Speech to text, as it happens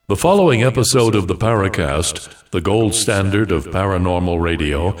The following episode of the Paracast, the gold standard of paranormal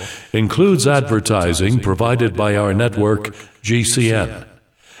radio, includes advertising provided by our network, GCN.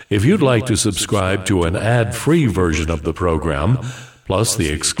 If you'd like to subscribe to an ad-free version of the program, plus the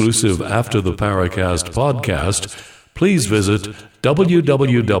exclusive After the Paracast podcast, please visit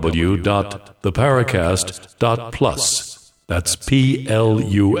www.theparacast.plus. That's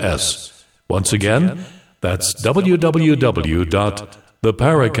P-L-U-S. Once again, that's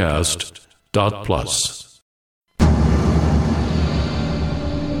www.theparacast.plus.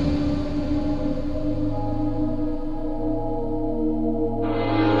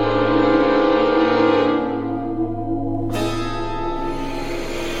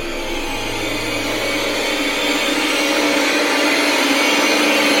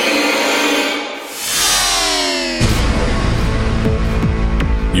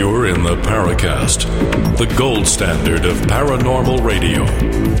 You're in the Paracast, the gold standard of paranormal radio.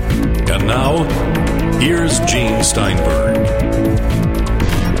 And now, here's Gene Steinberg.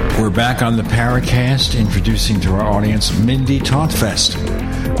 We're back on the Paracast, introducing to our audience Mindy Tautfest,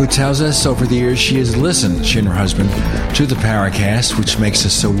 who tells us over the years she has listened, she and her husband, to the Paracast, which makes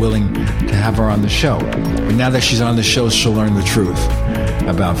us so willing to have her on the show. But now that she's on the show, she'll learn the truth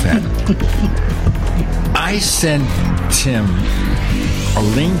about that. I sent Tim a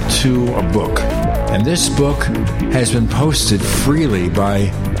link to a book, and this book has been posted freely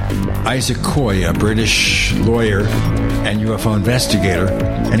by Isaac Coy, a British lawyer and UFO investigator,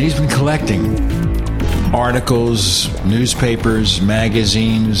 and he's been collecting articles, newspapers,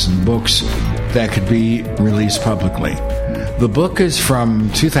 magazines, and books that could be released publicly. The book is from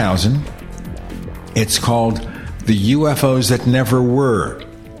 2000. It's called The UFOs That Never Were.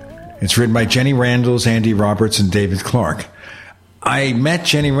 It's written by Jenny Randles, Andy Roberts, and David Clark. I met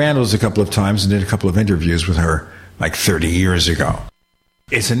Jenny Randles a couple of times and did a couple of interviews with her like 30 years ago.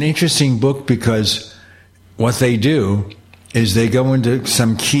 It's an interesting book because what they do is they go into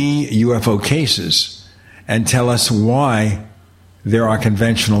some key UFO cases and tell us why there are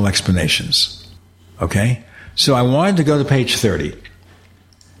conventional explanations. Okay? So I wanted to go to page 30.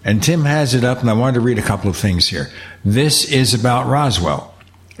 And Tim has it up, and I wanted to read a couple of things here. This is about Roswell.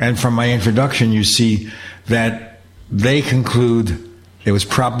 And from my introduction, you see that they conclude it was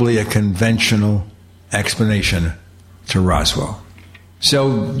probably a conventional explanation to Roswell.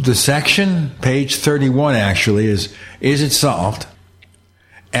 So the section, page 31 actually, is it solved?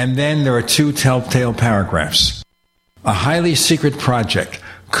 And then there are two telltale paragraphs. A highly secret project,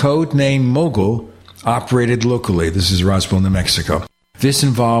 codename Mogul, operated locally. This is Roswell, New Mexico. This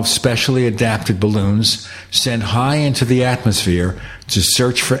involves specially adapted balloons sent high into the atmosphere to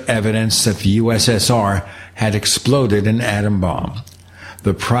search for evidence that the USSR had exploded an atom bomb.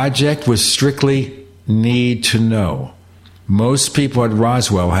 The project was strictly need to know. Most people at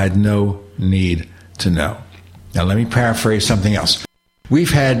Roswell had no need to know. Now let me paraphrase something else.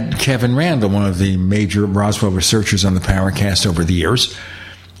 We've had Kevin Randall, one of the major Roswell researchers on the Paracast over the years,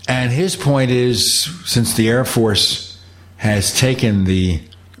 and his point is, since the Air Force has taken the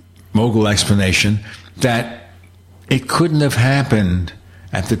Mogul explanation, that it couldn't have happened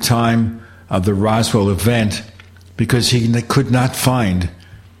at the time of the Roswell event because he could not find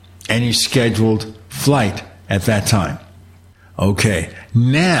any scheduled flight at that time. Okay,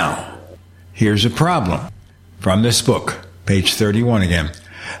 now, here's a problem. From this book, page 31 again.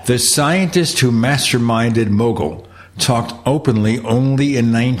 The scientist who masterminded Mogul talked openly only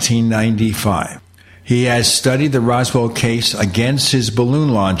in 1995. He has studied the Roswell case against his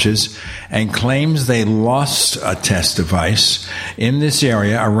balloon launches and claims they lost a test device in this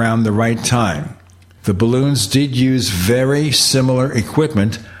area around the right time. The balloons did use very similar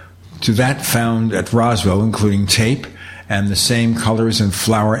equipment to that found at Roswell, including tape and the same colors and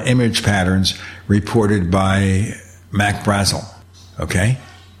flower image patterns reported by Mac Brazel. Okay?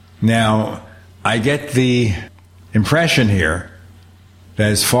 Now, I get the impression here that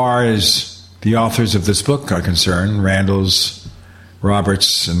as far as the authors of this book are concerned, Randles,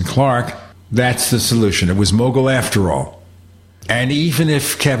 Roberts, and Clark, that's the solution. It was Mogul after all. And even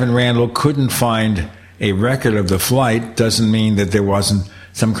if Kevin Randall couldn't find a record of the flight, doesn't mean that there wasn't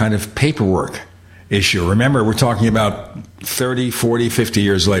some kind of paperwork issue. Remember, we're talking about 30, 40, 50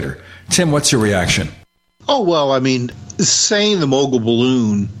 years later. Tim, what's your reaction? Oh, well, I mean, saying the Mogul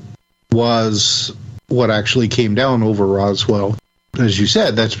balloon was what actually came down over Roswell, as you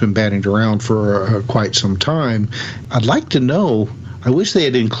said, that's been batting around for quite some time. I'd like to know, I wish they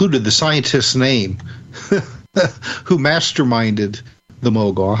had included the scientist's name who masterminded the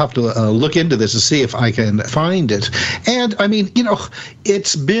Mogul. I'll have to look into this and see if I can find it. And, I mean, you know,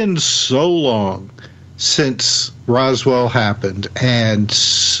 it's been so long since Roswell happened, and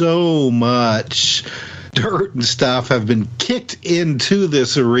so much dirt and stuff have been kicked into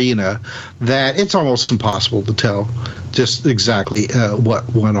this arena that it's almost impossible to tell just exactly what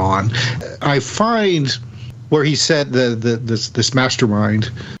went on. I find where he said this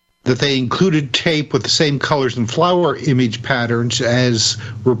mastermind that they included tape with the same colors and flower image patterns as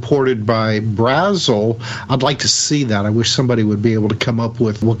reported by Brazel. I'd like to see that. I wish somebody would be able to come up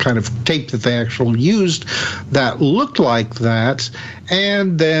with what kind of tape that they actually used that looked like that.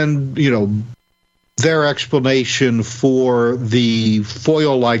 And then, their explanation for the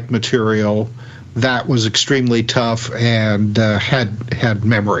foil-like material that was extremely tough and had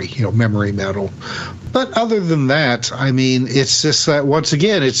memory, memory metal. But other than that, I mean, it's just that, once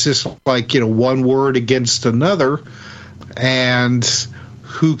again, it's just like, one word against another, and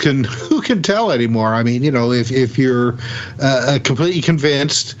who can tell anymore? I mean, if you're completely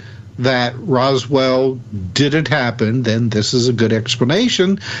convinced that Roswell didn't happen, then this is a good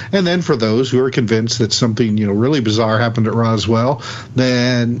explanation. And then for those who are convinced that something, really bizarre happened at Roswell,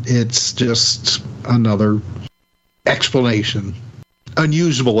 then it's just another explanation,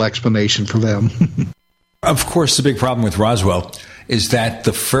 unusable explanation for them. Of course, the big problem with Roswell is that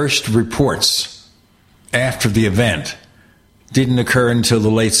the first reports after the event didn't occur until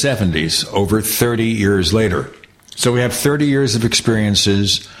the late 70s, over 30 years later. So we have 30 years of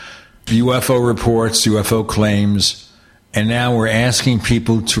experiences, UFO reports, UFO claims, and now we're asking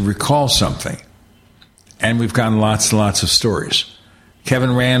people to recall something. And we've gotten lots and lots of stories.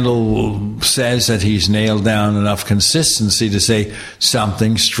 Kevin Randall says that he's nailed down enough consistency to say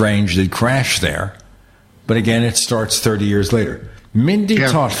something strange did crash there. But again, it starts 30 years later. Mindy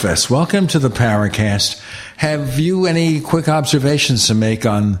Tautfest, welcome to the Paracast. Have you any quick observations to make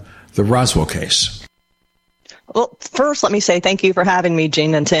on the Roswell case? Well, first, let me say thank you for having me,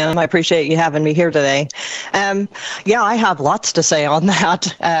 Gene and Tim. I appreciate you having me here today. I have lots to say on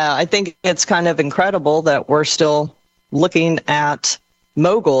that. I think it's kind of incredible that we're still looking at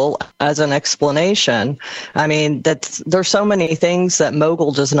Mogul as an explanation. I mean, there's so many things that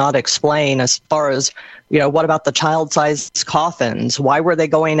Mogul does not explain, as far as, what about the child-sized coffins? Why were they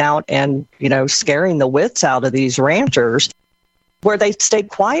going out and, scaring the wits out of these ranchers, where they stayed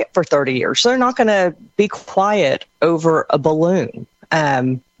quiet for 30 years? They're not going to be quiet over a balloon.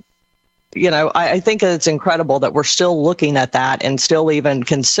 I think it's incredible that we're still looking at that and still even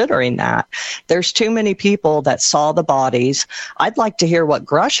considering that. There's too many people that saw the bodies. I'd like to hear what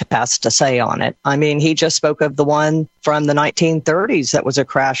Grush has to say on it. I mean, he just spoke of the one from the 1930s that was a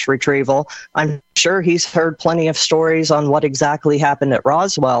crash retrieval. I'm sure he's heard plenty of stories on what exactly happened at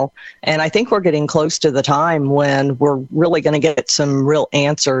Roswell. And I think we're getting close to the time when we're really going to get some real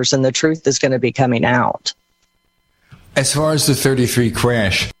answers and the truth is going to be coming out. As far as the 33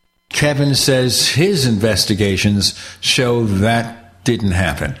 crash, Kevin says his investigations show that didn't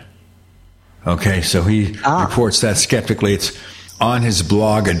happen. Okay, so he reports that skeptically. It's on his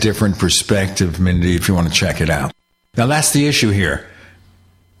blog, A Different Perspective, Mindy, if you want to check it out. Now, that's the issue here.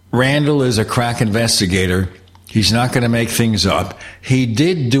 Randall is a crack investigator. He's not going to make things up. He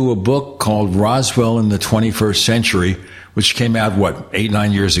did do a book called Roswell in the 21st Century, which came out,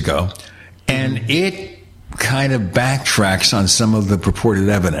 8-9 years ago. And it kind of backtracks on some of the purported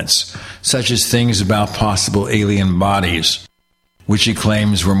evidence, such as things about possible alien bodies, which he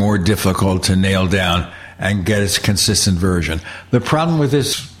claims were more difficult to nail down and get a consistent version. The problem with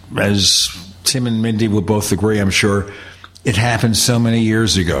this, as Tim and Mindy will both agree, I'm sure, it happened so many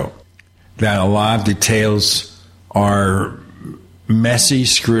years ago that a lot of details are messy,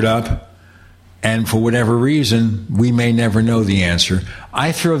 screwed up, and for whatever reason, we may never know the answer.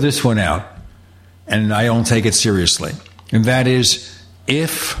 I throw this one out, and I don't take it seriously. And that is,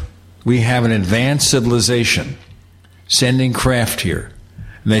 if we have an advanced civilization sending craft here,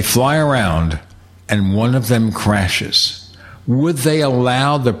 and they fly around, and one of them crashes, would they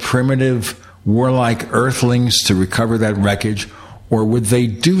allow the primitive, warlike Earthlings to recover that wreckage, or would they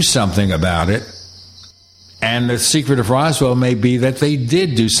do something about it? And the secret of Roswell may be that they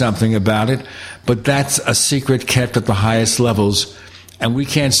did do something about it, but that's a secret kept at the highest levels, and we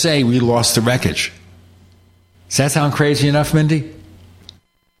can't say we lost the wreckage. Does that sound crazy enough, Mindy?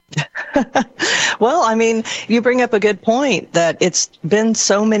 Well, I mean, you bring up a good point that it's been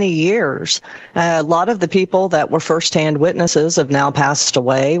so many years. A lot of the people that were firsthand witnesses have now passed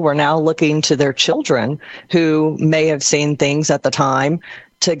away. We're now looking to their children who may have seen things at the time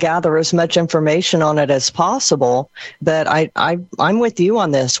to gather as much information on it as possible. But I'm with you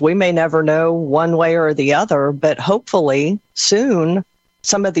on this. We may never know one way or the other, but hopefully soon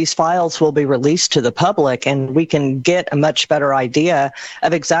some of these files will be released to the public, and we can get a much better idea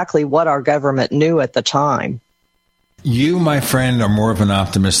of exactly what our government knew at the time. You, my friend, are more of an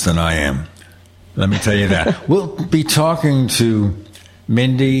optimist than I am. Let me tell you that. We'll be talking to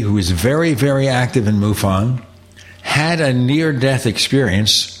Mindy, who is very, very active in MUFON, had a near-death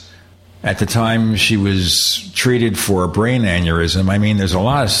experience at the time she was treated for a brain aneurysm. I mean, there's a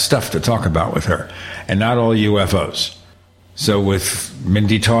lot of stuff to talk about with her, and not all UFOs. So with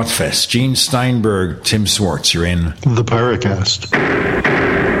Mindy Tautfest, Gene Steinberg, Tim Swartz, you're in The Paracast.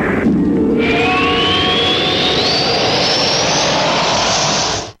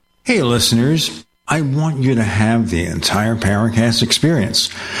 Hey, listeners, I want you to have the entire Paracast experience.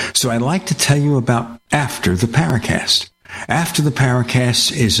 So I'd like to tell you about After the Paracast. After the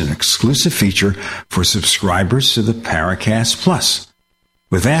Paracast is an exclusive feature for subscribers to the Paracast Plus.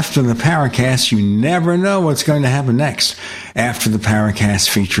 With After the Paracast, you never know what's going to happen next. After the Paracast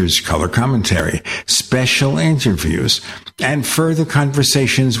features color commentary, special interviews, and further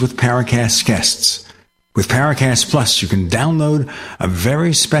conversations with Paracast guests. With Paracast Plus, you can download a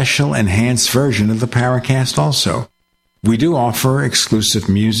very special enhanced version of the Paracast also. We do offer exclusive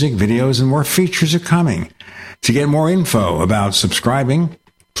music, videos, and more features are coming. To get more info about subscribing,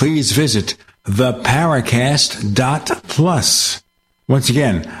 please visit theparacast.plus. Once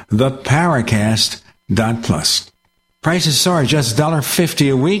again, theparacast.plus. Prices are just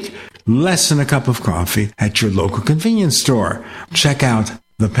 $1.50 a week, less than a cup of coffee at your local convenience store. Check out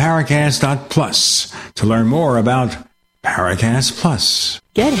theparacast.plus to learn more about Paracast Plus.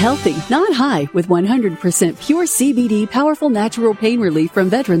 Get healthy, not high, with 100% pure CBD powerful natural pain relief from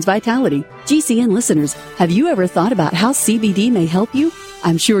Veterans Vitality. GCN listeners, have you ever thought about how CBD may help you?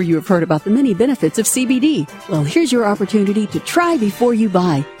 I'm sure you have heard about the many benefits of CBD. Well, here's your opportunity to try before you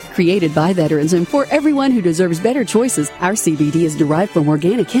buy. Created by veterans and for everyone who deserves better choices, our CBD is derived from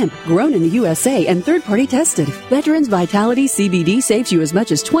organic hemp, grown in the USA, and third-party tested. Veterans Vitality CBD saves you as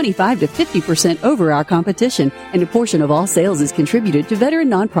much as 25 to 50% over our competition, and a portion of all sales is contributed to veteran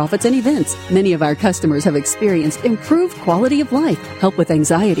nonprofits and events. Many of our customers have experienced improved quality of life, help with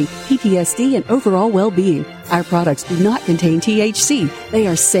anxiety, PTSD, and overall well-being. Our products do not contain THC. They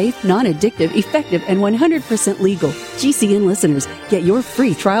are safe, non-addictive, effective, and 100% legal. GCN listeners, get your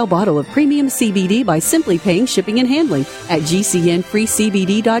free trial bottle of premium CBD by simply paying shipping and handling at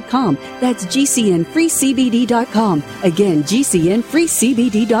GCNFreeCBD.com. That's GCNFreeCBD.com. Again,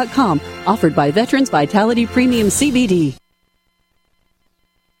 GCNFreeCBD.com. Offered by Veterans Vitality Premium CBD.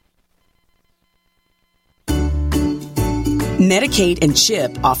 Medicaid and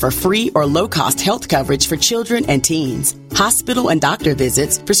CHIP offer free or low-cost health coverage for children and teens. Hospital and doctor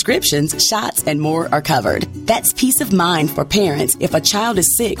visits, prescriptions, shots, and more are covered. That's peace of mind for parents if a child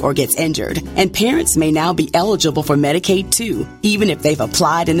is sick or gets injured. And parents may now be eligible for Medicaid too, even if they've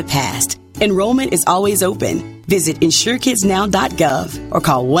applied in the past. Enrollment is always open. Visit InsureKidsNow.gov or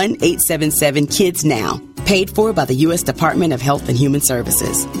call 1-877-KIDS-NOW. Paid for by the U.S. Department of Health and Human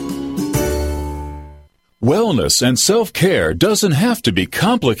Services. Wellness and self-care doesn't have to be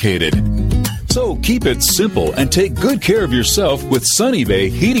complicated. So keep it simple and take good care of yourself with Sunny Bay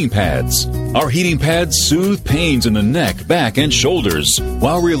heating pads. Our heating pads soothe pains in the neck, back, and shoulders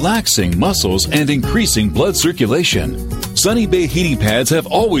while relaxing muscles and increasing blood circulation. Sunny Bay heating pads have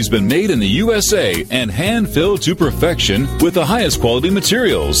always been made in the USA and hand-filled to perfection with the highest quality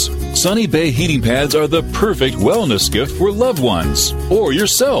materials. Sunny Bay heating pads are the perfect wellness gift for loved ones or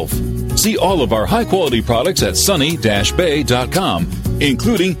yourself. See all of our high-quality products at sunny-bay.com,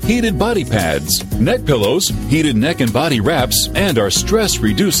 including heated body pads, neck pillows, heated neck and body wraps, and our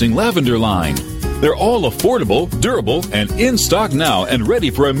stress-reducing lavender line. They're all affordable, durable, and in stock now and ready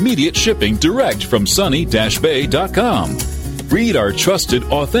for immediate shipping direct from sunny-bay.com. Read our trusted,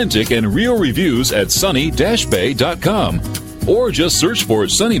 authentic, and real reviews at sunny-bay.com or just search for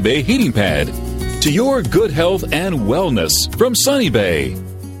Sunny Bay Heating Pad. To your good health and wellness from Sunny Bay.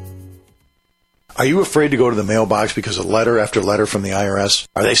 Are you afraid to go to the mailbox because of letter after letter from the IRS?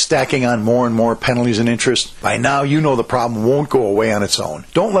 Are they stacking on more and more penalties and interest? By now, you know the problem won't go away on its own.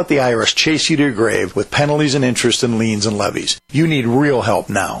 Don't let the IRS chase you to your grave with penalties and interest and liens and levies. You need real help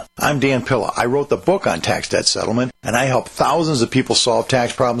now. I'm Dan Pilla. I wrote the book on tax debt settlement, and I help thousands of people solve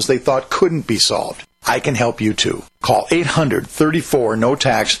tax problems they thought couldn't be solved. I can help you too. Call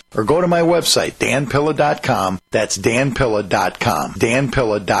 800-34-NO-TAX or go to my website, danpilla.com. That's danpilla.com.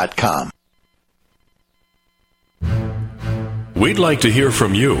 danpilla.com. We'd like to hear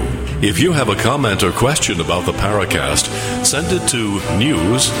from you. If you have a comment or question about the Paracast, send it to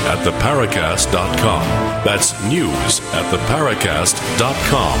news@theparacast.com. That's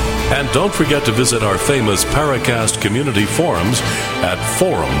news@theparacast.com. And don't forget to visit our famous Paracast community forums at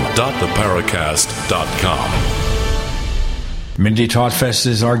forum.theparacast.com. Mindy Tautfest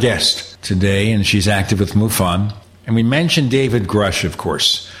is our guest today, and she's active with MUFON. And we mentioned David Grush, of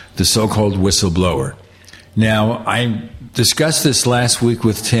course, the so-called whistleblower. Now, I discussed this last week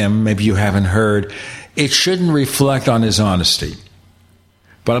with Tim. Maybe you haven't heard. It shouldn't reflect on his honesty.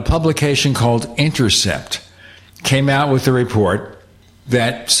 But a publication called Intercept came out with a report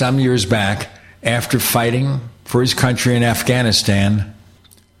that some years back, after fighting for his country in Afghanistan,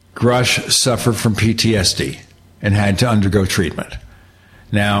 Grush suffered from PTSD and had to undergo treatment.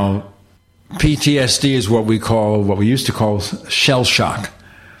 Now, PTSD is what we used to call shell shock,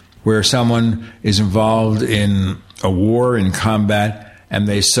 where someone is involved in a war, in combat, and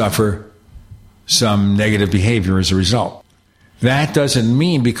they suffer some negative behavior as a result. That doesn't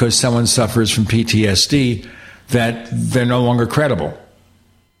mean because someone suffers from PTSD that they're no longer credible.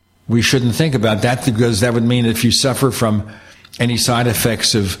 We shouldn't think about that, because that would mean if you suffer from any side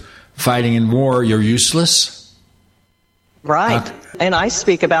effects of fighting in war, you're useless. Right. And I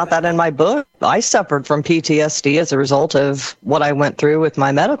speak about that in my book. I suffered from PTSD as a result of what I went through with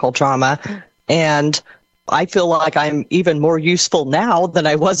my medical trauma. And I feel like I'm even more useful now than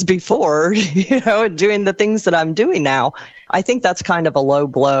I was before, doing the things that I'm doing now. I think that's kind of a low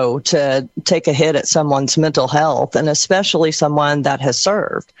blow to take a hit at someone's mental health, and especially someone that has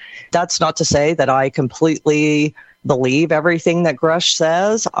served. That's not to say that I completely believe everything that Grush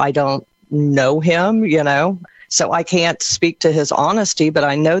says. I don't know him, so I can't speak to his honesty, but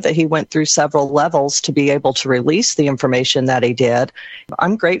I know that he went through several levels to be able to release the information that he did.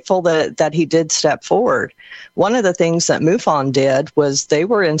 I'm grateful that he did step forward. One of the things that MUFON did was they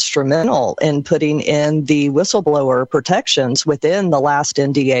were instrumental in putting in the whistleblower protections within the last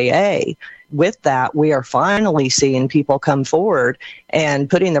NDAA. With that, we are finally seeing people come forward and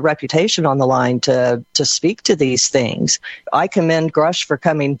putting the reputation on the line to speak to these things. I commend Grush for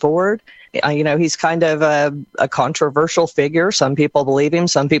coming forward. He's kind of a controversial figure. Some people believe him,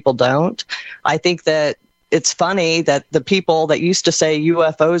 some people don't. I think that it's funny that the people that used to say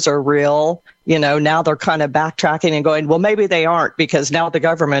UFOs are real, now they're kind of backtracking and going, well, maybe they aren't, because now the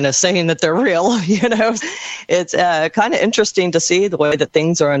government is saying that they're real. It's kind of interesting to see the way that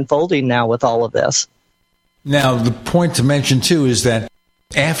things are unfolding now with all of this. Now, the point to mention, too, is that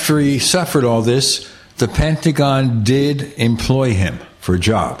after he suffered all this, the Pentagon did employ him for a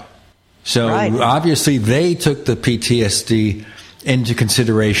job. So right. Obviously they took the PTSD into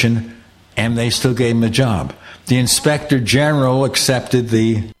consideration, and they still gave him a job. The Inspector General accepted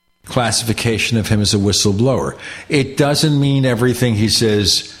the classification of him as a whistleblower. It doesn't mean everything he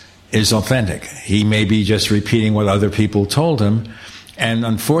says is authentic. He may be just repeating what other people told him, and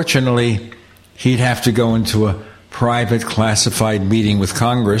unfortunately, he'd have to go into a private classified meeting with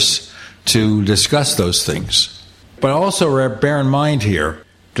Congress to discuss those things. But also bear in mind here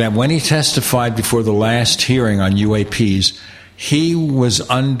that when he testified before the last hearing on UAPs, he was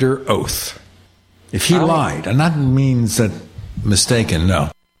under oath. If he lied, and that means that mistaken, no.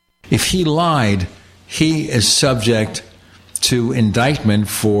 If he lied, he is subject to indictment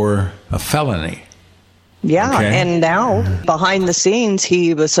for a felony. Yeah, okay. And now, behind the scenes,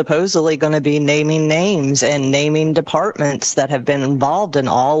 he was supposedly going to be naming names and naming departments that have been involved in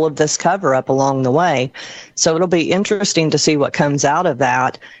all of this cover-up along the way. So it'll be interesting to see what comes out of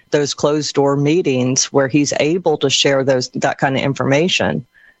that, those closed-door meetings where he's able to share that kind of information.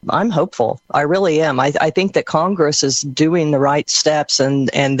 I'm hopeful. I really am. I think that Congress is doing the right steps,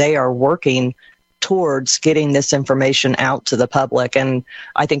 and they are working towards getting this information out to the public, and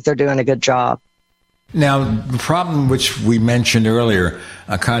I think they're doing a good job. Now, the problem which we mentioned earlier,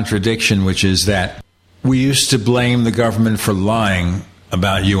 a contradiction, which is that we used to blame the government for lying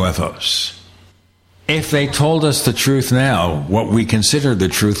about UFOs. If they told us the truth now, what we consider the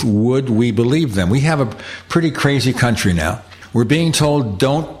truth, would we believe them? We have a pretty crazy country now. We're being told,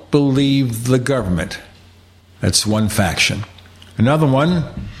 don't believe the government. That's one faction. Another one,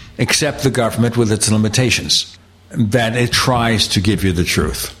 accept the government with its limitations, that it tries to give you the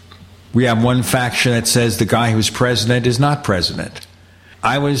truth. We have one faction that says the guy who's president is not president.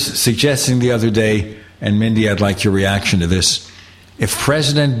 I was suggesting the other day, and Mindy, I'd like your reaction to this. If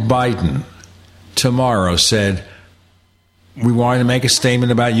President Biden tomorrow said, we wanted to make a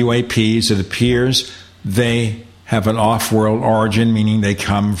statement about UAPs, it appears they have an off-world origin, meaning they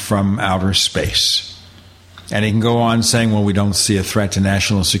come from outer space. And he can go on saying, well, we don't see a threat to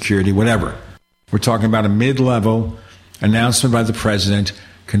national security, whatever. We're talking about a mid-level announcement by the president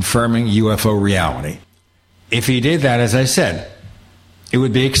confirming UFO reality. If he did that, as I said, it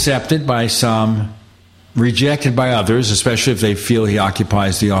would be accepted by some, rejected by others, especially if they feel he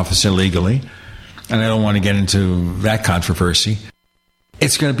occupies the office illegally. And I don't want to get into that controversy.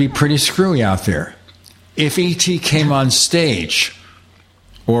 It's going to be pretty screwy out there. If E.T. came on stage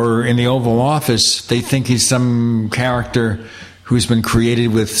or in the Oval Office, they think he's some character who's been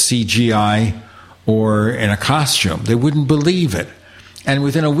created with CGI or in a costume. They wouldn't believe it. And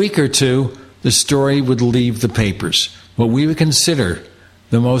within a week or two, the story would leave the papers. What we would consider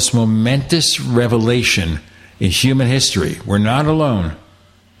the most momentous revelation in human history. We're not alone.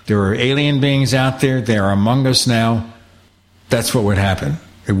 There are alien beings out there. They are among us now. That's what would happen.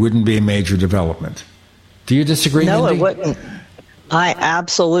 It wouldn't be a major development. Do you disagree, No, Mindy? it wouldn't. I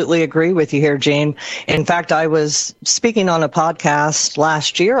absolutely agree with you here, Gene. In fact, I was speaking on a podcast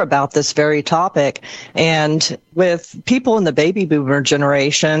last year about this very topic, and with people in the baby boomer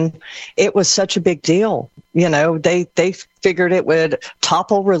generation, it was such a big deal. You know, they figured it would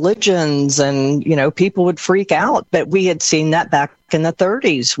topple religions and, you know, people would freak out. But we had seen that back in the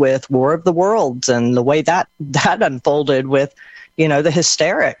 30s with War of the Worlds and the way that unfolded with, you know, the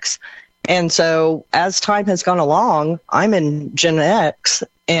hysterics. And so as time has gone along, I'm in Gen X,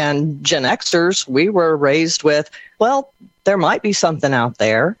 and Gen Xers, we were raised with, well, there might be something out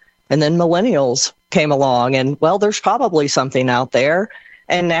there. And then millennials came along and, well, there's probably something out there.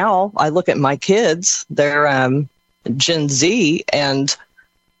 And now I look at my kids, they're Gen Z, and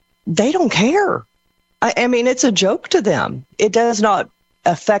they don't care. I mean, it's a joke to them. It does not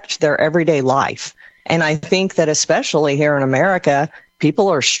affect their everyday life. And I think that especially here in America, people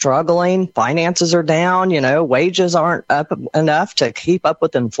are struggling, finances are down, you know, wages aren't up enough to keep up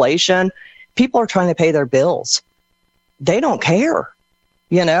with inflation. People are trying to pay their bills. They don't care.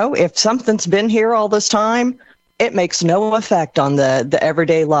 You know, if something's been here all this time, it makes no effect on the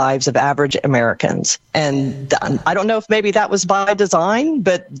everyday lives of average Americans. And I don't know if maybe that was by design,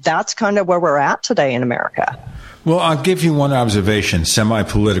 but that's kind of where we're at today in America. Well, I'll give you one observation,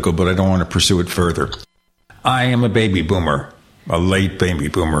 semi-political, but I don't want to pursue it further. I am a baby boomer. A late baby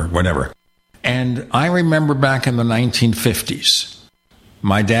boomer, whatever. And I remember back in the 1950s,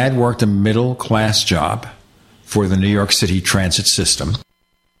 my dad worked a middle-class job for the New York City transit system.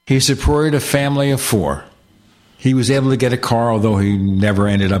 He supported a family of 4. He was able to get a car, although he never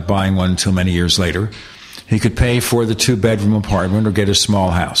ended up buying one until many years later. He could pay for the 2-bedroom apartment or get a small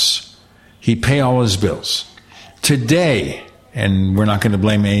house. He'd pay all his bills. Today, and we're not going to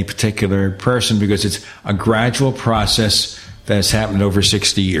blame any particular person because it's a gradual process that has happened over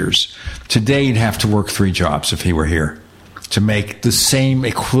 60 years. Today, he'd have to work 3 jobs if he were here to make the same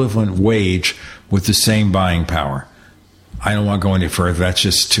equivalent wage with the same buying power. I don't want to go any further. That's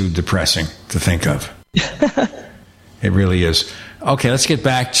just too depressing to think of. It really is. Okay, let's get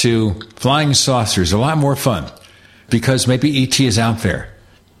back to flying saucers. A lot more fun because maybe E.T. is out there.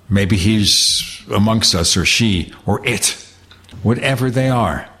 Maybe he's amongst us, or she, or it, whatever they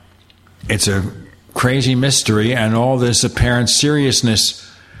are. It's a crazy mystery, and all this apparent seriousness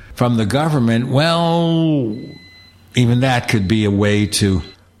from the government, well, even that could be a way to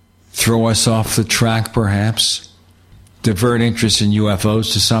throw us off the track, perhaps, divert interest in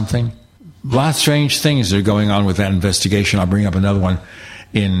UFOs to something. A lot of strange things are going on with that investigation. I'll bring up another one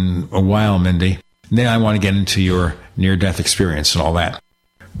in a while, Mindy. And then I want to get into your near-death experience and all that.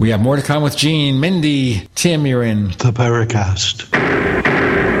 We have more to come with Gene. Mindy, Tim, you're in The Paracast.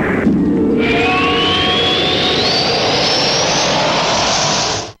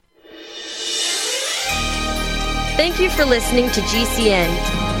 Thank you for listening to GCN.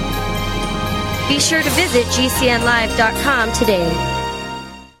 Be sure to visit GCNlive.com today.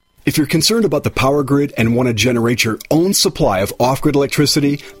 If you're concerned about the power grid and want to generate your own supply of off-grid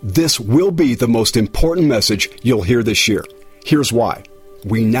electricity, this will be the most important message you'll hear this year. Here's why.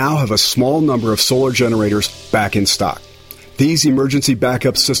 We now have a small number of solar generators back in stock. These emergency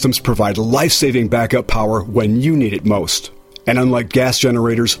backup systems provide life-saving backup power when you need it most. And unlike gas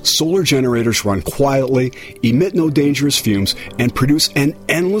generators, solar generators run quietly, emit no dangerous fumes, and produce an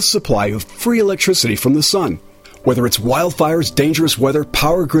endless supply of free electricity from the sun. Whether it's wildfires, dangerous weather,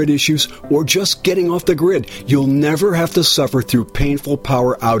 power grid issues, or just getting off the grid, you'll never have to suffer through painful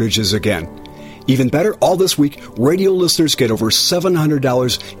power outages again. Even better, all this week, radio listeners get over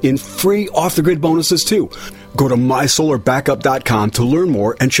 $700 in free off-the-grid bonuses, too. Go to mysolarbackup.com to learn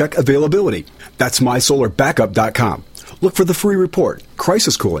more and check availability. That's mysolarbackup.com. Look for the free report,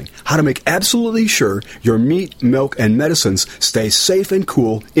 Crisis Cooling, how to make absolutely sure your meat, milk, and medicines stay safe and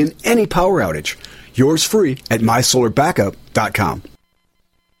cool in any power outage. Yours free at mysolarbackup.com.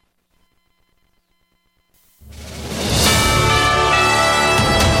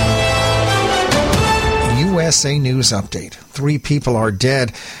 USA News Update. 3 people are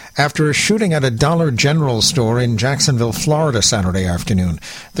dead after a shooting at a Dollar General store in Jacksonville, Florida, Saturday afternoon.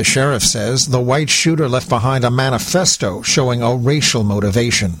 The sheriff says the white shooter left behind a manifesto showing a racial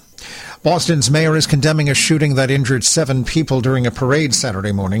motivation. Boston's mayor is condemning a shooting that injured 7 people during a parade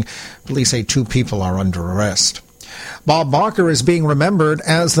Saturday morning. Police say 2 people are under arrest. Bob Barker is being remembered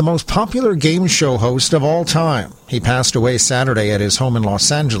as the most popular game show host of all time. He passed away Saturday at his home in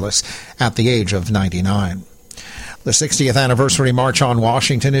Los Angeles at the age of 99. The 60th anniversary March on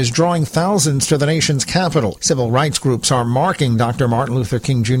Washington is drawing thousands to the nation's capital. Civil rights groups are marking Dr. Martin Luther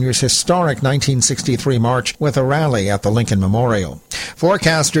King Jr.'s historic 1963 march with a rally at the Lincoln Memorial.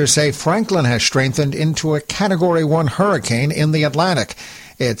 Forecasters say Franklin has strengthened into a Category 1 hurricane in the Atlantic.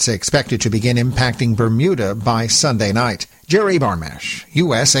 It's expected to begin impacting Bermuda by Sunday night. Jerry Barmash,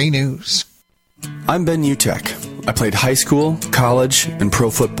 USA News. I'm Ben Utek. I played high school, college, and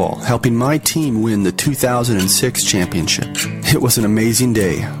pro football, helping my team win the 2006 championship. It was an amazing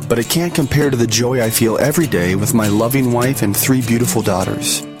day, but it can't compare to the joy I feel every day with my loving wife and 3 beautiful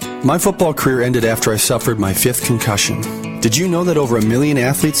daughters. My football career ended after I suffered my 5th concussion. Did you know that over 1 million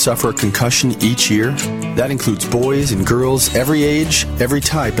athletes suffer a concussion each year? That includes boys and girls, every age, every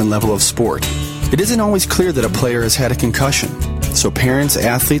type and level of sport. It isn't always clear that a player has had a concussion, so parents,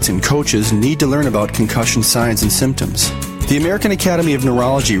 athletes, and coaches need to learn about concussion signs and symptoms. The American Academy of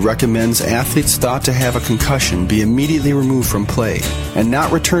Neurology recommends athletes thought to have a concussion be immediately removed from play and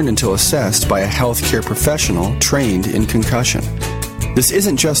not returned until assessed by a healthcare professional trained in concussion. This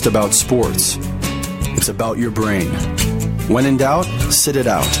isn't just about sports. It's about your brain. When in doubt, sit it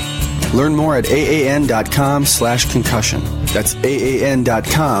out. Learn more at aan.com/concussion. That's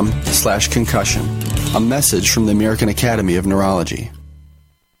aan.com/concussion. A message from the American Academy of Neurology.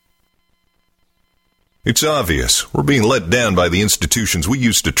 It's obvious. We're being let down by the institutions we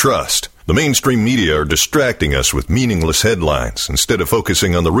used to trust. The mainstream media are distracting us with meaningless headlines instead of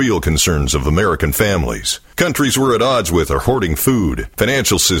focusing on the real concerns of American families. Countries we're at odds with are hoarding food,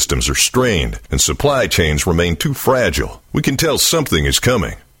 financial systems are strained, and supply chains remain too fragile. We can tell something is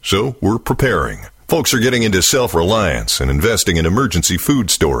coming, so we're preparing. Folks are getting into self-reliance and investing in emergency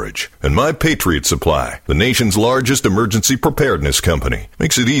food storage. And My Patriot Supply, the nation's largest emergency preparedness company,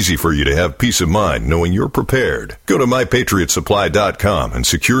 makes it easy for you to have peace of mind knowing you're prepared. Go to MyPatriotSupply.com and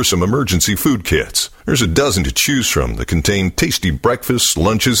secure some emergency food kits. There's a dozen to choose from that contain tasty breakfasts,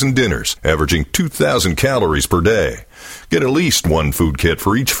 lunches, and dinners, averaging 2,000 calories per day. Get at least 1 food kit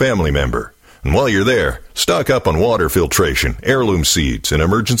for each family member. And while you're there, stock up on water filtration, heirloom seeds, and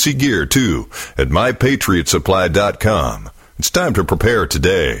emergency gear, too, at MyPatriotSupply.com. It's time to prepare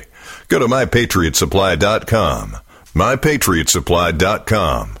today. Go to MyPatriotSupply.com.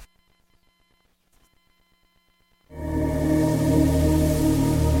 MyPatriotSupply.com.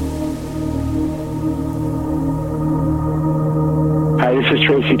 Hi, this is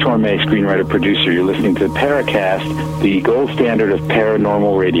Tracy Torme, screenwriter-producer. You're listening to Paracast, the gold standard of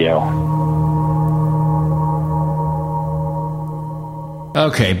paranormal radio.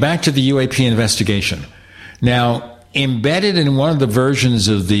 Okay, back to the UAP investigation. Now, embedded in one of the versions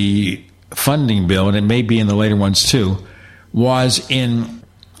of the funding bill, and it may be in the later ones too, was in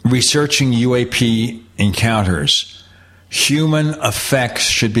researching UAP encounters, human effects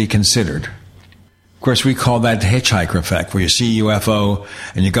should be considered. Of course, we call that the hitchhiker effect, where you see a UFO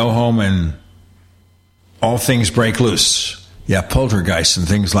and you go home and all things break loose. Yeah, poltergeists and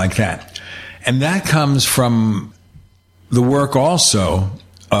things like that. And that comes from the work also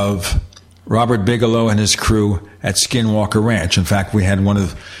of Robert Bigelow and his crew at Skinwalker Ranch. In fact, we had one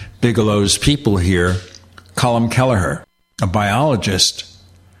of Bigelow's people here, Colm Kelleher, a biologist.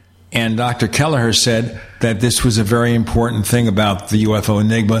 And Dr. Kelleher said that this was a very important thing about the UFO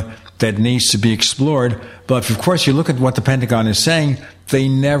enigma that needs to be explored. But, of course, you look at what the Pentagon is saying, they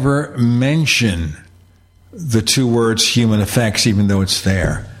never mention the 2 words human effects, even though it's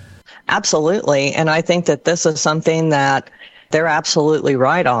there. Absolutely. And I think that this is something that they're absolutely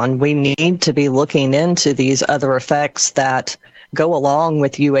right on. We need to be looking into these other effects that go along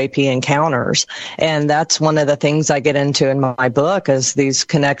with UAP encounters. And that's one of the things I get into in my book is these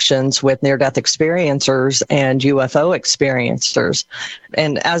connections with near-death experiencers and UFO experiencers.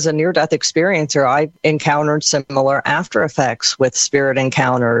 And as a near-death experiencer, I encountered similar after effects with spirit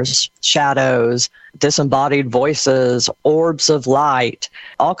encounters, shadows, disembodied voices, orbs of light.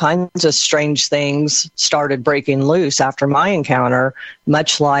 All kinds of strange things started breaking loose after my encounter,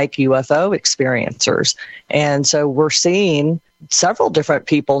 much like UFO experiencers. And so we're seeing several different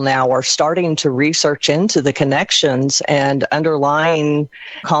people now are starting to research into the connections and underlying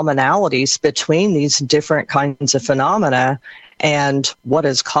commonalities between these different kinds of phenomena. and what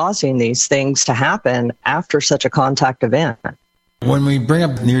is causing these things to happen after such a contact event. When we bring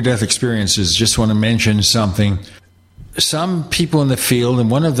up near-death experiences, just want to mention something. Some people in the field,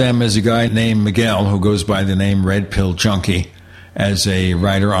 and one of them is a guy named Miguel, who goes by the name Red Pill Junkie as a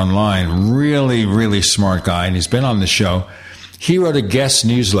writer online. Really, really smart guy, and he's been on the show. He wrote a guest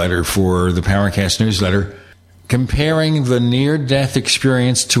newsletter for the Paracast newsletter comparing the near-death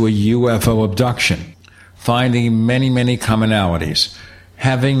experience to a UFO abduction, finding many, many commonalities.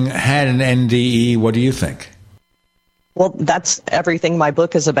 Having had an NDE, what do you think? Well, that's everything my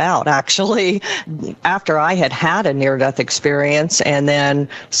book is about, actually. After I had a near-death experience and then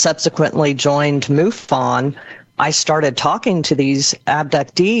subsequently joined MUFON, I started talking to these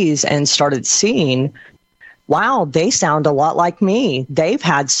abductees and started seeing, wow, they sound a lot like me. They've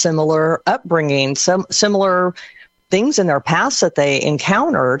had similar upbringing, some similar things in their past that they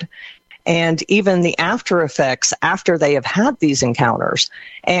encountered, and even the after effects after they have had these encounters.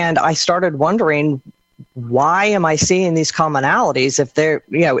 And I started wondering, why am I seeing these commonalities? If they're,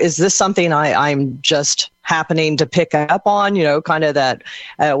 is this something I'm just happening to pick up on, kind of that,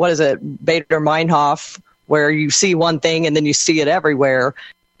 Bader-Meinhof, where you see one thing and then you see it everywhere.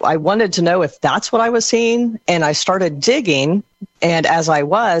 I wanted to know if that's what I was seeing, and I started digging. And as I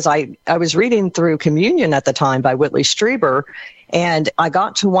was reading through Communion at the time by Whitley Strieber, and I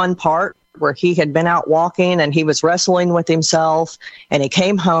got to one part where he had been out walking and he was wrestling with himself, and he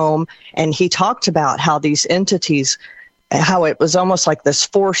came home and he talked about how these entities, how it was almost like this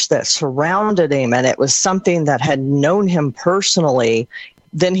force that surrounded him, and it was something that had known him personally.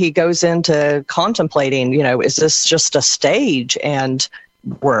 Then he goes into contemplating, is this just a stage and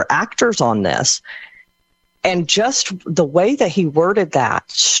we're actors on this? And just the way that he worded that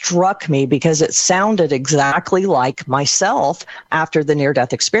struck me, because it sounded exactly like myself after the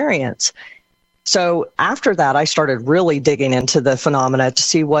near-death experience. So after that, I started really digging into the phenomena to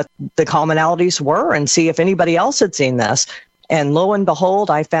see what the commonalities were and see if anybody else had seen this. And lo and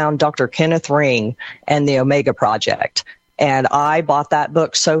behold, I found Dr. Kenneth Ring and the Omega Project. And I bought that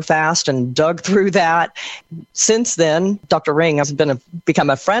book so fast and dug through that. Since then, Dr. Ring has become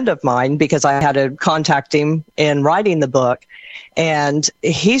a friend of mine because I had to contact him in writing the book. And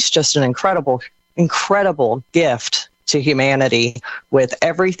he's just an incredible, incredible gift to humanity with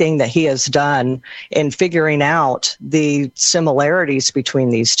everything that he has done in figuring out the similarities between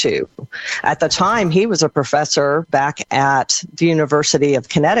these two. At the time, he was a professor back at the University of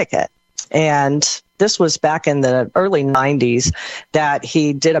Connecticut. And this was back in the early 90s that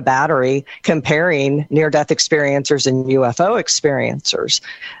he did a battery comparing near-death experiencers and UFO experiencers.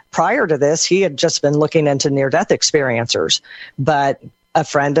 Prior to this, he had just been looking into near-death experiencers, but a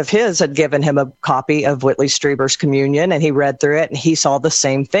friend of his had given him a copy of Whitley Strieber's Communion, and he read through it, and he saw the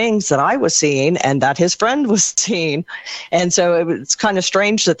same things that I was seeing and that his friend was seeing. And so it was kind of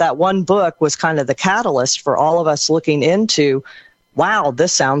strange that one book was kind of the catalyst for all of us looking into, wow,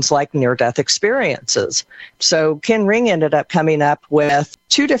 this sounds like near-death experiences. So Ken Ring ended up coming up with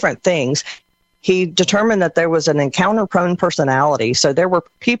two different things. He determined that there was an encounter-prone personality. So there were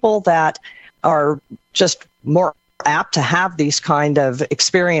people that are just more apt to have these kind of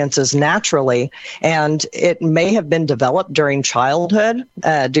experiences naturally, and it may have been developed during childhood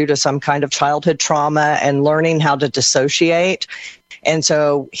due to some kind of childhood trauma and learning how to dissociate. And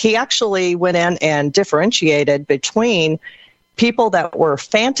so he actually went in and differentiated between people that were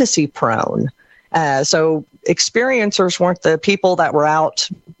fantasy prone. So experiencers weren't the people that were out,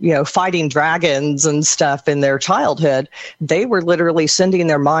 fighting dragons and stuff in their childhood. They were literally sending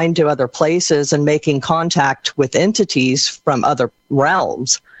their mind to other places and making contact with entities from other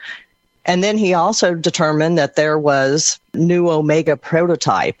realms. And then he also determined that there was new Omega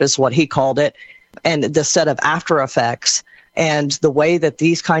prototype, is what he called it, and the set of after effects and the way that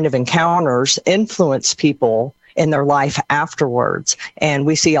these kind of encounters influence people in their life afterwards. And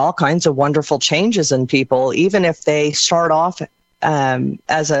we see all kinds of wonderful changes in people, even if they start off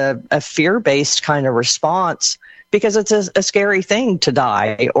as a fear-based kind of response, because it's a scary thing to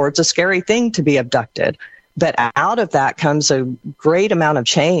die, or it's a scary thing to be abducted. But out of that comes a great amount of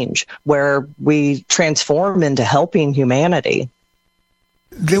change where we transform into helping humanity.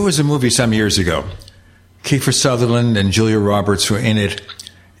 There was a movie some years ago. Kiefer Sutherland and Julia Roberts were in it.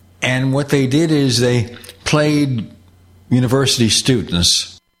 And what they did is they played university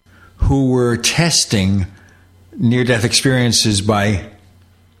students who were testing near-death experiences by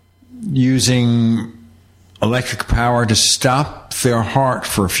using electric power to stop their heart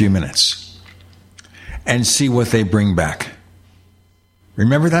for a few minutes and see what they bring back.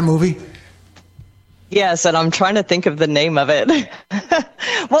 Remember that movie? Yes, and I'm trying to think of the name of it.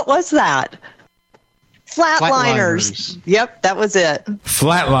 What was that? Flatliners. Yep, that was it.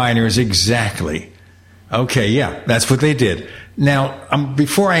 Flatliners, exactly. Okay, yeah, that's what they did. Now,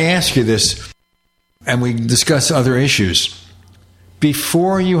 before I ask you this, and we discuss other issues,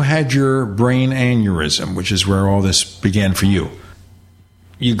 before you had your brain aneurysm, which is where all this began for you,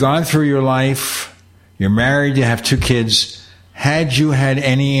 you've gone through your life, you're married, you have 2 kids. Had you had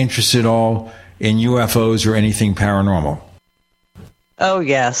any interest at all in UFOs or anything paranormal? Oh,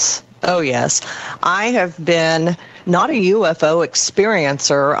 yes. I have been not a UFO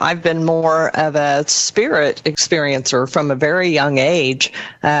experiencer. I've been more of a spirit experiencer from a very young age,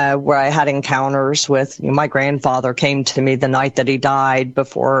 where I had encounters with, my grandfather came to me the night that he died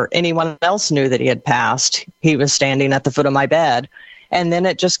before anyone else knew that he had passed. He was standing at the foot of my bed. And then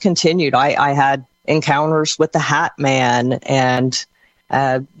it just continued. I had encounters with the Hat Man and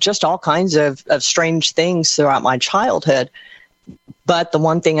just all kinds of strange things throughout my childhood. But the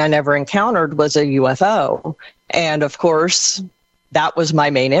one thing I never encountered was a UFO. And of course, that was my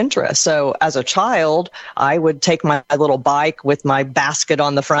main interest. So as a child, I would take my little bike with my basket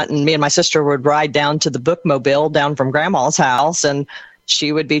on the front, and me and my sister would ride down to the bookmobile down from Grandma's house, and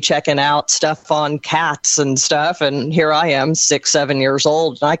she would be checking out stuff on cats and stuff. And here I am, 6, 7 years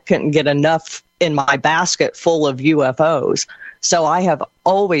old, and I couldn't get enough in my basket full of UFOs. So I have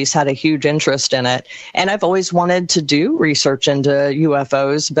always had a huge interest in it. And I've always wanted to do research into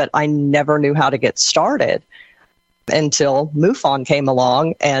UFOs, but I never knew how to get started until MUFON came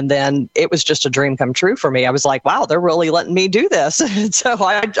along. And then it was just a dream come true for me. I was like, wow, they're really letting me do this. So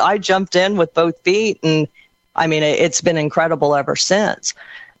I jumped in with both feet. And I mean, it's been incredible ever since.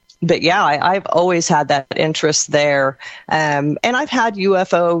 But yeah, I've always had that interest there. And I've had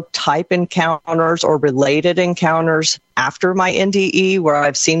UFO type encounters or related encounters after my NDE where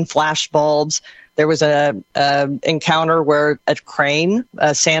I've seen flash bulbs. There was a encounter where a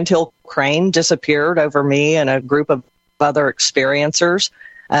sandhill crane disappeared over me and a group of other experiencers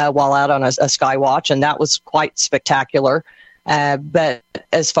while out on a sky watch. And that was quite spectacular. But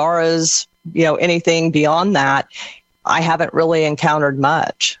as far as, anything beyond that, I haven't really encountered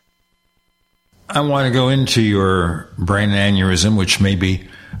much. I want to go into your brain aneurysm, which may be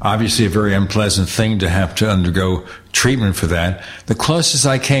obviously a very unpleasant thing to have to undergo treatment for that. The closest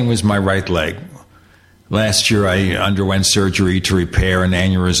I came was my right leg. Last year, I underwent surgery to repair an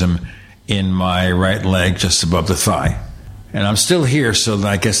aneurysm in my right leg just above the thigh. And I'm still here, so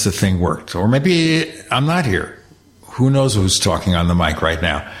I guess the thing worked. Or maybe I'm not here. Who knows who's talking on the mic right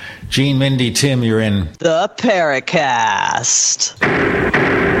now? Gene, Mindy, Tim, you're in the Paracast.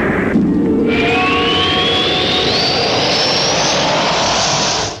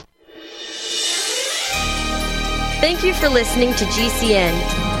 Thank you for listening to GCN.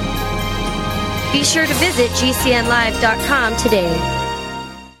 Be sure to visit GCNlive.com today.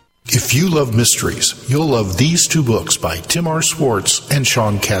 If you love mysteries, you'll love these 2 books by Tim R. Swartz and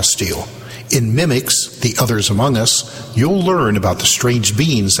Sean Castile. In Mimics, The Others Among Us, you'll learn about the strange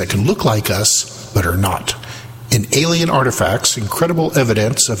beings that can look like us, but are not. In Alien Artifacts, Incredible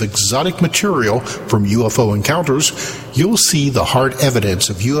Evidence of Exotic Material from UFO Encounters, you'll see the hard evidence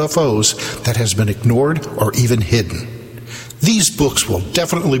of UFOs that has been ignored or even hidden. These books will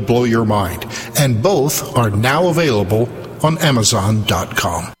definitely blow your mind, and both are now available on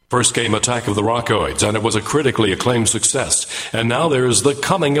Amazon.com. First came Attack of the Rockoids, and it was a critically acclaimed success. And now there's The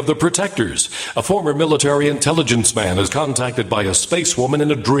Coming of the Protectors. A former military intelligence man is contacted by a space woman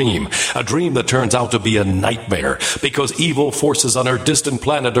in a dream that turns out to be a nightmare because evil forces on her distant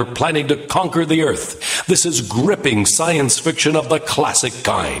planet are planning to conquer the Earth. This is gripping science fiction of the classic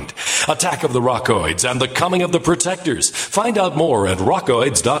kind. Attack of the Rockoids and The Coming of the Protectors. Find out more at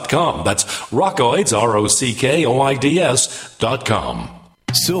rockoids.com. That's Rockoids, ROCKOIDS.com.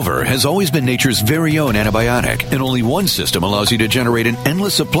 Silver has always been nature's very own antibiotic, and only one system allows you to generate an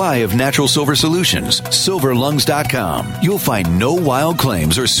endless supply of natural silver solutions. Silverlungs.com. You'll find no wild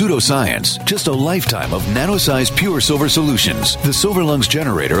claims or pseudoscience, just a lifetime of nano-sized pure silver solutions. The Silver Lungs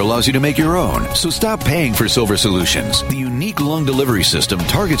generator allows you to make your own, so stop paying for silver solutions. The unique lung delivery system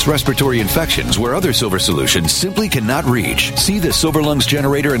targets respiratory infections where other silver solutions simply cannot reach. See the Silver Lungs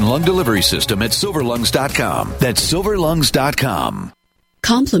generator and lung delivery system at silverlungs.com. That's silverlungs.com.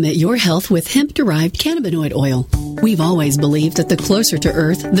 Complement your health with hemp-derived cannabinoid oil. We've always believed that the closer to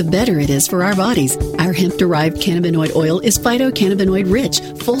Earth, the better it is for our bodies. Our hemp-derived cannabinoid oil is phytocannabinoid-rich,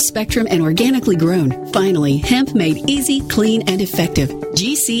 full-spectrum, and organically grown. Finally, hemp made easy, clean, and effective.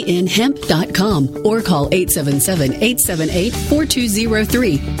 GCNhemp.com or call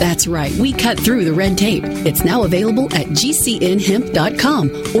 877-878-4203. That's right, we cut through the red tape. It's now available at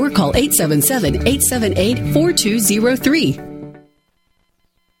GCNhemp.com or call 877-878-4203.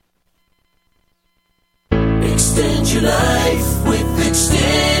 your life with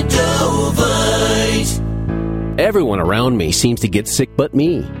Extendovite. Everyone around me seems to get sick but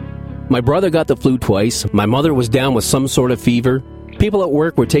me. My brother got the flu twice. My mother was down with some sort of fever. People at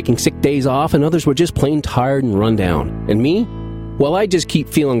work were taking sick days off, and others were just plain tired and run down. And me? Well, I just keep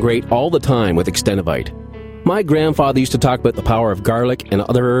feeling great all the time with Extendovite. My grandfather used to talk about the power of garlic and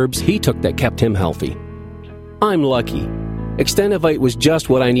other herbs he took that kept him healthy. I'm lucky. Extendovite was just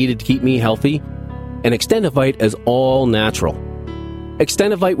what I needed to keep me healthy, and Extendovite is all natural.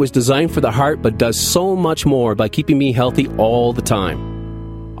 Extendovite was designed for the heart but does so much more by keeping me healthy all the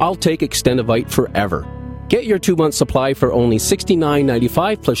time. I'll take Extendovite forever. Get your 2-month supply for only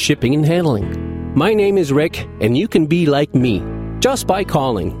 $69.95 plus shipping and handling. My name is Rick, and you can be like me just by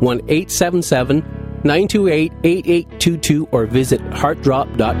calling 1-877-928-8822 or visit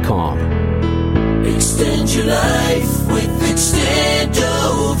heartdrop.com. Extend your life with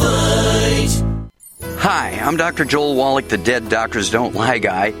Extendovite. Hi, I'm Dr. Joel Wallach, the Dead Doctors Don't Lie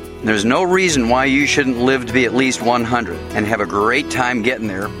guy. There's no reason why you shouldn't live to be at least 100 and have a great time getting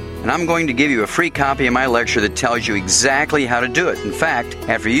there. And I'm going to give you a free copy of my lecture that tells you exactly how to do it. In fact,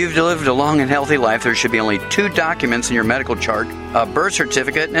 after you've lived a long and healthy life, there should be only 2 documents in your medical chart, a birth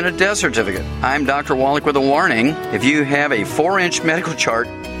certificate and a death certificate. I'm Dr. Wallach with a warning. If you have a 4-inch medical chart,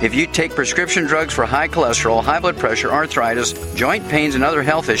 if you take prescription drugs for high cholesterol, high blood pressure, arthritis, joint pains, and other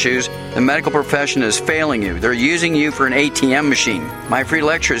health issues, the medical profession is failing you. They're using you for an ATM machine. My free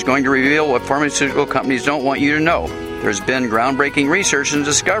lecture is going to reveal what pharmaceutical companies don't want you to know. There's been groundbreaking research and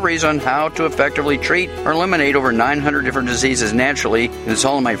discoveries on how to effectively treat or eliminate over 900 different diseases naturally, and it's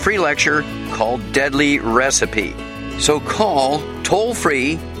all in my free lecture called Deadly Recipe. So call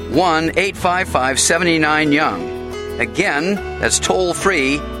toll-free 1-855-79-YOUNG. Again, that's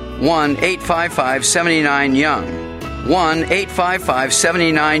toll-free 1-855-79-YOUNG.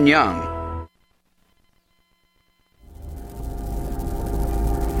 1-855-79-YOUNG.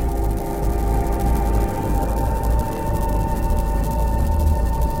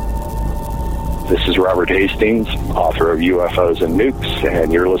 This is Robert Hastings, author of UFOs and Nukes,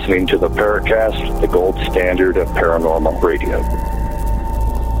 and you're listening to the Paracast, the gold standard of paranormal radio.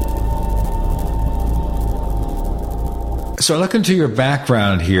 So I look into your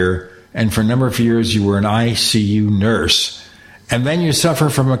background here, and for a number of years you were an ICU nurse, and then you suffer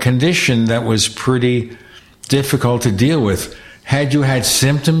from a condition that was pretty difficult to deal with. Had you had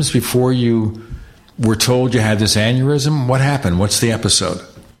symptoms before you were told you had this aneurysm? What happened? What's the episode?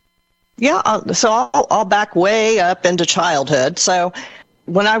 Yeah, so I'll back way up into childhood. So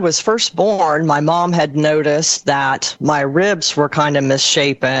when I was first born, my mom had noticed that my ribs were kind of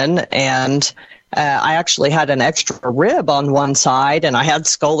misshapen, and I actually had an extra rib on one side, and I had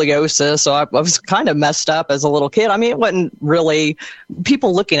scoliosis, so I was kind of messed up as a little kid. I mean, it wasn't really,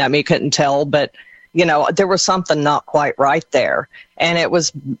 people looking at me couldn't tell, but, you know, there was something not quite right there. And it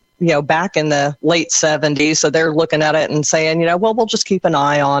was, you know, back in the late 70s. So they're looking at it and saying, you know, well, we'll just keep an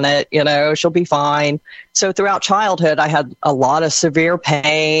eye on it. You know, she'll be fine. So throughout childhood, I had a lot of severe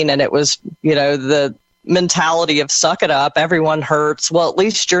pain, and it was, you know, the mentality of suck it up. Everyone hurts. Well, at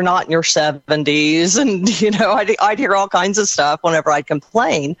least you're not in your 70s. And, you know, I'd hear all kinds of stuff whenever I'd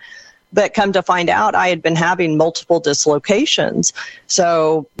complain. But come to find out, I had been having multiple dislocations.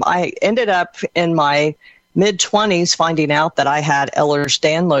 So I ended up in my mid-20s finding out that I had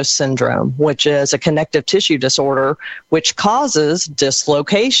Ehlers-Danlos syndrome, which is a connective tissue disorder, which causes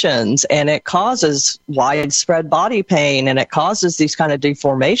dislocations, and it causes widespread body pain, and it causes these kind of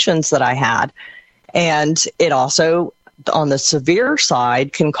deformations that I had. And it also, on the severe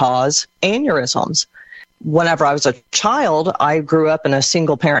side, can cause aneurysms. Whenever I was a child, I grew up in a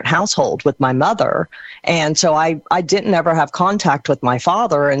single-parent household with my mother, and so I didn't ever have contact with my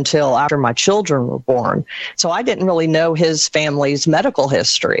father until after my children were born. So I didn't really know his family's medical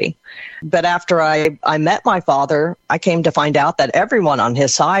history. But after I met my father, I came to find out that everyone on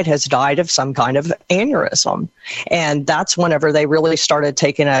his side has died of some kind of aneurysm. And that's whenever they really started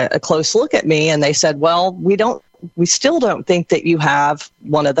taking a close look at me, and they said, well, we still don't think that you have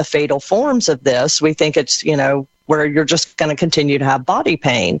one of the fatal forms of this. We think it's, you know, where you're just going to continue to have body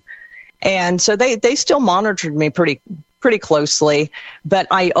pain. And so they still monitored me pretty closely, but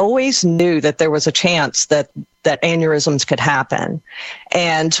I always knew that there was a chance that aneurysms could happen.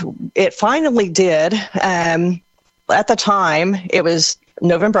 And it finally did. At the time, it was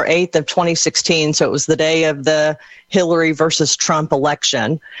November 8th of 2016, so it was the day of the Hillary versus Trump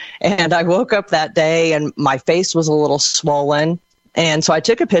election. And I woke up that day and my face was a little swollen. And so I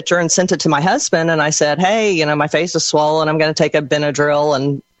took a picture and sent it to my husband, and I said, hey, you know, my face is swollen. I'm going to take a Benadryl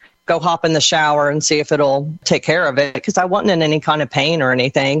and go hop in the shower and see if it'll take care of it, because I wasn't in any kind of pain or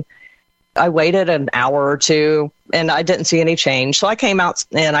anything. I waited an hour or two, and I didn't see any change. So I came out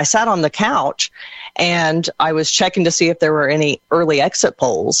and I sat on the couch and I was checking to see if there were any early exit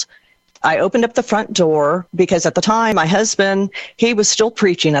polls. I opened up the front door because at the time, my husband, he was still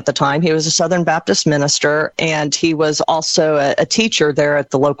preaching at the time. He was a Southern Baptist minister, and he was also a teacher there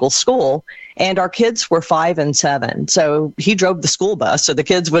at the local school. And our kids were 5 and 7. So he drove the school bus. So the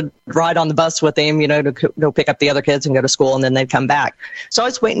kids would ride on the bus with him, to go pick up the other kids and go to school, and then they'd come back. So I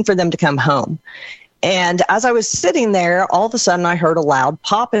was waiting for them to come home. And as I was sitting there, all of a sudden I heard a loud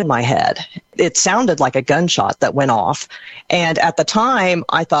pop in my head. It sounded like a gunshot that went off. And at the time,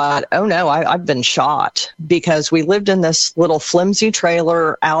 I thought, oh no, I've been shot, because we lived in this little flimsy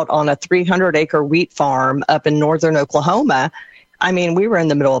trailer out on a 300-acre wheat farm up in northern Oklahoma. I mean, we were in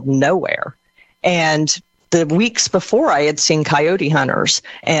the middle of nowhere. And the weeks before, I had seen coyote hunters,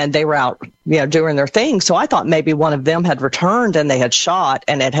 and they were out, doing their thing. So I thought maybe one of them had returned and they had shot,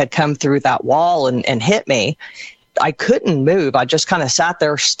 and it had come through that wall and hit me. I couldn't move. I just kind of sat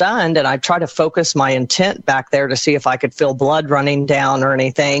there stunned, and I tried to focus my intent back there to see if I could feel blood running down or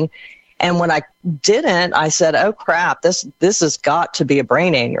anything. And when I didn't, I said, oh crap, this has got to be a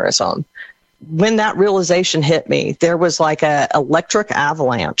brain aneurysm. When that realization hit me, there was like a electric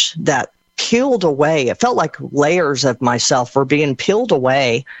avalanche that peeled away. It felt like layers of myself were being peeled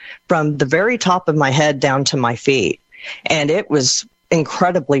away from the very top of my head down to my feet. And it was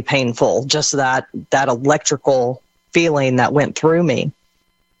incredibly painful, just that electrical feeling that went through me.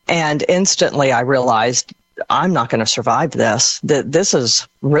 And instantly I realized I'm not going to survive this. That this is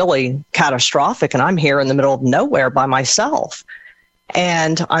really catastrophic, and I'm here in the middle of nowhere by myself.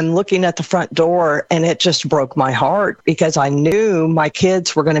 And I'm looking at the front door, and it just broke my heart, because I knew my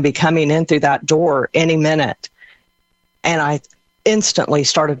kids were going to be coming in through that door any minute. And I instantly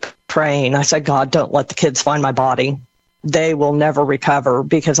started praying. I said, God, don't let the kids find my body. They will never recover,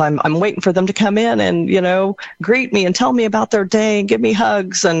 because I'm waiting for them to come in and, greet me and tell me about their day and give me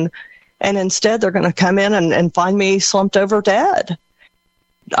hugs. And instead they're going to come in and find me slumped over dead.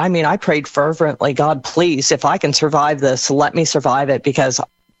 I mean, I prayed fervently, God, please, if I can survive this, let me survive it, because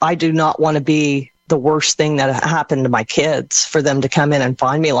I do not want to be the worst thing that happened to my kids, for them to come in and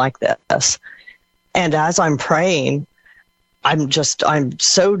find me like this. And as I'm praying, I'm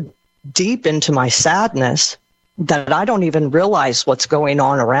so deep into my sadness that I don't even realize what's going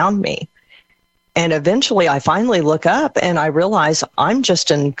on around me. And eventually I finally look up and I realize I'm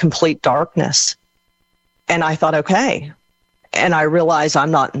just in complete darkness. And I thought, okay. And I realize I'm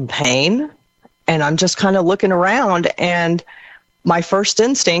not in pain, and I'm just kind of looking around, and my first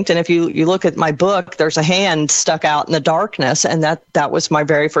instinct, and if you look at my book, there's a hand stuck out in the darkness, and that was my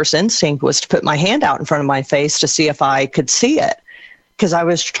very first instinct, was to put my hand out in front of my face to see if I could see it, because I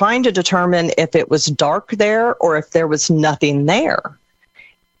was trying to determine if it was dark there or if there was nothing there.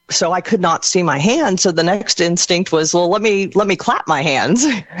 So I could not see my hand. So the next instinct was, well, let me clap my hands.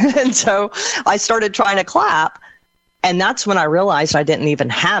 And so I started trying to clap. And that's when I realized I didn't even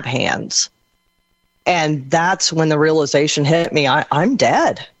have hands. And that's when the realization hit me. I'm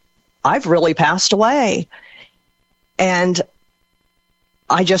dead. I've really passed away. And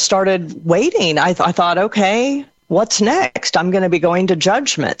I just started waiting. I thought, okay, what's next? I'm going to be going to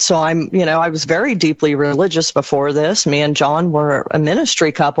judgment. So I was very deeply religious before this. Me and John were a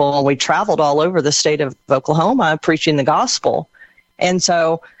ministry couple, and we traveled all over the state of Oklahoma preaching the gospel. And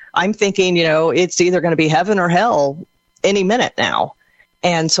so I'm thinking, it's either going to be heaven or hell any minute now.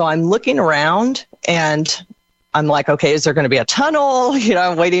 And so I'm looking around, and I'm like, okay, is there going to be a tunnel?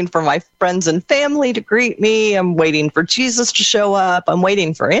 I'm waiting for my friends and family to greet me. I'm waiting for Jesus to show up. I'm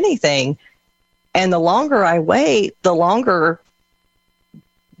waiting for anything. And the longer I wait, the longer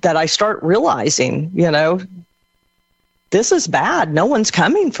that I start realizing, this is bad. No one's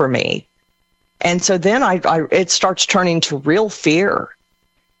coming for me. And so then it starts turning to real fear.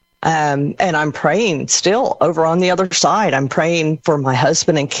 And I'm praying still over on the other side. I'm praying for my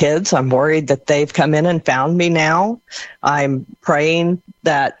husband and kids. I'm worried that they've come in and found me now. I'm praying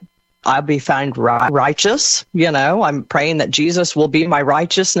that I'll be found righteous. I'm praying that Jesus will be my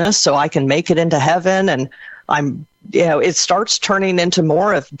righteousness so I can make it into heaven. And it starts turning into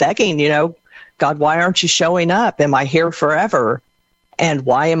more of begging, God, why aren't you showing up? Am I here forever? And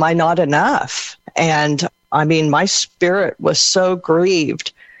why am I not enough? And I mean, my spirit was so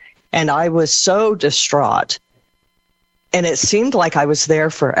grieved. And I was so distraught, and it seemed like I was there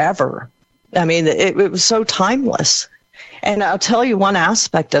forever. I mean, it was so timeless. And I'll tell you, one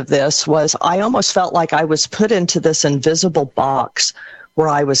aspect of this was I almost felt like I was put into this invisible box where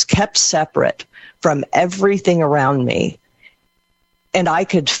I was kept separate from everything around me. And I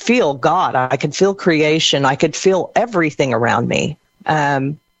could feel God. I could feel creation. I could feel everything around me.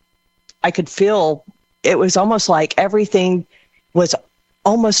 I could feel it was almost like everything was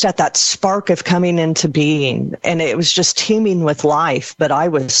almost at that spark of coming into being, and it was just teeming with life, but I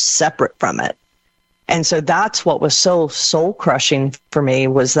was separate from it. And so that's what was so soul crushing for me,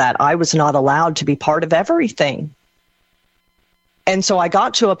 was that I was not allowed to be part of everything. And so I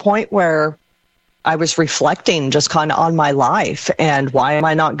got to a point where I was reflecting just kind of on my life and why am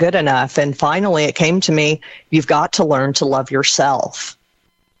I not good enough? And finally it came to me, you've got to learn to love yourself.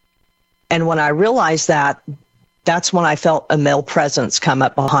 And when I realized that, that's when I felt a male presence come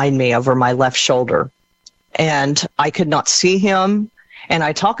up behind me over my left shoulder. And I could not see him. And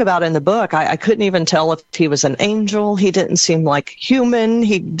I talk about in the book, I couldn't even tell if he was an angel. He didn't seem like human.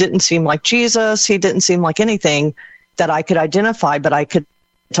 He didn't seem like Jesus. He didn't seem like anything that I could identify, but I could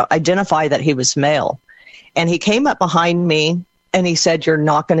identify that he was male. And he came up behind me and he said, you're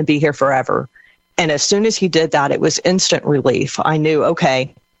not going to be here forever. And as soon as he did that, it was instant relief. I knew,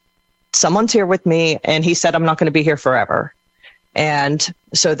 okay, someone's here with me. And he said, I'm not going to be here forever. And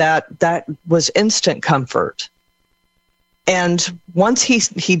so that was instant comfort. And once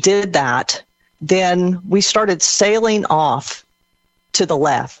he did that, then we started sailing off to the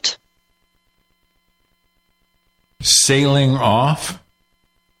left. Sailing off?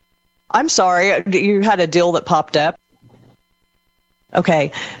 I'm sorry, you had a deal that popped up.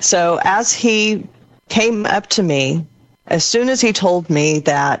 Okay, so as he came up to me, as soon as he told me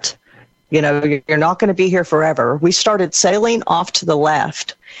that, you're not going to be here forever, we started sailing off to the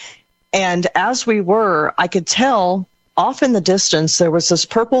left. And as we were, I could tell off in the distance, there was this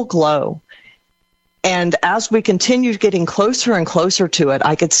purple glow. And as we continued getting closer and closer to it,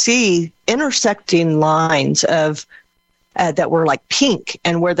 I could see intersecting lines of that were like pink,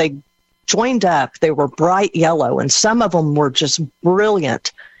 and where they joined up, they were bright yellow, and some of them were just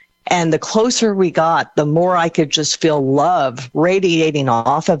brilliant. And the closer we got, the more I could just feel love radiating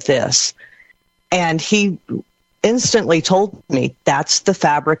off of this. And he instantly told me, that's the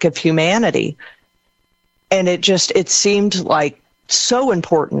fabric of humanity. And it seemed like so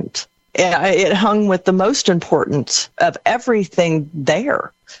important. It hung with the most importance of everything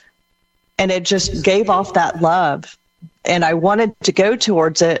there. And it just gave off that love. And I wanted to go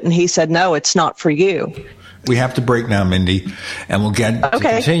towards it, and he said, no, it's not for you. We have to break now, Mindy, and we'll get to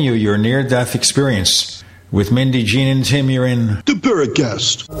continue your near-death experience. With Mindy, Gene, and Tim, you're in the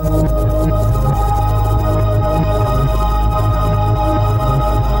Paracast.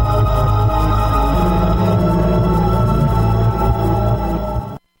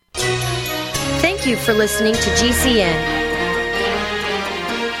 Thank you for listening to GCN.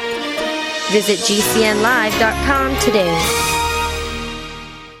 Visit GCNlive.com today.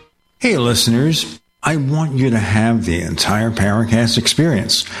 Hey, listeners, I want you to have the entire Paracast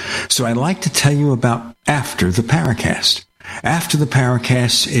experience. So I'd like to tell you about After the Paracast. After the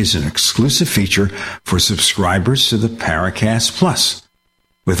Paracast is an exclusive feature for subscribers to the Paracast Plus.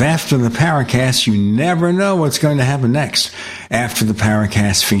 With After the Paracast, you never know what's going to happen next. After the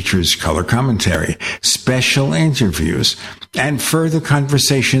Paracast features color commentary, special interviews, and further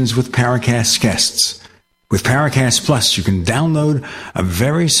conversations with Paracast guests. With Paracast Plus, you can download a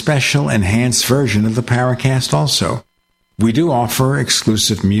very special enhanced version of the Paracast also. We do offer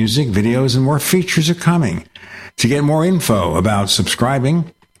exclusive music, videos, and more features are coming. To get more info about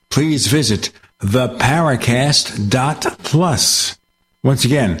subscribing, please visit theparacast.plus. Once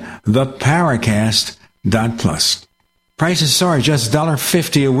again, theparacast.plus. Prices are just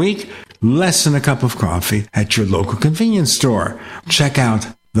 $1.50 a week, less than a cup of coffee at your local convenience store. Check out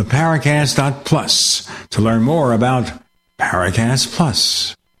theparacast.plus to learn more about Paracast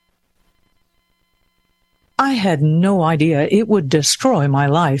Plus. I had no idea it would destroy my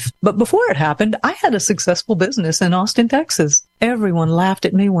life. But before it happened, I had a successful business in Austin, Texas. Everyone laughed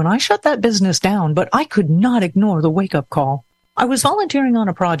at me when I shut that business down, but I could not ignore the wake-up call. I was volunteering on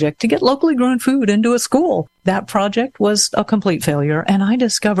a project to get locally grown food into a school. That project was a complete failure, and I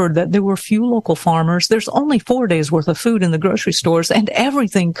discovered that there were few local farmers. There's only 4 days worth of food in the grocery stores, and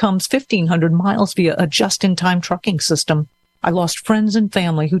everything comes 1,500 miles via a just-in-time trucking system. I lost friends and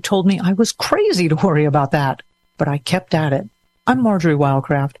family who told me I was crazy to worry about that, but I kept at it. I'm Marjorie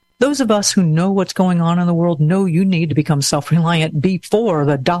Wildcraft. Those of us who know what's going on in the world know you need to become self-reliant before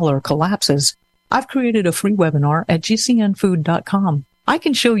the dollar collapses. I've created a free webinar at gcnfood.com. I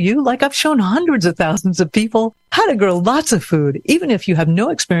can show you, like I've shown hundreds of thousands of people, how to grow lots of food, even if you have no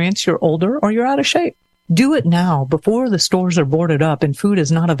experience, you're older, or you're out of shape. Do it now, before the stores are boarded up and food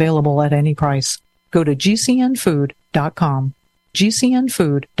is not available at any price. Go to gcnfood.com.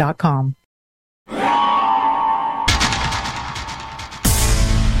 gcnfood.com.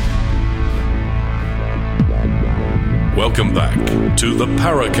 Welcome back to the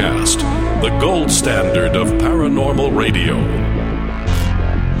Paracast, the gold standard of paranormal radio.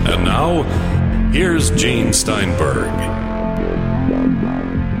 And now, here's Gene Steinberg.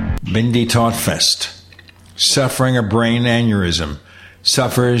 Mindy Tautfest, suffering a brain aneurysm,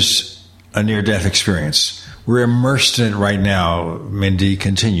 suffers a near-death experience. We're immersed in it right now. Mindy,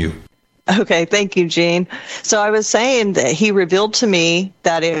 continue. Okay, thank you, Gene. So I was saying that he revealed to me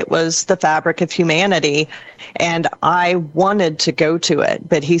that it was the fabric of humanity, and I wanted to go to it,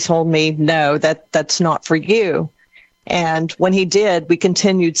 but he told me, no, that's not for you. And when he did, we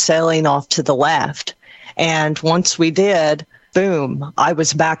continued sailing off to the left. And once we did, boom, I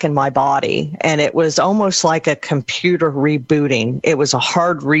was back in my body, and it was almost like a computer rebooting. It was a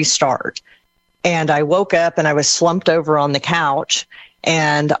hard restart. And I woke up and I was slumped over on the couch,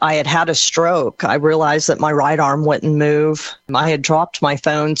 and I had had a stroke. I realized that my right arm wouldn't move. I had dropped my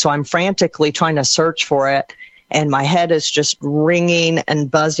phone, so I'm frantically trying to search for it. And my head is just ringing and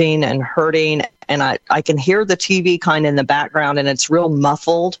buzzing and hurting. And I can hear the TV kind of in the background, and it's real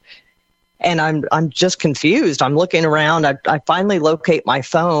muffled. And I'm just confused. I'm looking around. I finally locate my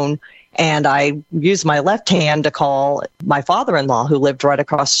phone, and I use my left hand to call my father-in-law, who lived right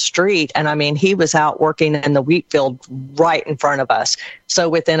across the street. And I mean, he was out working in the wheat field right in front of us. So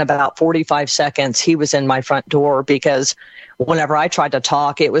within about 45 seconds, he was in my front door, because whenever I tried to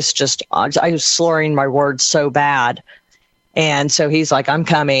talk, it was just, I was slurring my words so bad. And so he's like, I'm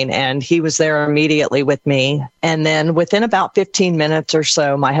coming. And he was there immediately with me. And then within about 15 minutes or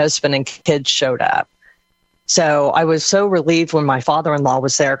so, my husband and kids showed up. So I was so relieved when my father-in-law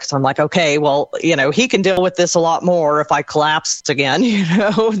was there, because I'm like, okay, well, he can deal with this a lot more if I collapse again,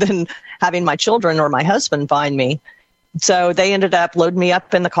 than having my children or my husband find me. So they ended up loading me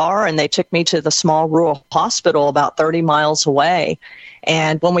up in the car, and they took me to the small rural hospital about 30 miles away.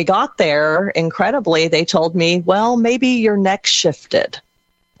 And when we got there, incredibly, they told me, well, maybe your neck shifted.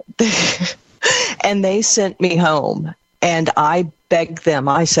 And they sent me home. And I begged them.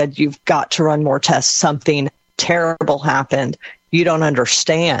 I said, you've got to run more tests. Something terrible happened. You don't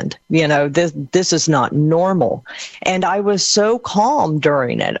understand. This is not normal. And I was so calm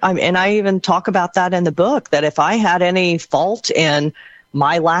during it. And I even talk about that in the book, that if I had any fault in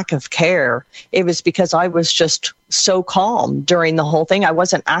my lack of care, it was because I was just so calm during the whole thing. I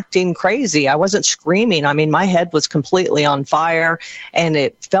wasn't acting crazy. I wasn't screaming. I mean, my head was completely on fire, and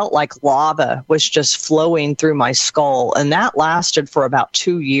it felt like lava was just flowing through my skull. And that lasted for about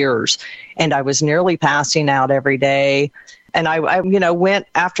 2 years. And I was nearly passing out every day. And I went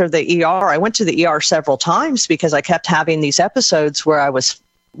after the ER. I went to the ER several times, because I kept having these episodes where I was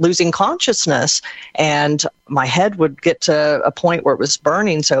losing consciousness, and my head would get to a point where it was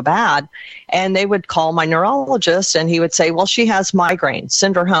burning so bad. And they would call my neurologist, and he would say, well, she has migraine,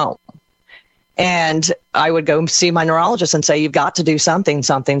 send her home. And I would go see my neurologist and say, you've got to do something,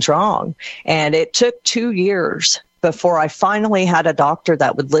 something's wrong. And it took 2 years before I finally had a doctor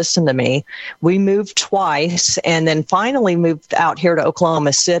that would listen to me. We moved twice, and then finally moved out here to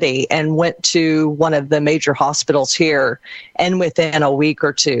Oklahoma City and went to one of the major hospitals here. And within a week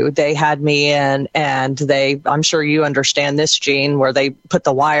or two, they had me in, and I'm sure you understand this, Gene, where they put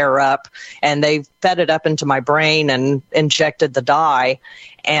the wire up and they fed it up into my brain and injected the dye.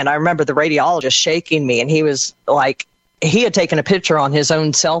 And I remember the radiologist shaking me, and he was like, he had taken a picture on his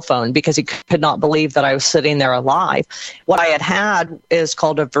own cell phone, because he could not believe that I was sitting there alive. What I had is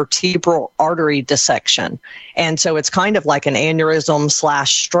called a vertebral artery dissection. And so it's kind of like an aneurysm /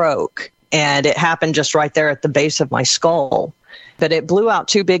 stroke. And it happened just right there at the base of my skull. But it blew out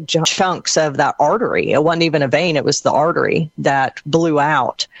 2 big chunks of that artery. It wasn't even a vein. It was the artery that blew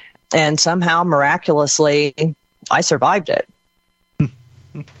out. And somehow, miraculously, I survived it.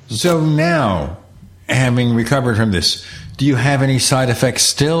 So now, having recovered from this, do you have any side effects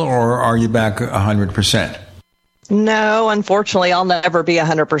still, or are you back 100%? No, unfortunately, I'll never be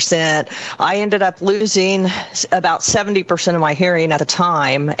 100%. I ended up losing about 70% of my hearing at the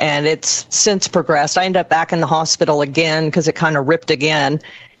time, and it's since progressed. I ended up back in the hospital again because it kind of ripped again.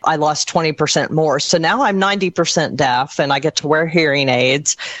 I lost 20% more. So now I'm 90% deaf, and I get to wear hearing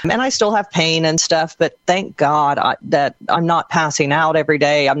aids, and I still have pain and stuff, but thank God that I'm not passing out every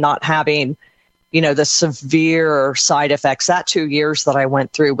day. I'm not having the severe side effects. That 2 years that I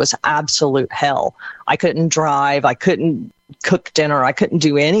went through was absolute hell. I couldn't drive. I couldn't cook dinner. I couldn't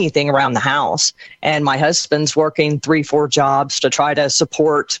do anything around the house. And my husband's working 3-4 jobs to try to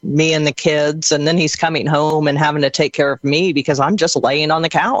support me and the kids. And then he's coming home and having to take care of me because I'm just laying on the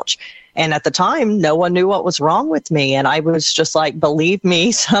couch. And at the time, no one knew what was wrong with me. And I was just like, believe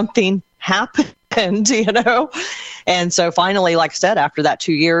me, something happened. And so finally, like I said, after that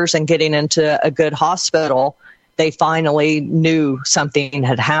 2 years and getting into a good hospital, they finally knew something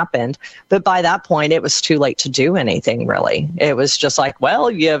had happened. But by that point, it was too late to do anything, really. It was just like,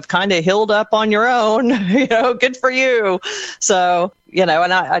 well, you've kind of healed up on your own, good for you. So, and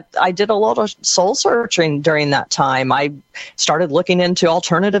I did a lot of soul searching during that time. I started looking into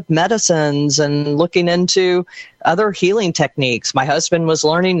alternative medicines and looking into other healing techniques. My husband was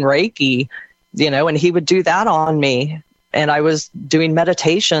learning Reiki, and he would do that on me. And I was doing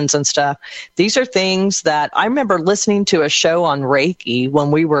meditations and stuff. These are things that I remember listening to a show on Reiki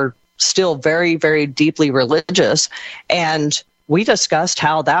when we were still very, very deeply religious. And we discussed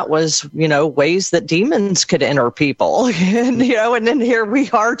how that was, ways that demons could enter people. And then here we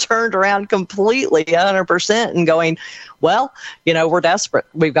are turned around completely 100% and going, well, we're desperate.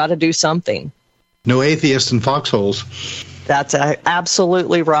 We've got to do something. No atheists in foxholes. That's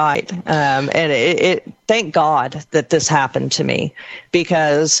absolutely right. And it thank God that this happened to me,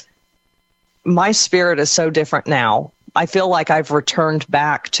 because my spirit is so different now. I feel like I've returned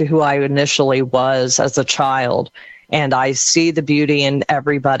back to who I initially was as a child. And I see the beauty in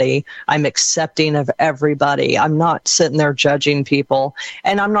everybody. I'm accepting of everybody. I'm not sitting there judging people.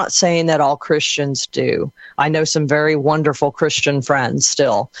 And I'm not saying that all Christians do. I know some very wonderful Christian friends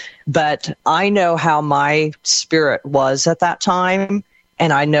still. But I know how my spirit was at that time,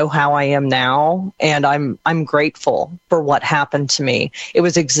 and I know how I am now. And I'm grateful for what happened to me. It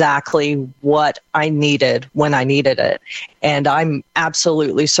was exactly what I needed when I needed it. And I'm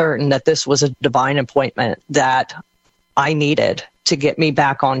absolutely certain that this was a divine appointment that I needed to get me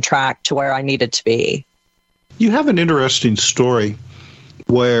back on track to where I needed to be. You have an interesting story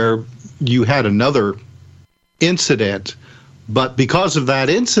where you had another incident, but because of that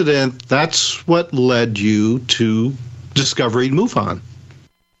incident, that's what led you to discovering MUFON.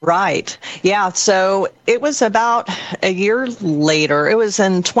 Right. Yeah. So it was about a year later. It was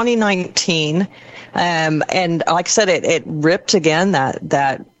in 2019. And like I said, it ripped again,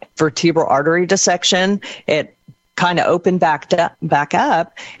 that vertebral artery dissection. It kind of opened back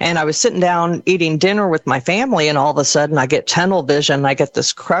up, and I was sitting down eating dinner with my family, and all of a sudden I get tunnel vision. I get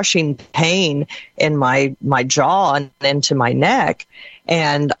this crushing pain in my jaw and into my neck,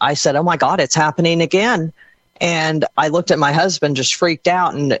 and I said, oh my God, it's happening again. And I looked at my husband, just freaked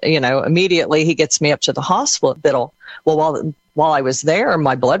out, and immediately he gets me up to the hospital. Well, while I was there,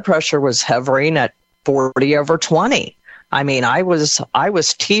 my blood pressure was hovering at 40/20. I mean, I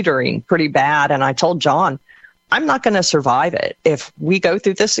was teetering pretty bad, and I told John, I'm not going to survive it. If we go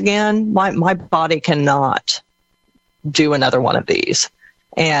through this again, my body cannot do another one of these.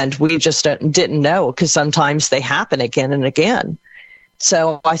 And we just didn't know, because sometimes they happen again and again.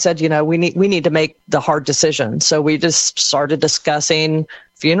 So I said, we need to make the hard decision. So we just started discussing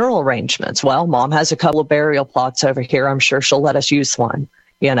funeral arrangements. Well, Mom has a couple of burial plots over here. I'm sure she'll let us use one.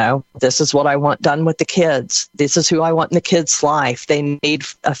 This is what I want done with the kids. This is who I want in the kids' life. They need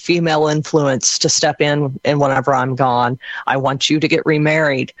a female influence to step in whenever I'm gone. I want you to get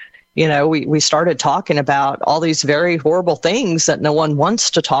remarried. We started talking about all these very horrible things that no one wants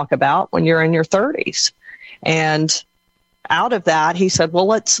to talk about when you're in your 30s. And out of that, he said, well,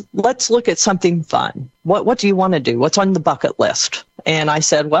 let's look at something fun. What do you want to do? What's on the bucket list? And I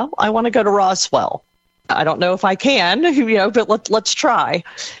said, well, I want to go to Roswell. I don't know if I can, but let's try.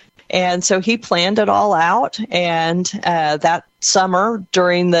 And so he planned it all out. And that summer,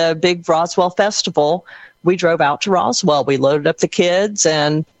 during the big Roswell festival, we drove out to Roswell. We loaded up the kids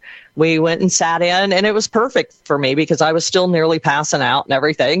and we went and sat in, and it was perfect for me because I was still nearly passing out and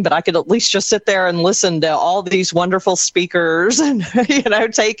everything, but I could at least just sit there and listen to all these wonderful speakers and,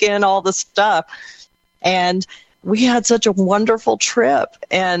 take in all the stuff. And we had such a wonderful trip.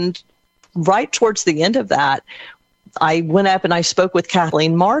 And right towards the end of that, I went up and I spoke with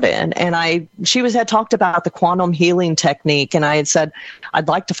Kathleen Martin, and she had talked about the quantum healing technique. And I had said, I'd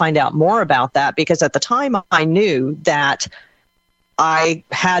like to find out more about that, because at the time I knew that I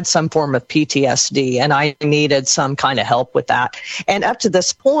had some form of PTSD and I needed some kind of help with that. And up to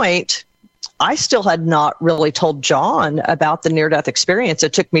this point, I still had not really told John about the near-death experience.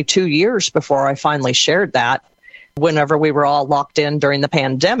 It took me 2 years before I finally shared that. Whenever we were all locked in during the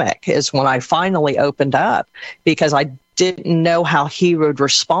pandemic is when I finally opened up, because I didn't know how he would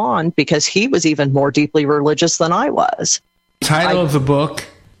respond, because he was even more deeply religious than I was. The title of the book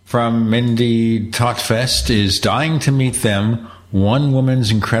from Mindy Tautfest is Dying to Meet Them, One Woman's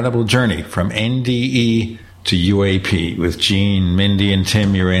Incredible Journey from NDE to UAP. With Gene, Mindy, and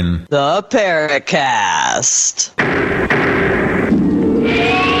Tim, you're in the Paracast.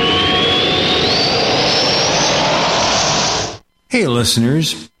 Hey,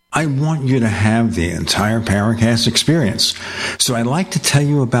 listeners, I want you to have the entire Paracast experience, so I'd like to tell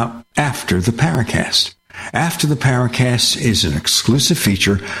you about After the Paracast. After the Paracast is an exclusive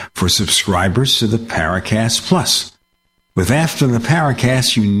feature for subscribers to the Paracast Plus. With After the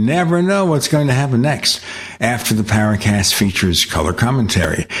Paracast, you never know what's going to happen next. After the Paracast features color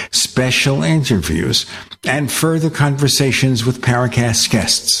commentary, special interviews, and further conversations with Paracast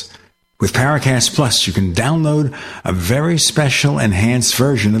guests. With Paracast Plus, you can download a very special enhanced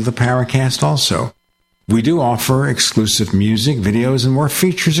version of the Paracast also. We do offer exclusive music, videos, and more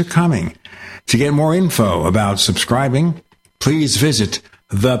features are coming. To get more info about subscribing, please visit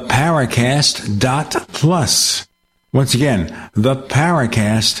theparacast.plus. Once again,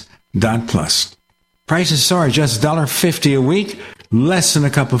 theparacast.plus. Prices are just $1.50 a week, less than a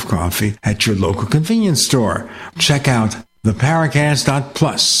cup of coffee at your local convenience store. Check out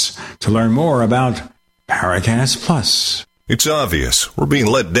theparacast.plus to learn more about Paracast Plus. It's obvious. We're being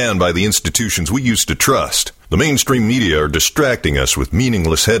let down by the institutions we used to trust. The mainstream media are distracting us with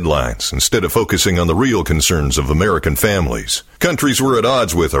meaningless headlines instead of focusing on the real concerns of American families. Countries we're at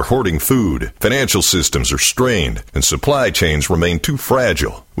odds with are hoarding food, financial systems are strained, and supply chains remain too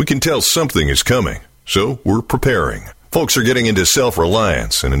fragile. We can tell something is coming, so we're preparing. Folks are getting into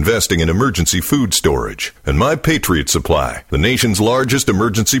self-reliance and investing in emergency food storage. And My Patriot Supply, the nation's largest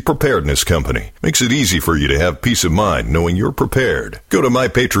emergency preparedness company, makes it easy for you to have peace of mind knowing you're prepared. Go to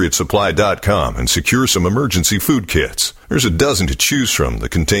MyPatriotSupply.com and secure some emergency food kits. There's a dozen to choose from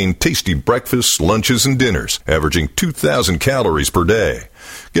that contain tasty breakfasts, lunches, and dinners, averaging 2,000 calories per day.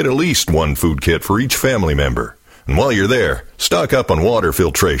 Get at least one food kit for each family member. And while you're there, stock up on water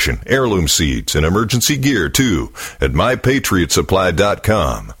filtration, heirloom seeds, and emergency gear, too, at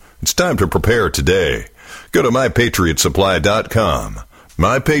MyPatriotSupply.com. It's time to prepare today. Go to MyPatriotSupply.com.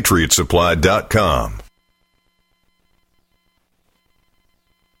 MyPatriotSupply.com.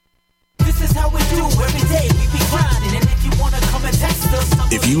 This is how we do every day. We be grinding, and if you want to come and test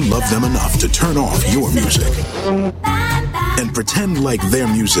us, if you love them enough to turn off your music and pretend like their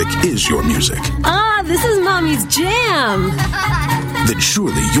music is your music. This is Mommy's jam. Then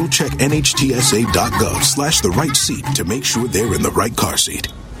surely you'll check NHTSA.gov/the right seat to make sure they're in the right car seat.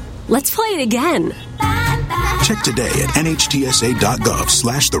 Let's play it again. Check today at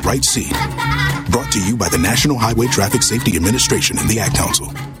NHTSA.gov/the right seat. Brought to you by the National Highway Traffic Safety Administration and the Ad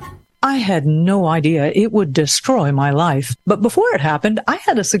Council. I had no idea it would destroy my life. But before it happened, I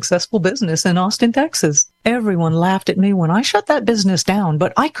had a successful business in Austin, Texas. Everyone laughed at me when I shut that business down,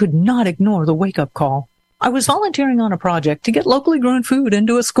 but I could not ignore the wake-up call. I was volunteering on a project to get locally grown food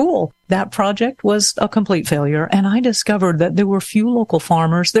into a school. That project was a complete failure, and I discovered that there were few local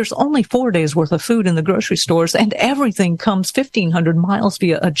farmers. There's only 4 days worth of food in the grocery stores, and everything comes 1,500 miles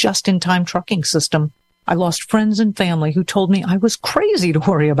via a just-in-time trucking system. I lost friends and family who told me I was crazy to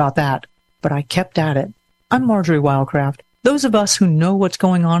worry about that, but I kept at it. I'm Marjorie Wildcraft. Those of us who know what's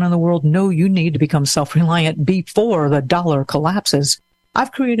going on in the world know you need to become self-reliant before the dollar collapses.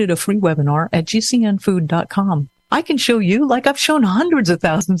 I've created a free webinar at gcnfood.com. I can show you, like I've shown hundreds of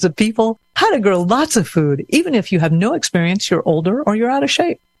thousands of people, how to grow lots of food, even if you have no experience, you're older, or you're out of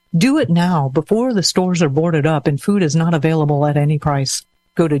shape. Do it now before the stores are boarded up and food is not available at any price.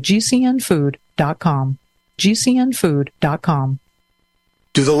 Go to gcnfood.com. gcnfood.com.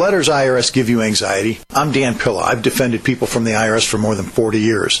 Do the letters IRS give you anxiety? I'm Dan Pilla. I've defended people from the IRS for more than 40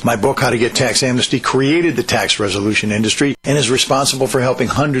 years. My book, How to Get Tax Amnesty, created the tax resolution industry and is responsible for helping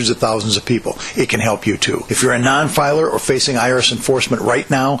hundreds of thousands of people. It can help you too. If you're a non-filer or facing IRS enforcement right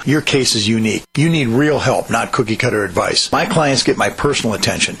now, your case is unique. You need real help, not cookie-cutter advice. My clients get my personal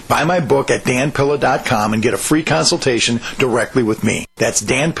attention. Buy my book at danpilla.com and get a free consultation directly with me. That's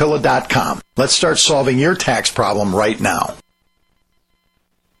danpilla.com. Let's start solving your tax problem right now.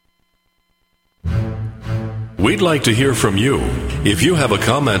 We'd like to hear from you. If you have a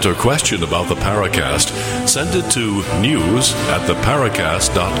comment or question about the Paracast, send it to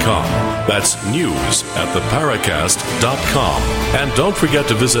news@theparacast.com. That's news@theparacast.com. And don't forget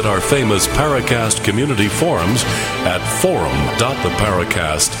to visit our famous Paracast community forums at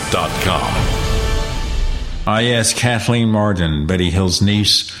forum.theparacast.com. Yes, Kathleen Marden, Betty Hill's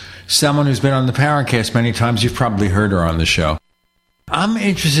niece, someone who's been on the Paracast many times. You've probably heard her on the show. I'm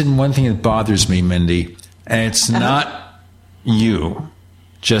interested in one thing that bothers me, Mindy, and it's not you,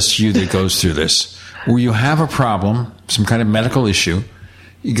 just you that goes through this. Where you have a problem, some kind of medical issue,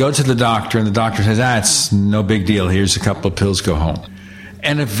 you go to the doctor, and the doctor says, it's no big deal. Here's a couple of pills, go home.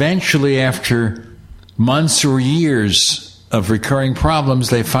 And eventually, after months or years of recurring problems,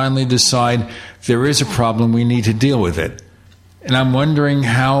 they finally decide there is a problem, we need to deal with it. And I'm wondering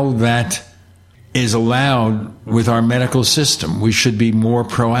how that is allowed with our medical system. We should be more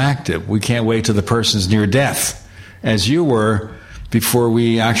proactive. We can't wait till the person's near death, as you were, before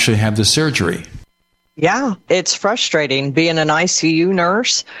we actually have the surgery. Yeah, it's frustrating being an ICU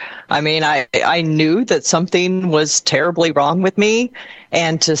nurse. I mean, I knew that something was terribly wrong with me,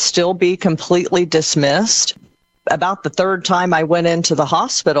 and to still be completely dismissed. About the third time I went into the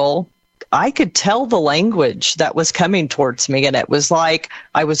hospital, I could tell the language that was coming towards me, and it was like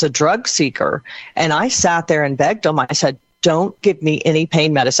I was a drug seeker. And I sat there and begged them. I said, don't give me any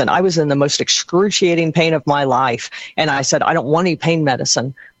pain medicine. I was in the most excruciating pain of my life. And I said, I don't want any pain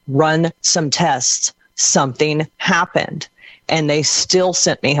medicine. Run some tests. Something happened. And they still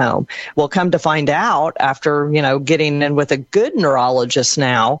sent me home. Well, come to find out, after, getting in with a good neurologist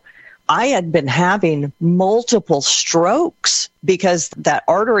now, I had been having multiple strokes because that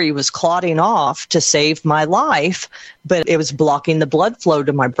artery was clotting off to save my life, but it was blocking the blood flow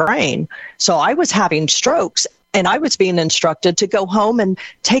to my brain. So I was having strokes, and I was being instructed to go home and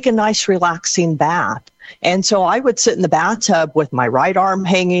take a nice relaxing bath. And so I would sit in the bathtub with my right arm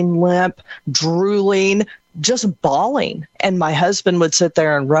hanging limp, drooling, just bawling. And my husband would sit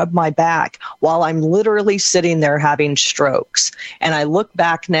there and rub my back while I'm literally sitting there having strokes. And I look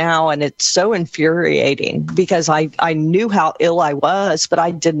back now, and it's so infuriating because I knew how ill I was, but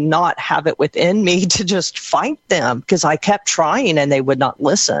I did not have it within me to just fight them because I kept trying and they would not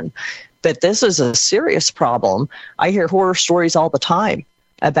listen. But this is a serious problem. I hear horror stories all the time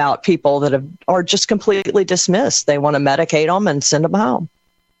about people that are just completely dismissed. They want to medicate them and send them home.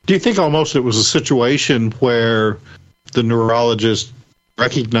 Do you think almost it was a situation where the neurologist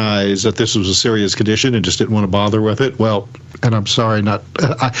recognized that this was a serious condition and just didn't want to bother with it? Well, and I'm sorry,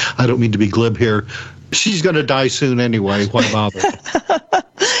 I don't mean to be glib here. She's going to die soon anyway. Why bother?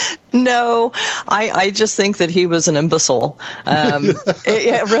 No, I just think that he was an imbecile.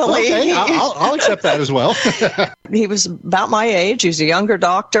 Really. Okay, I'll accept that as well. He was about my age. He was a younger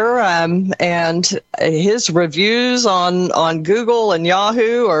doctor, and his reviews on Google and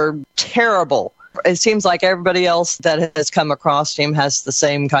Yahoo are terrible. It seems like everybody else that has come across him has the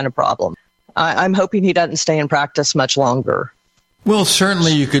same kind of problem. I'm hoping he doesn't stay in practice much longer. Well,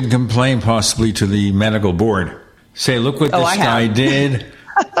 certainly you could complain possibly to the medical board. Say, look what this guy did.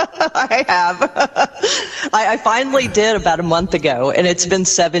 I have. I finally did about a month ago, and it's been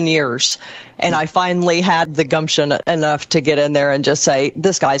 7 years. And I finally had the gumption enough to get in there and just say,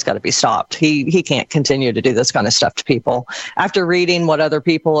 this guy's got to be stopped. He can't continue to do this kind of stuff to people. After reading what other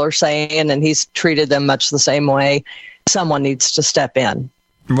people are saying, and he's treated them much the same way, someone needs to step in.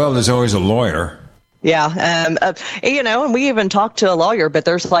 Well, there's always a lawyer. Yeah. And we even talked to a lawyer, but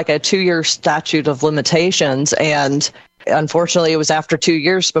there's like a 2-year statute of limitations. And unfortunately, it was after 2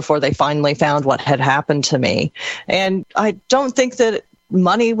 years before they finally found what had happened to me. And I don't think that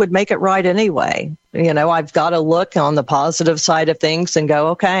money would make it right anyway. I've got to look on the positive side of things and go,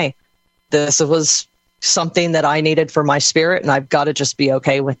 okay, this was something that I needed for my spirit, and I've got to just be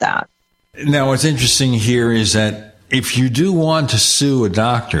okay with that. Now, what's interesting here is that if you do want to sue a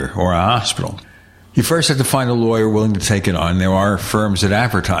doctor or a hospital, you first have to find a lawyer willing to take it on. There are firms that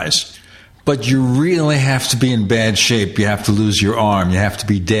advertise. But you really have to be in bad shape. You have to lose your arm. You have to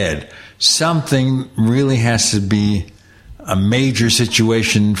be dead. Something really has to be a major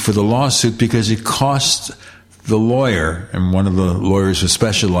situation for the lawsuit because it costs the lawyer, and one of the lawyers who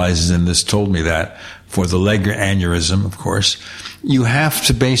specializes in this told me that, for the leg aneurysm, of course, you have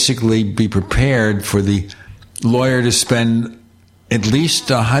to basically be prepared for the lawyer to spend at least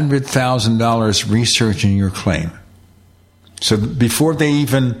 $100,000 researching your claim. So before they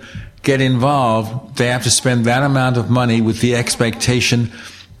even get involved, they have to spend that amount of money with the expectation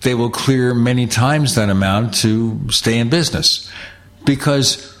they will clear many times that amount to stay in business.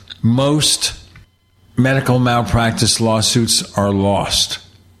 Because most medical malpractice lawsuits are lost.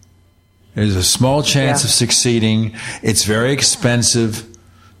 There's a small chance of succeeding. It's very expensive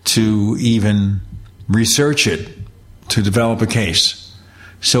to even research it, to develop a case.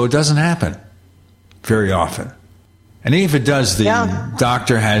 So it doesn't happen very often. And even if it does, the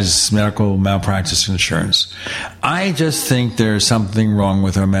doctor has medical malpractice insurance. I just think there's something wrong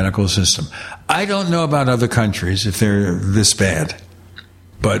with our medical system. I don't know about other countries if they're this bad,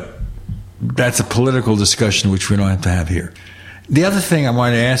 but that's a political discussion which we don't have to have here. The other thing I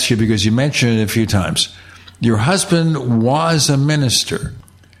want to ask you, because you mentioned it a few times, your husband was a minister.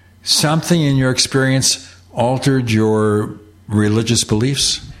 Something in your experience altered your religious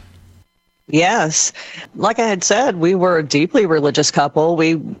beliefs? Yes. Like I had said, we were a deeply religious couple.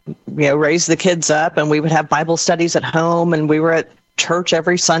 We raised the kids up, and we would have Bible studies at home, and we were at church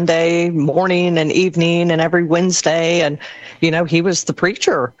every Sunday morning and evening and every Wednesday. And, he was the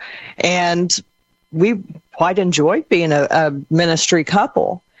preacher. And we quite enjoyed being a ministry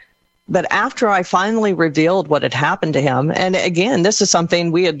couple. But after I finally revealed what had happened to him, and again, this is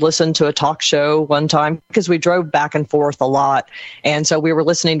something we had listened to a talk show one time because we drove back and forth a lot. And so we were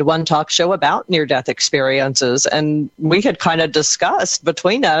listening to one talk show about near-death experiences, and we had kind of discussed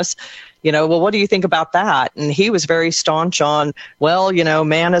between us, well, what do you think about that? And he was very staunch on, well,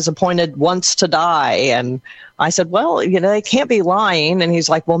 man is appointed once to die. And I said, well, they can't be lying. And he's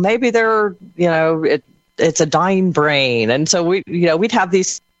like, well, maybe they're, it's a dying brain. And so we'd have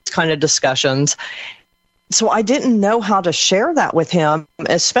these kind of discussions. So I didn't know how to share that with him,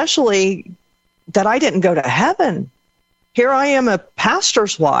 especially that I didn't go to heaven. Here I am, a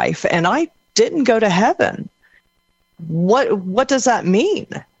pastor's wife, and I didn't go to heaven. What does that mean?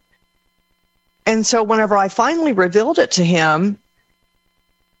 And so whenever I finally revealed it to him,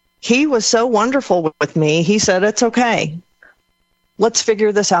 he was so wonderful with me. He said, it's okay. Let's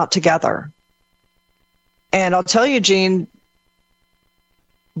figure this out together. And I'll tell you, Gene,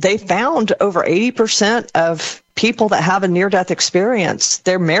 they found over 80% of people that have a near-death experience,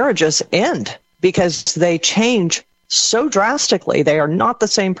 their marriages end because they change so drastically. They are not the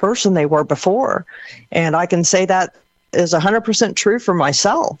same person they were before. And I can say that is 100% true for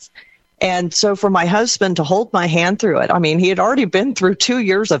myself. And so for my husband to hold my hand through it, I mean, he had already been through 2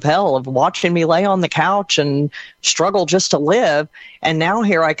 years of hell of watching me lay on the couch and struggle just to live. And now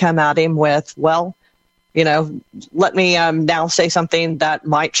here I come at him with, well, let me now say something that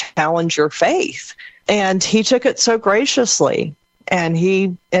might challenge your faith. And he took it so graciously. And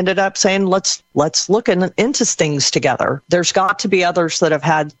he ended up saying, let's look into things together. There's got to be others that have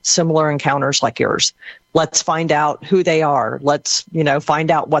had similar encounters like yours. Let's find out who they are. Let's,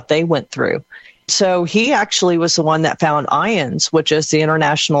 find out what they went through. So he actually was the one that found IANS, which is the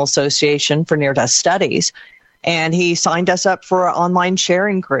International Association for Near-Death Studies. And he signed us up for an online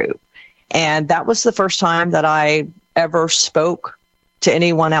sharing group. And that was the first time that I ever spoke to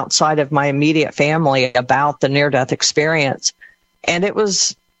anyone outside of my immediate family about the near-death experience. And it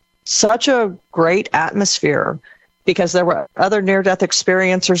was such a great atmosphere because there were other near-death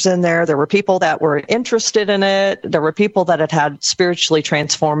experiencers in there. There were people that were interested in it. There were people that had spiritually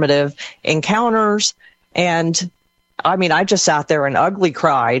transformative encounters. And I mean, I just sat there and ugly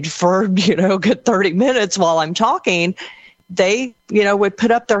cried for, a good 30 minutes while I'm talking. They, would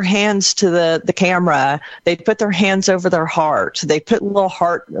put up their hands to the camera. They'd put their hands over their heart. They put little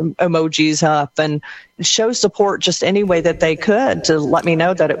heart emojis up and show support just any way that they could to let me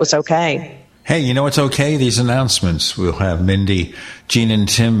know that it was okay. Hey, it's okay? These announcements. We'll have Mindy, Gene, and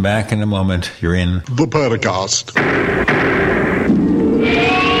Tim back in a moment. You're in the Paracast.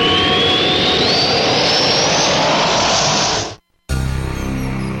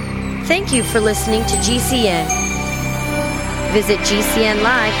 Thank you for listening to GCN. Visit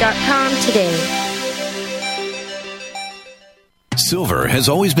GCNlive.com today. Silver has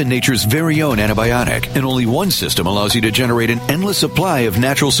always been nature's very own antibiotic, and only one system allows you to generate an endless supply of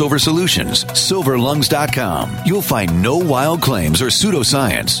natural silver solutions. SilverLungs.com. You'll find no wild claims or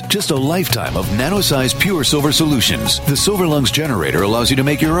pseudoscience, just a lifetime of nano-sized pure silver solutions. The Silver Lungs generator allows you to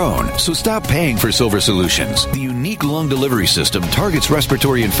make your own, so stop paying for silver solutions. The unique lung delivery system targets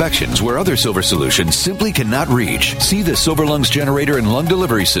respiratory infections where other silver solutions simply cannot reach. See the Silver Lungs generator and lung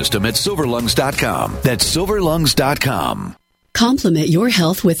delivery system at SilverLungs.com. That's SilverLungs.com. Complement your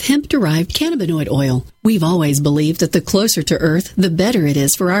health with hemp-derived cannabinoid oil. We've always believed that the closer to Earth, the better it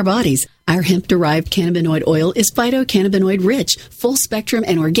is for our bodies. Our hemp-derived cannabinoid oil is phytocannabinoid-rich, full-spectrum,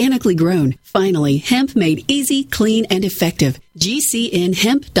 and organically grown. Finally, hemp made easy, clean, and effective.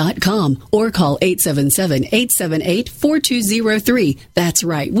 GCNhemp.com or call 877-878-4203. That's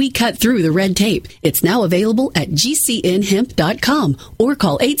right, we cut through the red tape. It's now available at GCNhemp.com or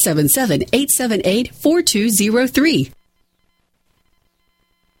call 877-878-4203.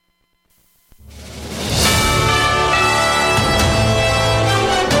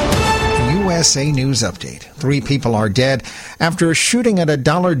 USA News Update. 3 people are dead after a shooting at a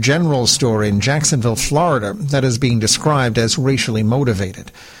Dollar General store in Jacksonville, Florida, that is being described as racially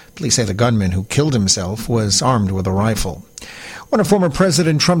motivated. Police say the gunman who killed himself was armed with a rifle. One of former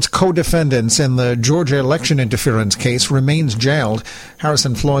President Trump's co-defendants in the Georgia election interference case remains jailed.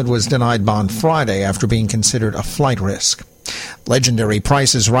 Harrison Floyd was denied bond Friday after being considered a flight risk. Legendary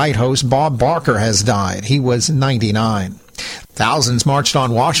Price is Right host Bob Barker has died. He was 99. Thousands marched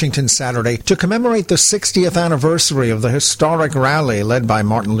on Washington Saturday to commemorate the 60th anniversary of the historic rally led by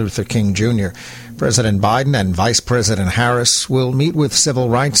Martin Luther King Jr. President Biden and Vice President Harris will meet with civil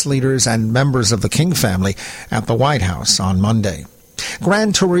rights leaders and members of the King family at the White House on Monday.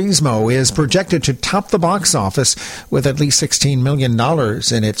 Gran Turismo is projected to top the box office with at least $16 million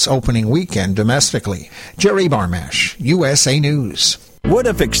in its opening weekend domestically. Jerry Barmash, USA News. What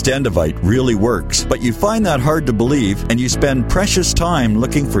if Extendivite really works, but you find that hard to believe and you spend precious time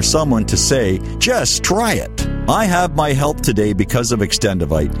looking for someone to say, just try it? I have my health today because of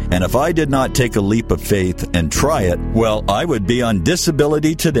Extendivite, and if I did not take a leap of faith and try it, well, I would be on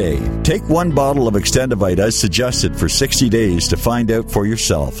disability today. Take one bottle of Extendivite as suggested for 60 days to find out for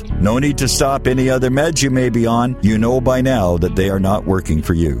yourself. No need to stop any other meds you may be on. You know by now that they are not working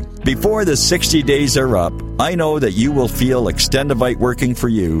for you. Before the 60 days are up, I know that you will feel Extendivite working for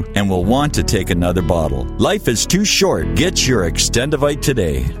you and will want to take another bottle. Life is too short. Get your Extendivite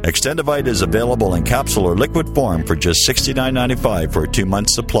today. Extendivite is available in capsule or liquid form for just $69.95 for a 2-month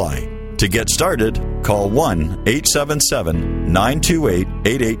supply. To get started, call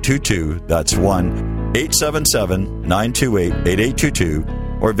 1-877-928-8822. That's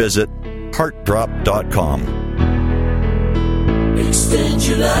 1-877-928-8822. Or visit heartdrop.com. Extend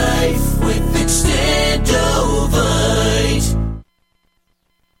your life with Extendovite.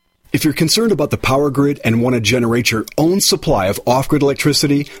 If you're concerned about the power grid and want to generate your own supply of off-grid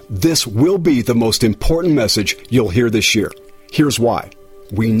electricity, this will be the most important message you'll hear this year. Here's why.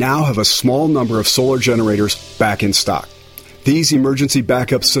 We now have a small number of solar generators back in stock. These emergency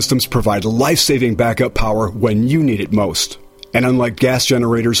backup systems provide life-saving backup power when you need it most. And unlike gas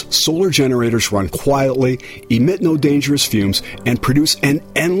generators, solar generators run quietly, emit no dangerous fumes, and produce an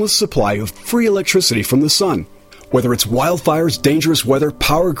endless supply of free electricity from the sun. Whether it's wildfires, dangerous weather,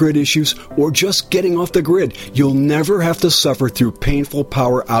 power grid issues, or just getting off the grid, you'll never have to suffer through painful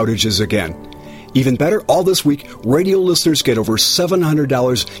power outages again. Even better, all this week, radio listeners get over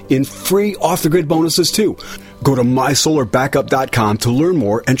 $700 in free off-the-grid bonuses too. Go to mysolarbackup.com to learn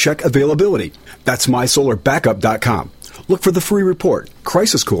more and check availability. That's mysolarbackup.com. Look for the free report,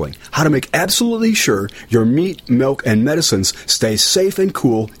 Crisis Cooling, how to make absolutely sure your meat, milk, and medicines stay safe and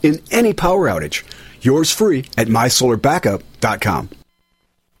cool in any power outage. Yours free at mysolarbackup.com.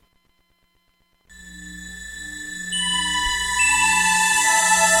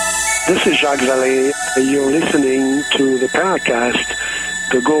 This is Jacques Vallée. You're listening to the Paracast,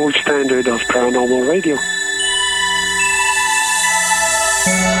 the gold standard of paranormal radio.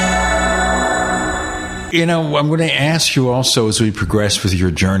 You know, I'm going to ask you also as we progress with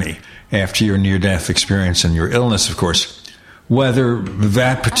your journey after your near-death experience and your illness, of course, whether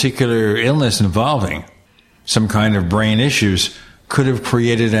that particular illness involving some kind of brain issues could have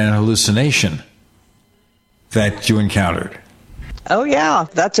created an hallucination that you encountered. Oh, yeah,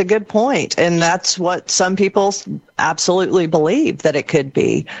 that's a good point. And that's what some people absolutely believe that it could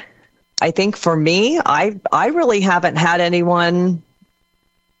be. I think for me, I really haven't had anyone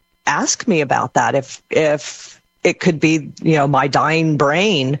ask me about that. If it could be, you know, my dying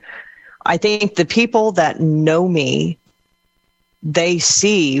brain. I think the people that know me, they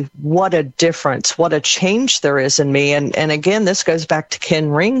see what a difference, what a change there is in me. And again, this goes back to Ken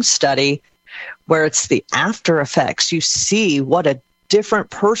Ring's study, where it's the after effects. You see what a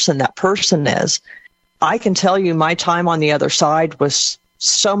different person that person is. I can tell you my time on the other side was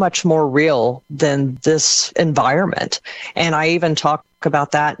so much more real than this environment. And I even talk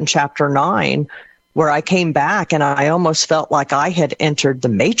about that in chapter 9, where I came back and I almost felt like I had entered the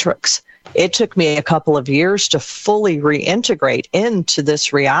Matrix. It took me a couple of years to fully reintegrate into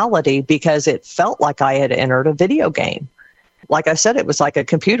this reality because it felt like I had entered a video game. Like I said, it was like a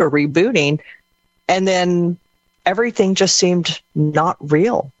computer rebooting, and then everything just seemed not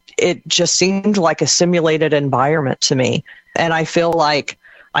real. It just seemed like a simulated environment to me. And I feel like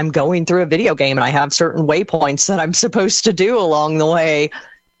I'm going through a video game and I have certain waypoints that I'm supposed to do along the way.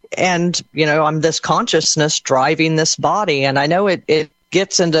 And, you know, I'm this consciousness driving this body. And I know it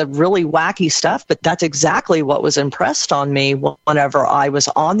gets into really wacky stuff, but that's exactly what was impressed on me whenever I was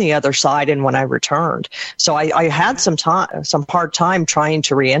on the other side and when I returned. So I had some hard time trying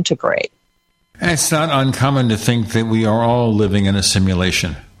to reintegrate. It's not uncommon to think that we are all living in a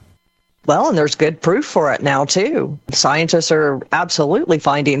simulation. Well, and there's good proof for it now, too. Scientists are absolutely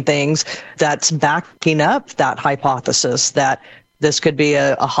finding things that's backing up that hypothesis that this could be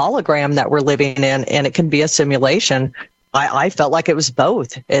a hologram that we're living in, and it can be a simulation. I felt like it was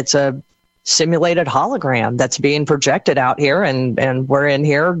both. It's a simulated hologram that's being projected out here, and we're in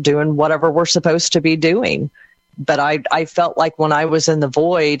here doing whatever we're supposed to be doing. But I felt like when I was in the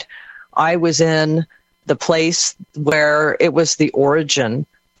void, I was in the place where it was the origin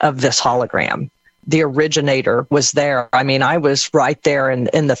of this hologram. The originator was there. I mean, I was right there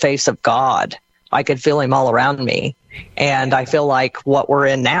in the face of God. I could feel him all around me. And I feel like what we're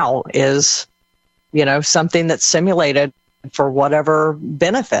in now is, you know, something that's simulated for whatever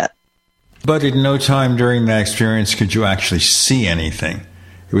benefit. But at no time during that experience could you actually see anything.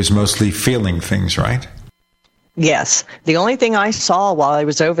 It was mostly feeling things, right? Yes. The only thing I saw while I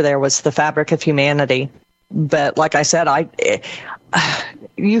was over there was the fabric of humanity. But like I said,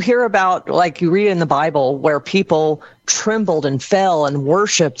 you hear about, like you read in the Bible, where people trembled and fell and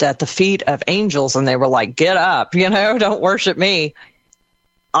worshipped at the feet of angels, and they were like, get up, don't worship me.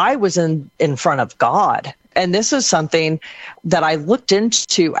 I was in front of God. And this is something that I looked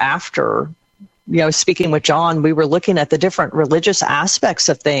into after, speaking with John. We were looking at the different religious aspects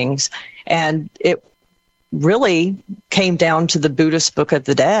of things, and it really came down to the Buddhist Book of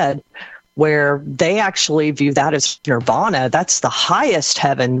the Dead, where they actually view that as nirvana. That's the highest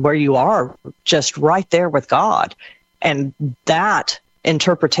heaven, where you are just right there with God. And that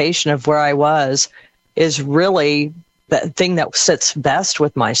interpretation of where I was is really the thing that sits best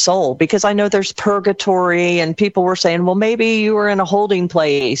with my soul, because I know there's purgatory, and people were saying, well, maybe you were in a holding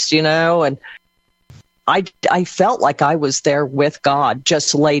place, and I felt like I was there with God,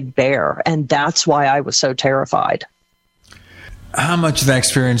 just laid bare. And that's why I was so terrified. How much of that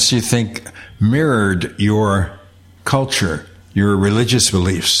experience do you think mirrored your culture, your religious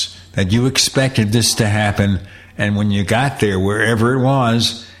beliefs, that you expected this to happen, and when you got there, wherever it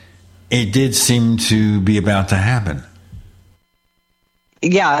was, it did seem to be about to happen?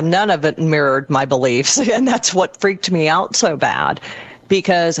 Yeah, none of it mirrored my beliefs, and that's what freaked me out so bad.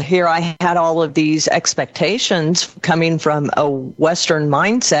 Because here I had all of these expectations coming from a Western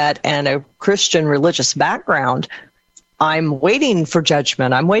mindset and a Christian religious background. I'm waiting for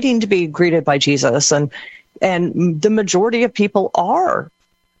judgment. I'm waiting to be greeted by Jesus. And the majority of people are.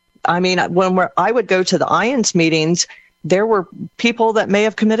 I mean, I would go to the IONS meetings, there were people that may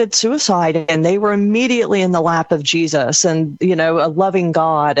have committed suicide, and they were immediately in the lap of Jesus and, a loving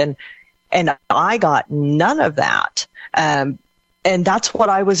God. And I got none of that. And that's what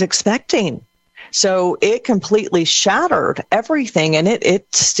I was expecting. So it completely shattered everything. And it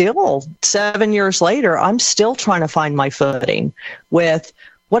still, 7 years later, I'm still trying to find my footing with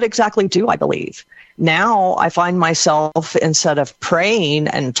what exactly do I believe? Now I find myself, instead of praying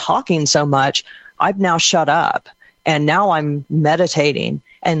and talking so much, I've now shut up. And now I'm meditating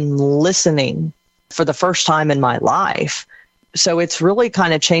and listening for the first time in my life. So it's really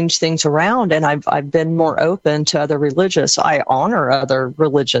kind of changed things around, and I've been more open to other religions. I honor other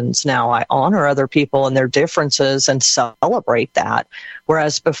religions now. I honor other people and their differences and celebrate that.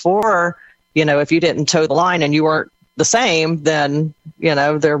 Whereas before, if you didn't toe the line and you weren't the same, then,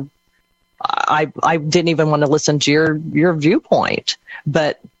 I didn't even want to listen to your viewpoint.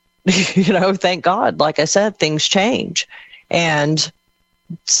 But, thank God, like I said, things change. And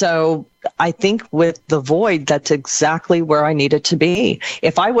so I think with the void, that's exactly where I needed to be.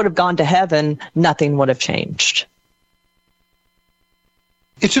 If I would have gone to heaven, nothing would have changed.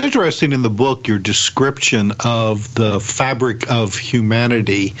 It's interesting in the book, your description of the fabric of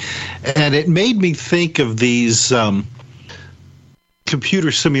humanity, and it made me think of these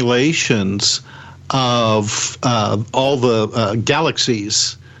computer simulations of all the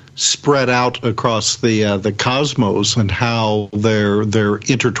galaxies spread out across the cosmos, and how they're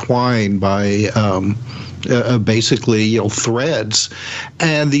intertwined by basically threads,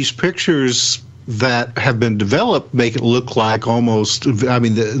 and these pictures that have been developed make it look like almost,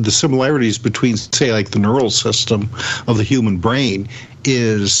 the similarities between, say, like the neural system of the human brain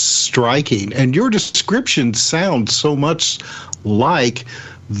is striking, and your description sounds so much like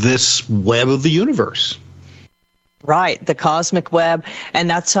this web of the universe. Right, the cosmic web. And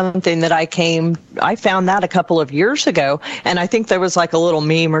that's something that I found that a couple of years ago. And I think there was like a little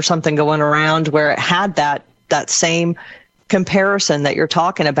meme or something going around where it had that same comparison that you're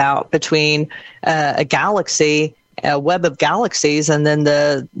talking about between a galaxy, a web of galaxies, and then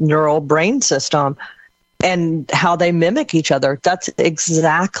the neural brain system, and how they mimic each other. That's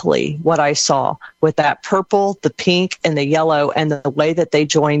exactly what I saw with that purple, the pink, and the yellow, and the way that they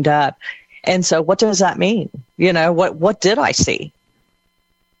joined up. And so what does that mean? What did I see?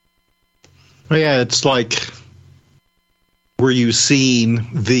 Well, yeah, it's like, were you seeing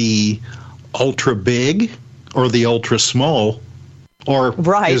the ultra big or the ultra small? Or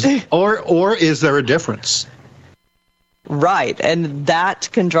right. Or is there a difference? Right, and that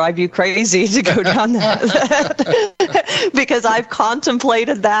can drive you crazy to go down that because I've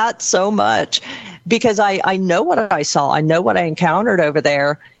contemplated that so much, because I know what I saw. I know what I encountered over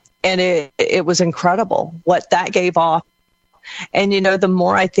there. And it was incredible what that gave off. And, the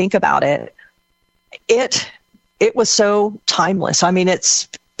more I think about it, it was so timeless. I mean, it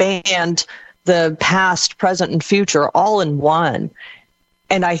spanned the past, present, and future all in one.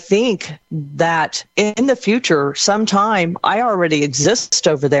 And I think that in the future, sometime, I already exist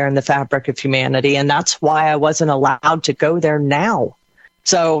over there in the fabric of humanity. And that's why I wasn't allowed to go there now.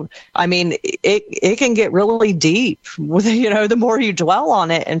 So, I mean, it can get really deep, the more you dwell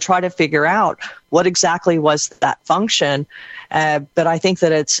on it and try to figure out what exactly was that function. But I think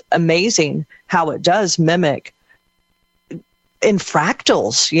that it's amazing how it does mimic in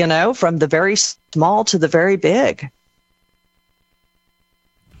fractals, from the very small to the very big.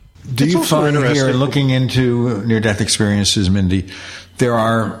 Do you find here, looking into near-death experiences, Mindy, there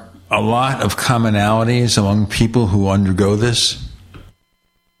are a lot of commonalities among people who undergo this?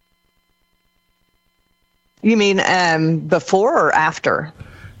 You mean before or after?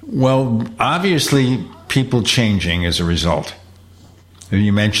 Well, obviously, people changing as a result.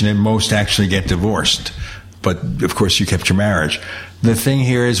 You mentioned that most actually get divorced, but of course you kept your marriage. The thing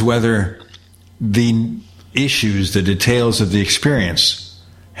here is whether the issues, the details of the experience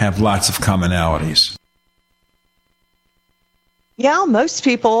have lots of commonalities. Yeah, most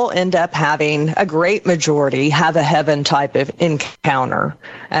people end up having, a great majority have a heaven type of encounter.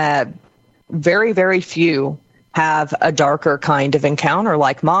 Very, very few have a darker kind of encounter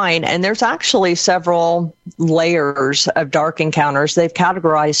like mine. And there's actually several layers of dark encounters. They've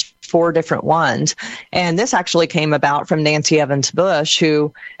categorized 4 different ones. And this actually came about from Nancy Evans Bush,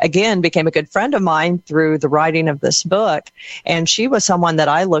 who, again, became a good friend of mine through the writing of this book. And she was someone that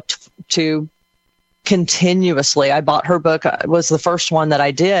I looked to continuously. I bought her book. It was the first one that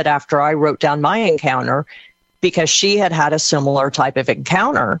I did after I wrote down my encounter, because she had a similar type of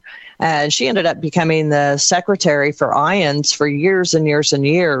encounter. And she ended up becoming the secretary for IONS for years and years and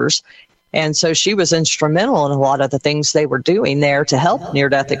years. And so she was instrumental in a lot of the things they were doing there to help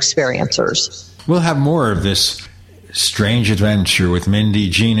near-death experiencers. We'll have more of this strange adventure with Mindy,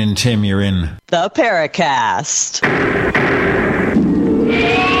 Gene, and Tim. You're in the Paracast.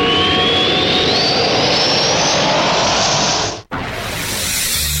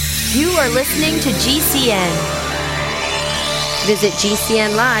 You are listening to GCN. Visit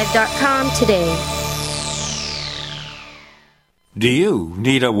GCNlive.com today. Do you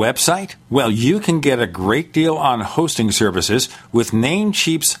need a website? Well, you can get a great deal on hosting services with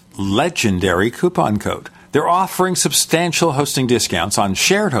Namecheap's legendary coupon code. They're offering substantial hosting discounts on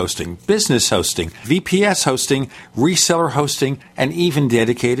shared hosting, business hosting, VPS hosting, reseller hosting, and even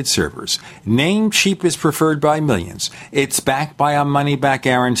dedicated servers. Namecheap is preferred by millions. It's backed by a money-back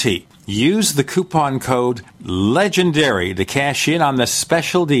guarantee. Use the coupon code LEGENDARY to cash in on the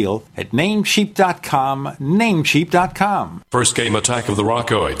special deal at Namecheap.com, Namecheap.com. First came Attack of the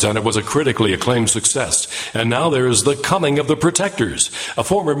Rockoids, and it was a critically acclaimed success. And now there is The Coming of the Protectors. A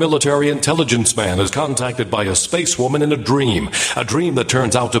former military intelligence man is contacted by a space woman in a dream that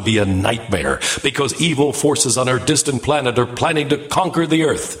turns out to be a nightmare because evil forces on her distant planet are planning to conquer the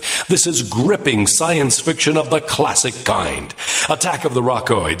Earth. This is gripping science fiction of the classic kind. Attack of the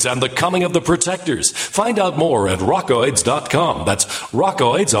Rockoids and The Coming of the Protectors. Find out more at rockoids.com. That's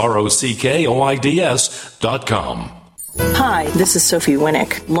Rockoids, ROCKOIDS.com. Hi, this is Sophie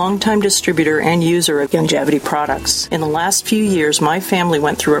Winnick, longtime distributor and user of Longevity products. In the last few years, my family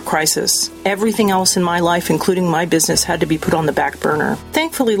went through a crisis. Everything else in my life, including my business, had to be put on the back burner.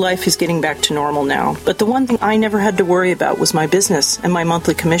 Thankfully, life is getting back to normal now. But the one thing I never had to worry about was my business and my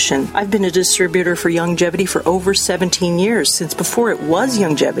monthly commission. I've been a distributor for Longevity for over 17 years, since before it was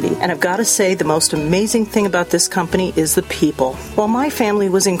Longevity. And I've got to say, the most amazing thing about this company is the people. While my family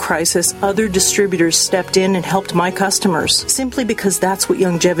was in crisis, other distributors stepped in and helped my customers, simply because that's what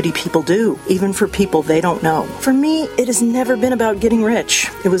Longevity people do, even for people they don't know. For me, it has never been about getting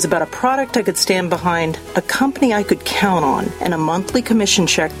rich. It was about a product I could stand behind, a company I could count on, and a monthly commission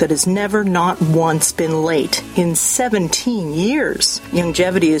check that has never not once been late in 17 years.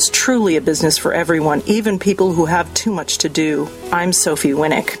 Longevity is truly a business for everyone, even people who have too much to do. I'm Sophie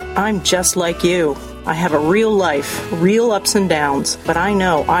Winnick. I'm just like you. I have a real life, real ups and downs, but I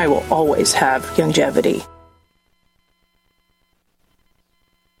know I will always have Longevity.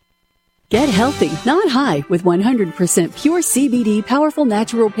 Get healthy, not high, with 100% pure CBD powerful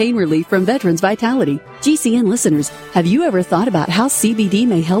natural pain relief from Veterans Vitality. GCN listeners, have you ever thought about how CBD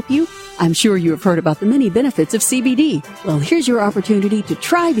may help you? I'm sure you have heard about the many benefits of CBD. Well, here's your opportunity to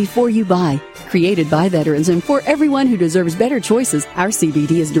try before you buy. Created by veterans and for everyone who deserves better choices, our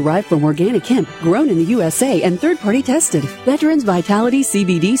CBD is derived from organic hemp, grown in the USA, and third-party tested. Veterans Vitality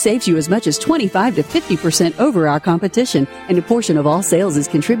CBD saves you as much as 25 to 50% over our competition, and a portion of all sales is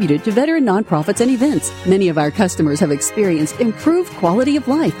contributed to veteran and nonprofits and events. Many of our customers have experienced improved quality of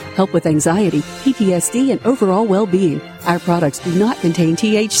life, help with anxiety, PTSD, and overall well-being. Our products do not contain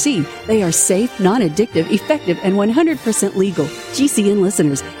THC. They are safe, non-addictive, effective, and 100% legal. GCN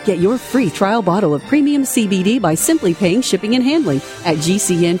listeners, get your free trial bottle of premium CBD by simply paying shipping and handling at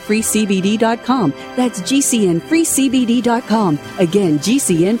GCNFreeCBD.com. That's GCNFreeCBD.com. Again,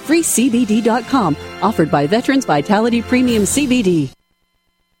 GCNFreeCBD.com. Offered by Veterans Vitality Premium CBD.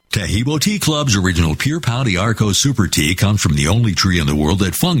 Tahibo Tea Club's original Pure Pau Arco Super Tea comes from the only tree in the world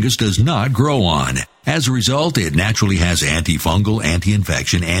that fungus does not grow on. As a result, it naturally has antifungal,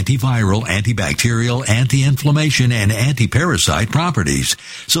 anti-infection, antiviral, antibacterial, anti-inflammation, and anti-parasite properties.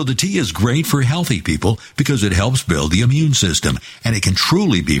 So the tea is great for healthy people because it helps build the immune system, and it can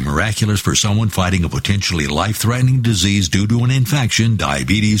truly be miraculous for someone fighting a potentially life-threatening disease due to an infection,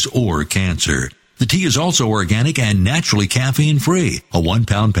 diabetes, or cancer. The tea is also organic and naturally caffeine-free. A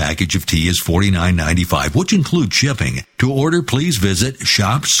 1-pound package of tea is $49.95, which includes shipping. To order, please visit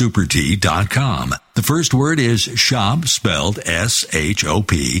shopsupertea.com. The first word is shop, spelled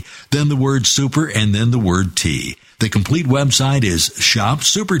S-H-O-P, then the word super, and then the word tea. The complete website is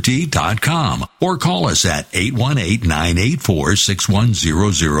shopsupertea.com, or call us at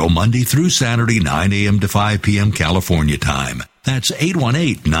 818-984-6100 Monday through Saturday, 9 a.m. to 5 p.m. California time. That's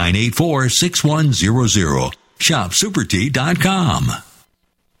 818-984-6100. shopsupertea.com.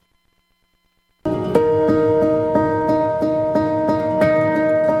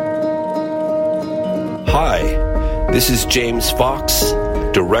 Hi, this is James Fox,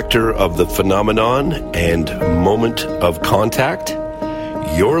 Director of the Phenomenon and Moment of Contact.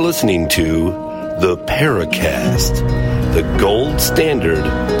 You're listening to the Paracast, the gold standard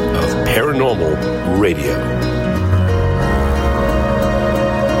of paranormal radio.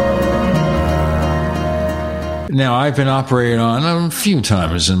 Now, I've been operated on a few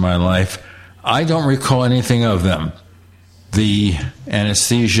times in my life. I don't recall anything of them. The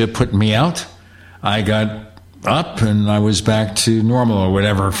anesthesia put me out. I got up and I was back to normal, or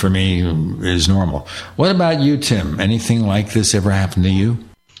whatever for me is normal. What about you, Tim? Anything like this ever happened to you?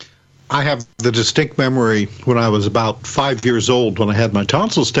 I have the distinct memory when I was about 5 years old when I had my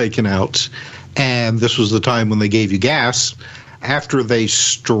tonsils taken out, and this was the time when they gave you gas. After they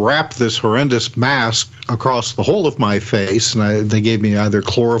strapped this horrendous mask across the whole of my face, and they gave me either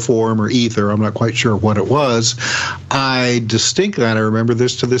chloroform or ether, I'm not quite sure what it was, I distinctly, and I remember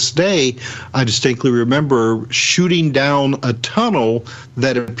this to this day, I distinctly remember shooting down a tunnel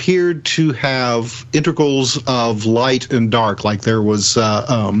that appeared to have integrals of light and dark, like there was,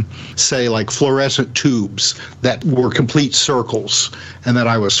 say, like fluorescent tubes that were complete circles, and that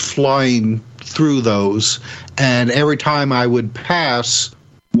I was flying through those, and every time I would pass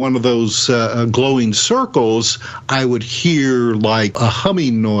one of those glowing circles, I would hear like a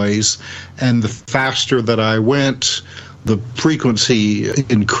humming noise, and the faster that I went, the frequency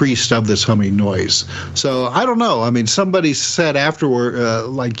increased of this humming noise. So I don't know. I mean, somebody said afterward,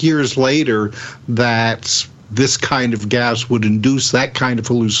 like years later, that this kind of gas would induce that kind of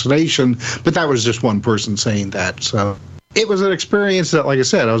hallucination, but that was just one person saying that. So it was an experience that, like I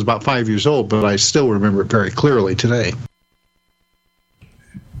said, I was about 5 years old, but I still remember it very clearly today.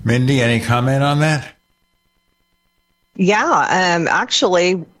 Mindy, any comment on that? Yeah,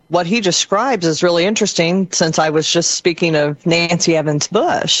 actually, what he describes is really interesting, since I was just speaking of Nancy Evans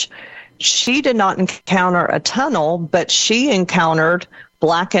Bush. She did not encounter a tunnel, but she encountered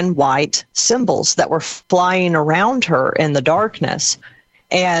black and white symbols that were flying around her in the darkness.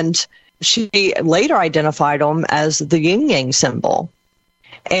 And she later identified them as the yin-yang symbol.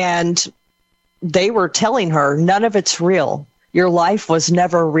 And they were telling her, none of it's real. Your life was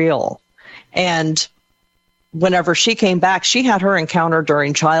never real. And whenever she came back, she had her encounter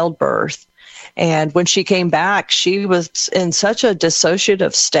during childbirth. And when she came back, she was in such a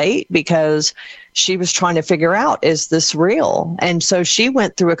dissociative state because she was trying to figure out, is this real? And so she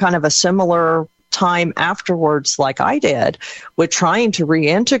went through a kind of a similar time afterwards, like I did, with trying to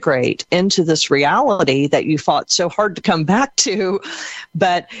reintegrate into this reality that you fought so hard to come back to.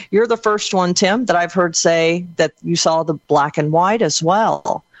 But you're the first one, Tim, that I've heard say that you saw the black and white as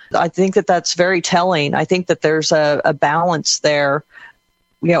well. I think that that's very telling. I think that there's a balance there,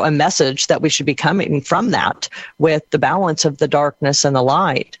 you know, a message that we should be coming from that, with the balance of the darkness and the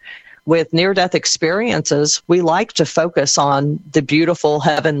light. With near-death experiences, we like to focus on the beautiful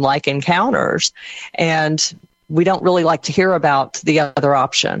heaven-like encounters, and we don't really like to hear about the other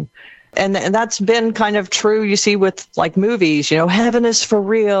option. And that's been kind of true, you see, with like movies, heaven is for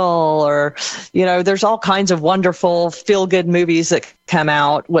real, or, there's all kinds of wonderful feel-good movies that come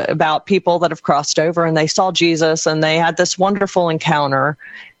out about people that have crossed over and they saw Jesus and they had this wonderful encounter.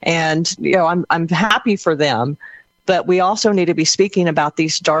 And, I'm happy for them. But we also need to be speaking about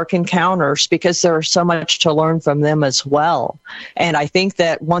these dark encounters because there's so much to learn from them as well. And I think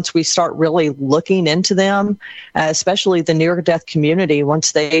that once we start really looking into them, especially the near-death community,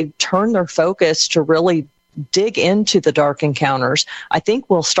 once they turn their focus to really dig into the dark encounters, I think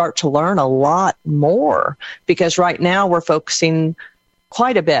we'll start to learn a lot more, because right now we're focusing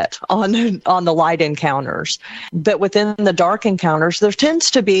quite a bit on the light encounters. But within the dark encounters, there tends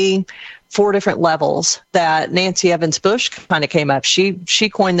to be 4 different levels that Nancy Evans Bush kind of came up. She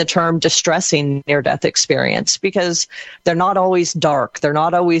coined the term distressing near-death experience, because they're not always dark, they're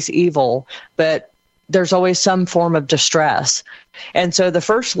not always evil, but there's always some form of distress. And so the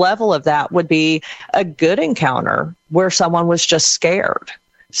first level of that would be a good encounter where someone was just scared.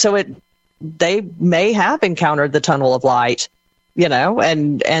 So they may have encountered the tunnel of light,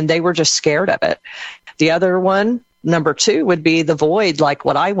 and they were just scared of it. The other one, number 2, would be the void, like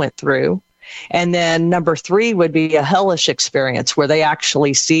what I went through. And then number 3 would be a hellish experience where they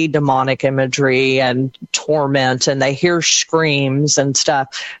actually see demonic imagery and torment and they hear screams and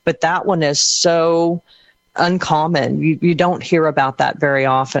stuff. But that one is so uncommon. You don't hear about that very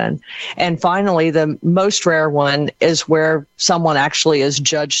often. And finally, the most rare one is where someone actually is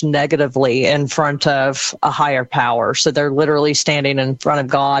judged negatively in front of a higher power. So they're literally standing in front of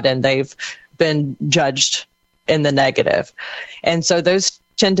God and they've been judged in the negative. And so those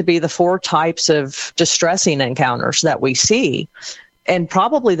tend to be the 4 types of distressing encounters that we see. And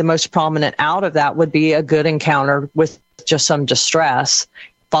probably the most prominent out of that would be a good encounter with just some distress,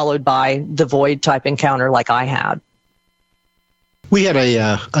 followed by the void type encounter like I had. We had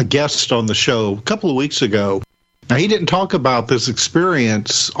a guest on the show a couple of weeks ago. Now, he didn't talk about this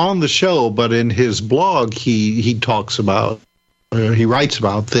experience on the show, but in his blog, he talks about, he writes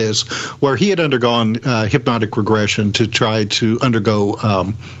about this, where he had undergone hypnotic regression to try to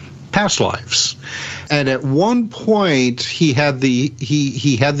undergo past lives. And at one point, he had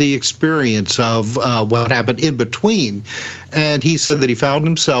the experience of what happened in between. And he said that he found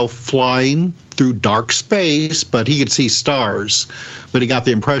himself flying through dark space, but he could see stars. But he got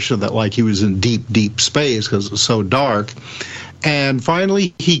the impression that like he was in deep, deep space because it was so dark. And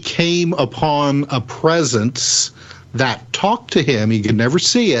finally, he came upon a presence that talked to him. He could never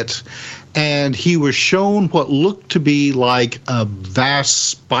see it. And he was shown what looked to be like a vast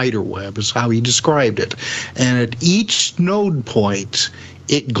spider web, is how he described it. And at each node point,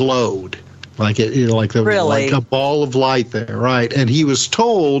 it glowed like like a ball of light there, right? And he was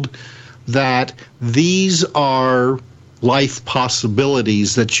told that these are life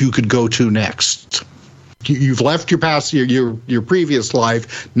possibilities that you could go to next. You've left your past, your previous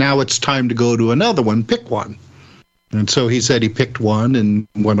life. Now it's time to go to another one. Pick one. And so he said he picked one and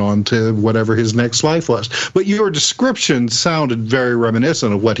went on to whatever his next life was. But your description sounded very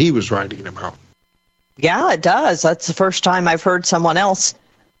reminiscent of what he was writing about. Yeah, it does. That's the first time I've heard someone else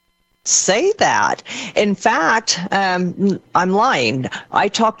say that. In fact, I'm lying. I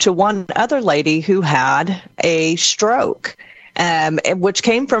talked to one other lady who had a stroke, which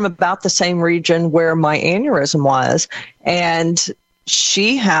came from about the same region where my aneurysm was. And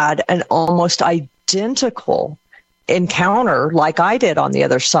she had an almost identical encounter like I did on the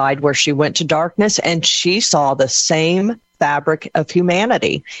other side, where she went to darkness and she saw the same fabric of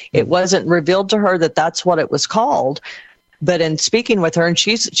humanity. It wasn't revealed to her that that's what it was called, but in speaking with her, and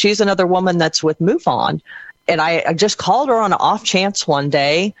she's another woman that's with MUFON, and I just called her on an off chance one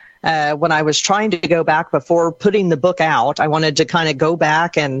day when I was trying to go back before putting the book out. I wanted to kind of go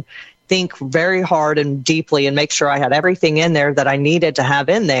back and think very hard and deeply and make sure I had everything in there that I needed to have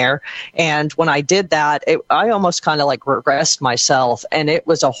in there. And when I did that, I almost kind of like regressed myself, and it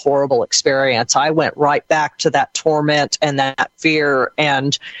was a horrible experience. I went right back to that torment and that fear.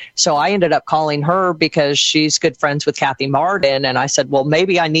 And so I ended up calling her because she's good friends with Kathy Martin. And I said, well,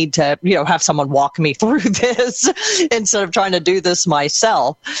 maybe I need to, have someone walk me through this instead of trying to do this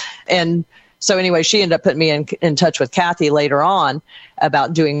myself. And so anyway, she ended up putting me in touch with Kathy later on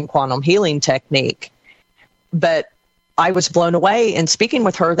about doing quantum healing technique. But I was blown away in speaking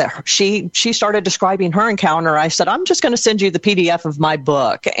with her that she started describing her encounter. I said, I'm just going to send you the PDF of my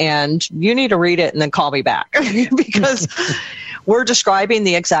book and you need to read it and then call me back because we're describing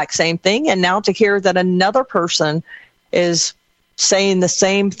the exact same thing. And now to hear that another person is saying the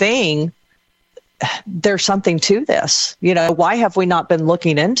same thing, there's something to this. Why have we not been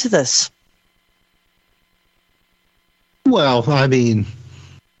looking into this? Well, I mean,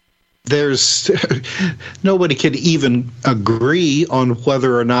 nobody could even agree on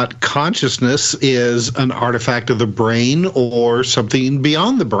whether or not consciousness is an artifact of the brain or something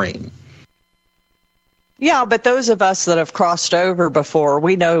beyond the brain. Yeah, but those of us that have crossed over before,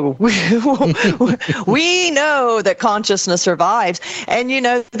 we know we know that consciousness survives. And,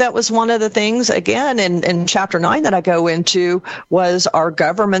 that was one of the things, again, in Chapter 9 that I go into, was our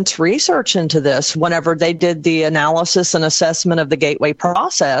government's research into this. Whenever they did the analysis and assessment of the Gateway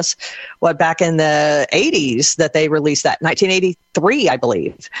process, back in the 80s that they released that, 1983, I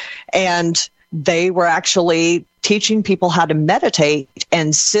believe. And they were actually teaching people how to meditate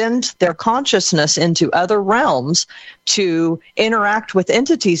and send their consciousness into other realms to interact with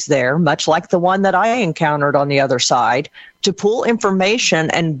entities there, much like the one that I encountered on the other side, to pull information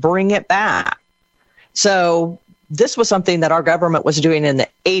and bring it back. So this was something that our government was doing in the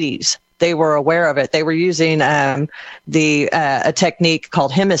 80s. They were aware of it. They were using a technique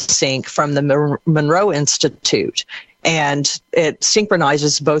called Hemisync from the Monroe Institute. And it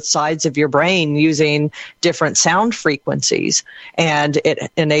synchronizes both sides of your brain using different sound frequencies. And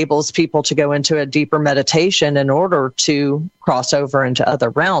it enables people to go into a deeper meditation in order to cross over into other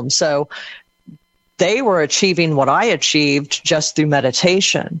realms. So they were achieving what I achieved just through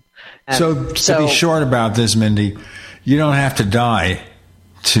meditation. So to be short about this, Mindy, you don't have to die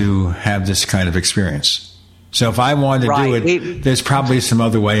to have this kind of experience. So if I wanted to do it, there's probably some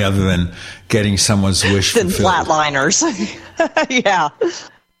other way other than getting someone's wish fulfilled. Than flatliners. Yeah.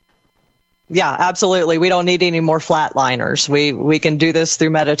 Yeah, absolutely. We don't need any more flatliners. We can do this through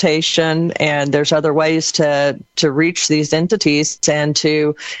meditation, and there's other ways to reach these entities and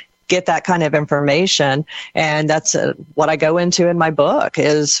to get that kind of information. And that's what I go into in my book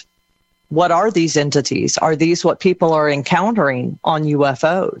is, what are these entities? Are these what people are encountering on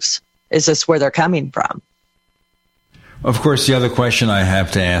UFOs? Is this where they're coming from? Of course, the other question I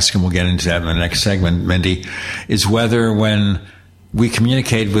have to ask, and we'll get into that in the next segment, Mindy, is whether when we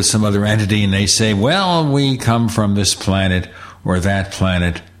communicate with some other entity and they say, well, we come from this planet or that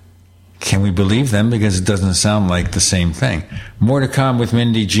planet, can we believe them? Because it doesn't sound like the same thing. More to come with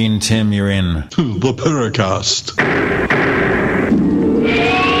Mindy, Gene, Tim, you're in the Paracast.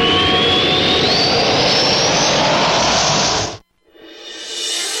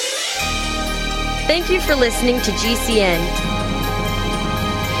 Thank you for listening to GCN.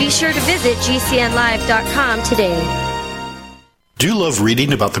 Be sure to visit GCNlive.com today. Do you love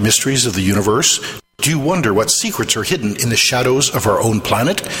reading about the mysteries of the universe? Do you wonder what secrets are hidden in the shadows of our own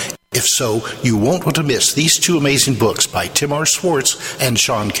planet? If so, you won't want to miss these two amazing books by Tim Swartz and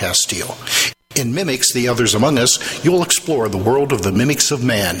Sean Castile. In Mimics, The Others Among Us, you'll explore the world of the mimics of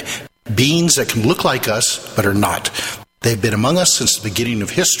man, beings that can look like us but are not. They've been among us since the beginning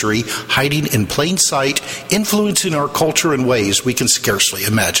of history, hiding in plain sight, influencing our culture in ways we can scarcely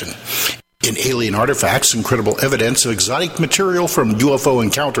imagine. In Alien Artifacts, Incredible Evidence of Exotic Material from UFO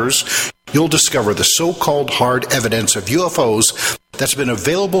Encounters, you'll discover the so-called hard evidence of UFOs that's been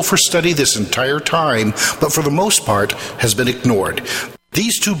available for study this entire time, but for the most part has been ignored.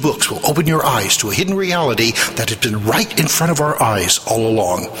 These two books will open your eyes to a hidden reality that has been right in front of our eyes all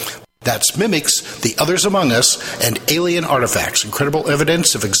along. That's Mimics, The Others Among Us, and Alien Artifacts, Incredible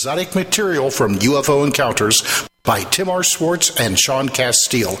Evidence of Exotic Material from UFO Encounters by Tim Swartz and Sean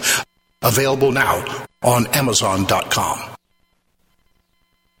Castile. Available now on Amazon.com.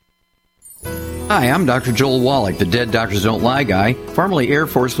 Hi, I'm Dr. Joel Wallach, the Dead Doctors Don't Lie guy, formerly Air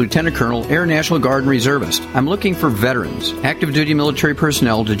Force Lieutenant Colonel, Air National Guard and Reservist. I'm looking for veterans, active duty military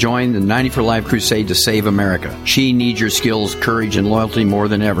personnel to join the 90 for Life crusade to save America. She needs your skills, courage, and loyalty more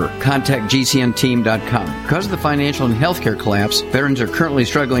than ever. Contact GCNteam.com. Because of the financial and healthcare collapse, veterans are currently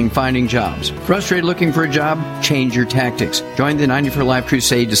struggling finding jobs. Frustrated looking for a job? Change your tactics. Join the 90 for Life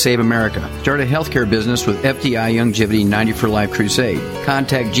crusade to save America. Start a healthcare business with FDI Longevity 90 for Life crusade.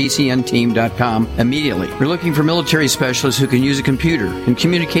 Contact GCNteam.com immediately. We're looking for military specialists who can use a computer and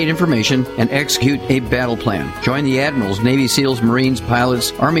communicate information and execute a battle plan. Join the admirals, Navy SEALs, Marines,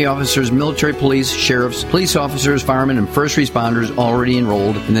 pilots, Army officers, military police, sheriffs, police officers, firemen, and first responders already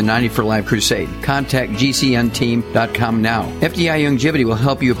enrolled in the 90 for Life crusade. Contact GCNteam.com now. FDI Longevity will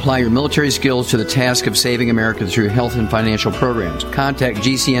help you apply your military skills to the task of saving America through health and financial programs. Contact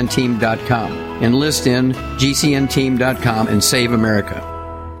GCNteam.com. Enlist in GCNteam.com and save America.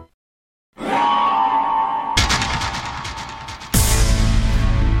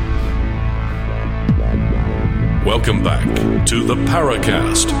 Welcome back to the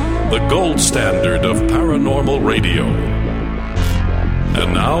Paracast, the gold standard of paranormal radio.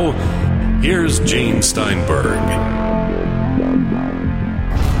 And now, here's Gene Steinberg.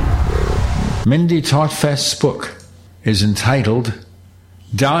 Mindy Tautfest's book is entitled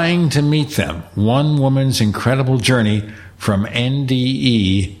Dying to meet them. One woman's incredible journey from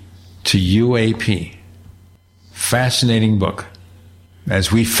NDE to UAP. Fascinating book.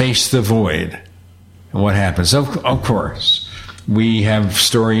 As we face the void. And what happens? Of course, we have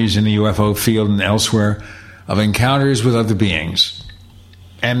stories in the UFO field and elsewhere of encounters with other beings.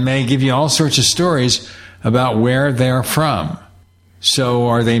 And they give you all sorts of stories about where they're from. So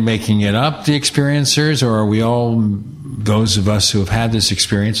are they making it up, the experiencers, or are we all, those of us who have had this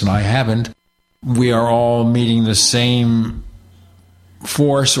experience, and I haven't, we are all meeting the same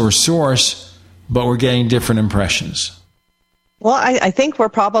force or source, but we're getting different impressions? Well, I think we're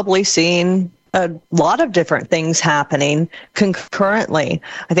probably seeing a lot of different things happening concurrently.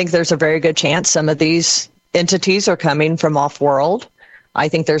 I think there's a very good chance some of these entities are coming from off-world. I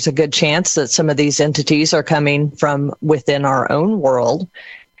think there's a good chance that some of these entities are coming from within our own world.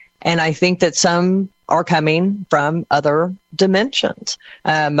 And I think that some are coming from other dimensions,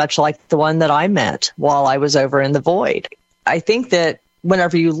 much like the one that I met while I was over in the void. I think that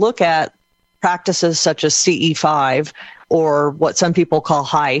whenever you look at practices such as CE5, or what some people call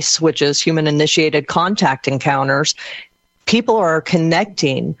HICE, which is human-initiated contact encounters, people are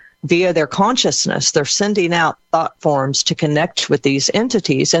connecting via their consciousness. They're sending out thought forms to connect with these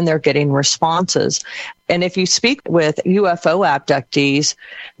entities, and they're getting responses. And if you speak with UFO abductees,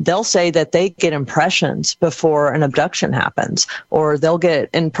 they'll say that they get impressions before an abduction happens, or they'll get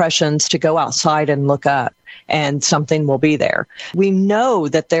impressions to go outside and look up, and something will be there. We know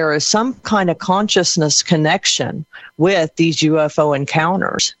that there is some kind of consciousness connection with these UFO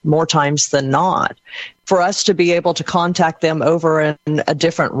encounters, more times than not. For us to be able to contact them over in a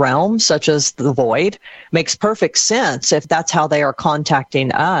different realm, such as the void, makes perfect sense if that's how they are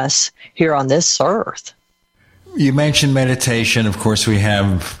contacting us here on this earth. You mentioned meditation. Of course, we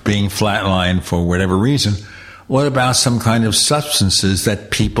have being flatlined for whatever reason. What about some kind of substances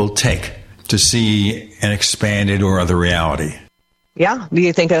that people take to see an expanded or other reality? Yeah. Do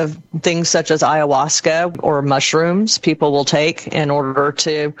you think of things such as ayahuasca or mushrooms people will take in order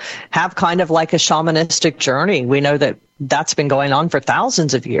to have kind of like a shamanistic journey? We know that that's been going on for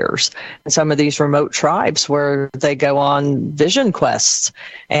thousands of years. And some of these remote tribes where they go on vision quests,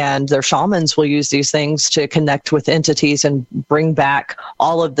 and their shamans will use these things to connect with entities and bring back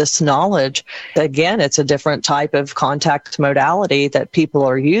all of this knowledge. Again, it's a different type of contact modality that people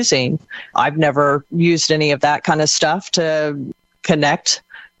are using. I've never used any of that kind of stuff to connect.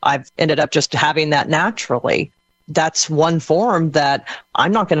 I've ended up just having that naturally. That's one form that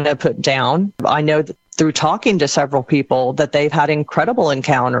I'm not going to put down. I know that through talking to several people that they've had incredible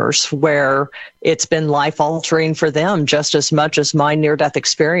encounters where it's been life-altering for them just as much as my near-death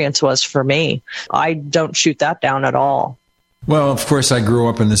experience was for me. I don't shoot that down at all. Well, of course, I grew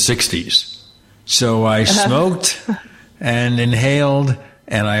up in the 60s. So I smoked and inhaled,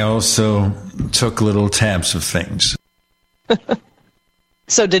 and I also took little tabs of things.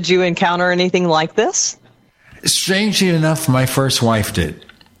 So did you encounter anything like this? Strangely enough, my first wife did.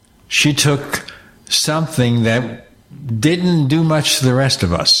 She took something that didn't do much to the rest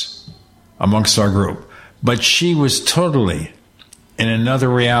of us amongst our group, but she was totally in another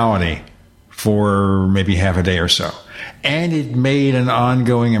reality for maybe half a day or so. And it made an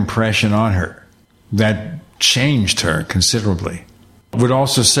ongoing impression on her that changed her considerably. I would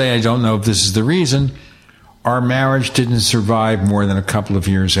also say, I don't know if this is the reason, our marriage didn't survive more than a couple of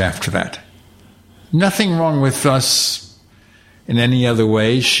years after that. Nothing wrong with us in any other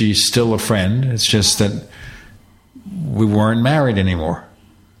way. She's still a friend. It's just that we weren't married anymore.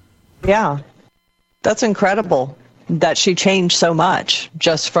 Yeah. That's incredible that she changed so much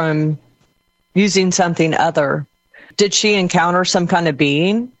just from using something other. Did she encounter some kind of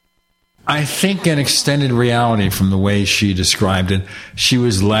being? I think an extended reality from the way she described it. She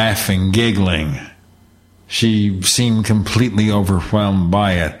was laughing, giggling. She seemed completely overwhelmed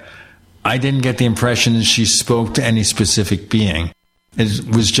by it. I didn't get the impression that she spoke to any specific being.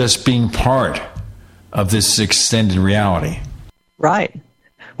 It was just being part of this extended reality. Right.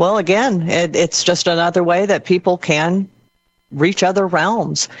 Well, again, it's just another way that people can reach other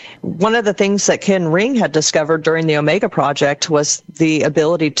realms. One of the things that Ken Ring had discovered during the Omega Project was the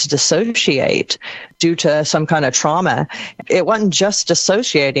ability to dissociate due to some kind of trauma. It wasn't just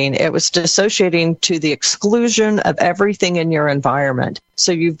dissociating, it was dissociating to the exclusion of everything in your environment.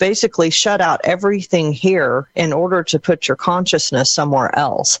 So you've basically shut out everything here in order to put your consciousness somewhere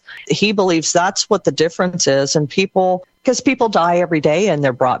else. He believes that's what the difference is, and because people die every day and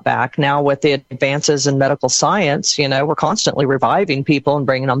they're brought back. Now with the advances in medical science, we're constantly reviving people and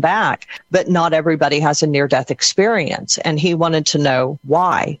bringing them back. But not everybody has a near-death experience. And he wanted to know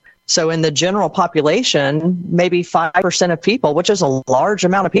why. So in the general population, maybe 5% of people, which is a large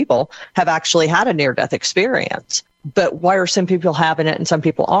amount of people, have actually had a near-death experience. But why are some people having it and some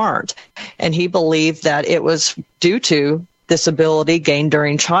people aren't? And he believed that it was due to this ability gained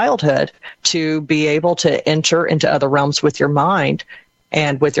during childhood to be able to enter into other realms with your mind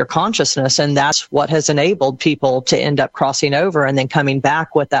and with your consciousness. And that's what has enabled people to end up crossing over and then coming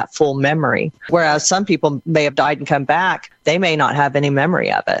back with that full memory. Whereas some people may have died and come back, they may not have any memory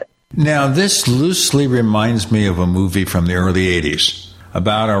of it. Now, this loosely reminds me of a movie from the early 80s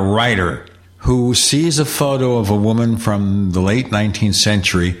about a writer who sees a photo of a woman from the late 19th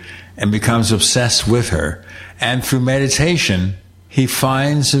century and becomes obsessed with her. And through meditation, he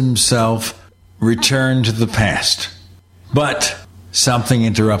finds himself returned to the past. But something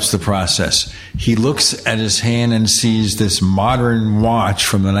interrupts the process. He looks at his hand and sees this modern watch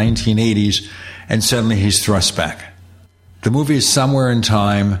from the 1980s, and suddenly he's thrust back. The movie is Somewhere in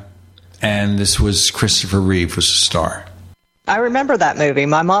Time, and this was Christopher Reeve was the star. I remember that movie.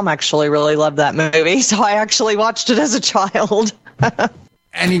 My mom actually really loved that movie, so I actually watched it as a child.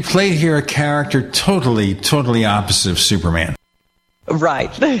 And he played here a character totally opposite of Superman.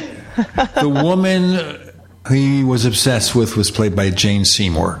 Right. The woman he was obsessed with was played by Jane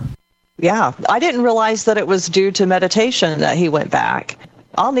Seymour. Yeah, I didn't realize that it was due to meditation that he went back.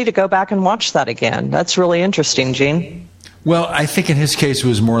 I'll need to go back and watch that again. That's really interesting, Gene. Well, I think in his case it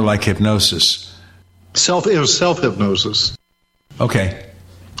was more like hypnosis. It was self-hypnosis. Okay.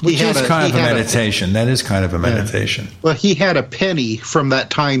 Which is kind of a meditation. That is kind of a meditation. Well, he had a penny from that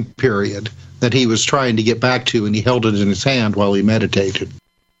time period that he was trying to get back to, and he held it in his hand while he meditated.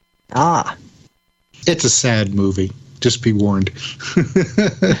 Ah. It's a sad movie. Just be warned.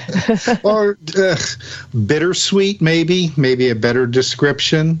 Or bittersweet, maybe a better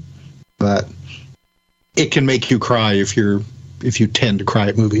description. But it can make you cry if you tend to cry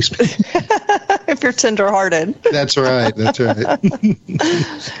at movies. If you're tender-hearted. That's right.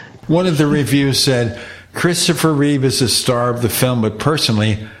 One of the reviews said, Christopher Reeve is the star of the film, but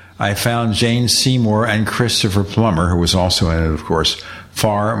personally, I found Jane Seymour and Christopher Plummer, who was also in it, of course,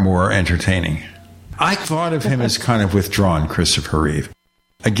 far more entertaining. I thought of him as kind of withdrawn, Christopher Reeve.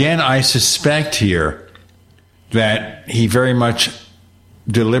 Again, I suspect here that he very much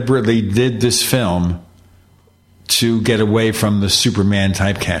deliberately did this film to get away from the Superman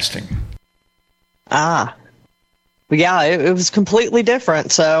typecasting. Ah. Yeah, it was completely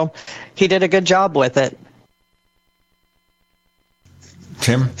different, so he did a good job with it.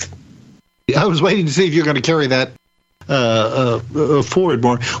 Tim? I was waiting to see if you're going to carry that forward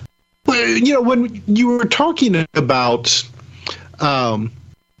more. Well, when you were talking about the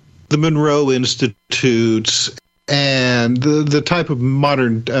Monroe Institutes and the type of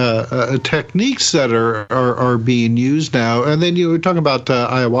modern techniques that are being used now, and then you were talking about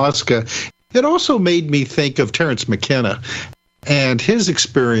ayahuasca, it also made me think of Terence McKenna and his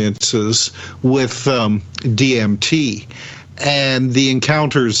experiences with DMT and the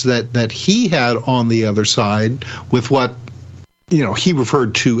encounters that he had on the other side with what he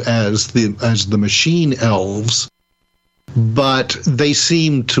referred to as the machine elves, but they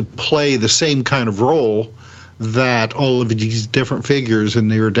seem to play the same kind of role that all of these different figures in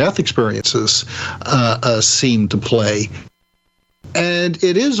near-death experiences seem to play. And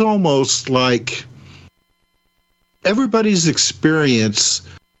it is almost like everybody's experience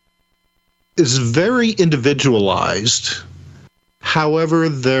is very individualized. However,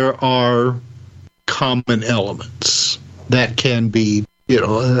 there are common elements that can be,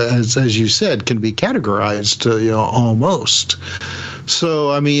 as you said, can be categorized, almost.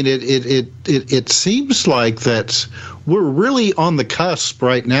 So, I mean, it seems like that we're really on the cusp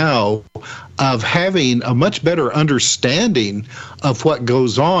right now of having a much better understanding of what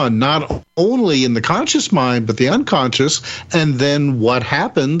goes on, not only in the conscious mind, but the unconscious, and then what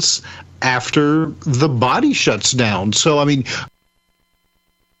happens after the body shuts down. So, I mean,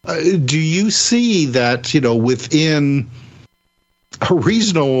 do you see that, within a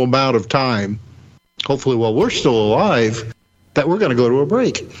reasonable amount of time, hopefully while we're still alive, that we're going to go to a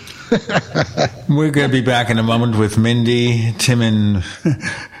break? We're going to be back in a moment with Mindy, Tim, and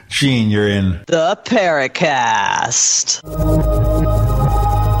Gene. You're in the Paracast.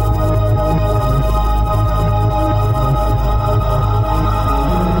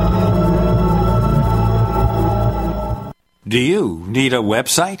 Do you need a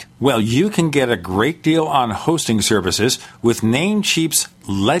website? Well, you can get a great deal on hosting services with Namecheap's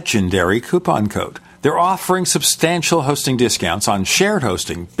legendary coupon code. They're offering substantial hosting discounts on shared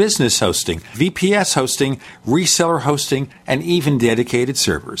hosting, business hosting, VPS hosting, reseller hosting, and even dedicated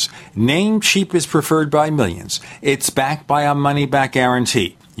servers. Namecheap is preferred by millions. It's backed by a money-back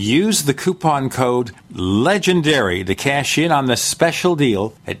guarantee. Use the coupon code LEGENDARY to cash in on the special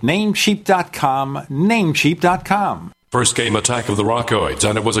deal at Namecheap.com, Namecheap.com. First came Attack of the Rockoids,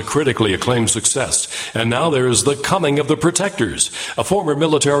 and it was a critically acclaimed success. And now there is The Coming of the Protectors. A former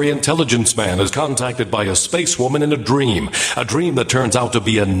military intelligence man is contacted by a space woman in a dream that turns out to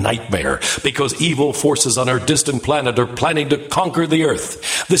be a nightmare because evil forces on her distant planet are planning to conquer the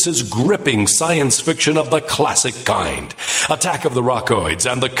Earth. This is gripping science fiction of the classic kind. Attack of the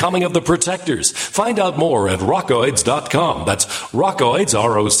Rockoids and The Coming of the Protectors. Find out more at rockoids.com. That's Rockoids,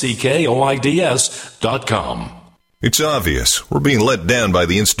 ROCKOIDS.com. It's obvious. We're being let down by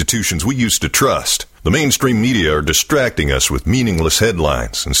the institutions we used to trust. The mainstream media are distracting us with meaningless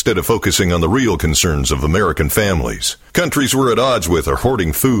headlines instead of focusing on the real concerns of American families. Countries we're at odds with are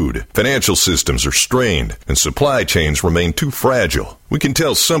hoarding food, financial systems are strained, and supply chains remain too fragile. We can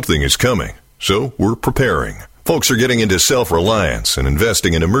tell something is coming, so we're preparing. Folks are getting into self-reliance and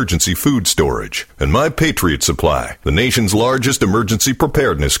investing in emergency food storage. And My Patriot Supply, the nation's largest emergency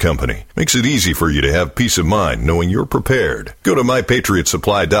preparedness company, makes it easy for you to have peace of mind knowing you're prepared. Go to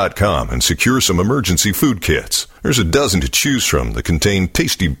MyPatriotSupply.com and secure some emergency food kits. There's a dozen to choose from that contain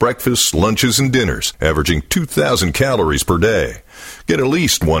tasty breakfasts, lunches, and dinners, averaging 2,000 calories per day. Get at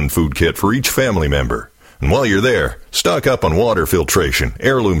least one food kit for each family member. And while you're there, stock up on water filtration,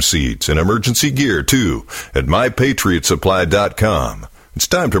 heirloom seeds, and emergency gear, too, at MyPatriotSupply.com. It's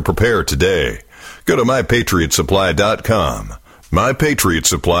time to prepare today. Go to MyPatriotSupply.com.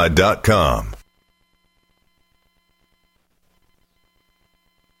 MyPatriotSupply.com.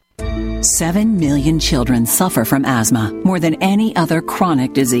 7 million children suffer from asthma, more than any other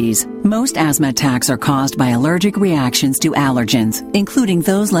chronic disease. Most asthma attacks are caused by allergic reactions to allergens, including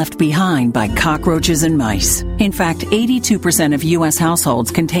those left behind by cockroaches and mice. In fact, 82% of U.S. households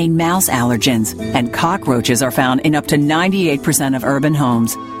contain mouse allergens, and cockroaches are found in up to 98% of urban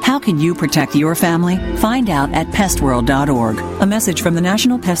homes. How can you protect your family? Find out at pestworld.org. A message from the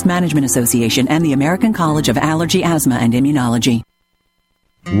National Pest Management Association and the American College of Allergy, Asthma, and Immunology.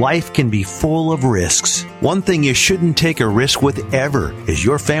 Life can be full of risks. One thing you shouldn't take a risk with ever is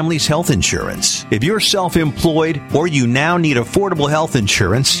your family's health insurance. If you're self-employed or you now need affordable health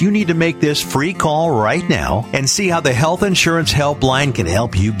insurance, you need to make this free call right now and see how the Health Insurance Helpline can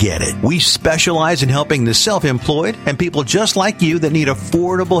help you get it. We specialize in helping the self-employed and people just like you that need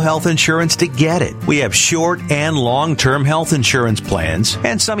affordable health insurance to get it. We have short and long-term health insurance plans,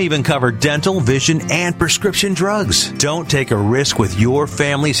 and some even cover dental, vision, and prescription drugs. Don't take a risk with your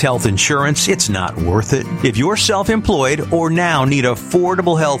family's health insurance. It's not worth it. If you're self-employed or now need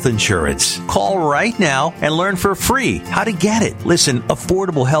affordable health insurance, call right now and learn for free how to get it. Listen,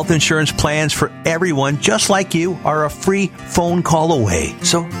 affordable health insurance plans for everyone just like you are a free phone call away.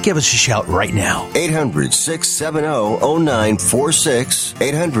 So give us a shout right now. 800-670-0946.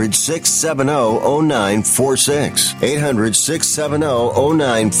 800-670-0946.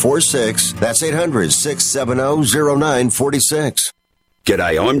 800-670-0946. That's 800-670-0946.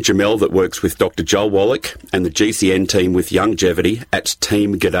 G'day, I'm Jamel that works with Dr. Joel Wallach and the GCN team with Longevity at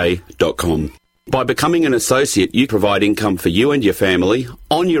teamg'day.com. By becoming an associate, you provide income for you and your family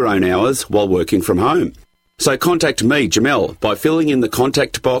on your own hours while working from home. So contact me, Jamel, by filling in the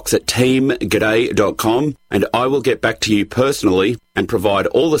contact box at teamg'day.com, and I will get back to you personally and provide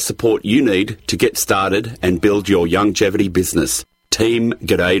all the support you need to get started and build your longevity business.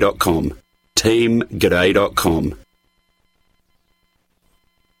 teamg'day.com. teamg'day.com.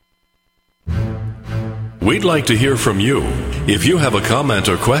 We'd like to hear from you. If you have a comment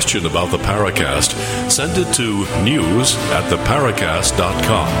or question about the Paracast, send it to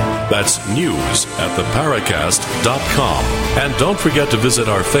news@theparacast.com. That's news@theparacast.com. And don't forget to visit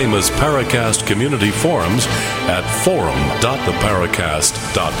our famous Paracast community forums at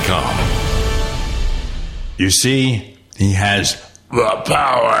forum.theparacast.com. You see, he has the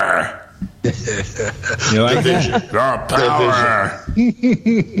power. You like that? The power.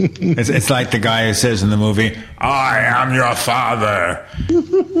 It's like the guy who says in the movie, I am your father.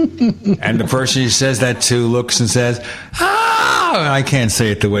 And the person he says that to looks and says, I can't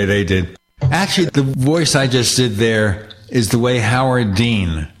say it the way they did. Actually, the voice I just did there is the way Howard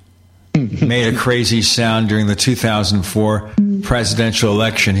Dean made a crazy sound during the 2004 presidential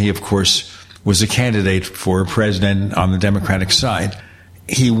election. He, of course, was a candidate for president on the Democratic side.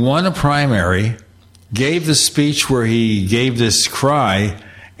 He won a primary, gave the speech where he gave this cry,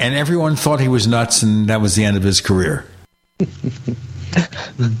 and everyone thought he was nuts, and that was the end of his career.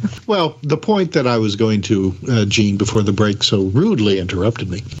 Well, the point that I was going to, Gene, before the break so rudely interrupted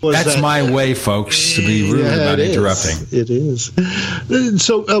me. That's my way, folks, to be rude about interrupting. It is.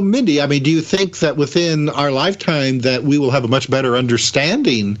 So, Mindy, I mean, do you think that within our lifetime that we will have a much better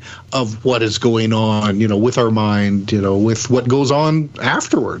understanding of what is going on, with our mind, with what goes on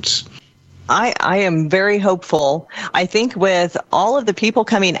afterwards? I am very hopeful. I think with all of the people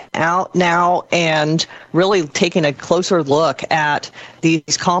coming out now and really taking a closer look at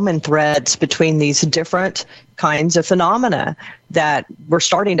these common threads between these different kinds of phenomena, that we're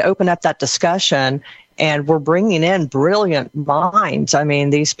starting to open up that discussion, and we're bringing in brilliant minds. I mean,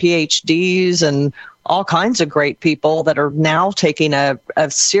 these PhDs and all kinds of great people that are now taking a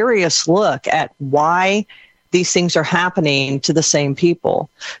serious look at why these things are happening to the same people.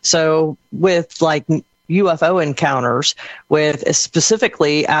 So with like UFO encounters, with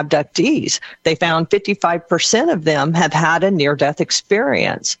specifically abductees, they found 55% of them have had a near-death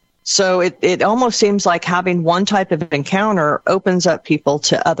experience. So it almost seems like having one type of encounter opens up people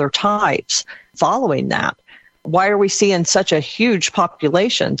to other types following that. Why are we seeing such a huge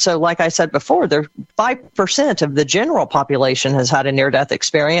population? So like I said before, 5% of the general population has had a near-death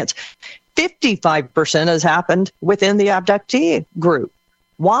experience. 55% has happened within the abductee group.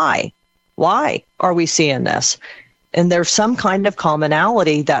 Why? Why are we seeing this? And there's some kind of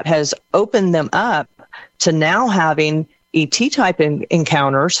commonality that has opened them up to now having ET-type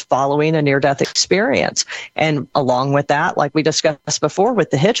encounters following a near-death experience. And along with that, like we discussed before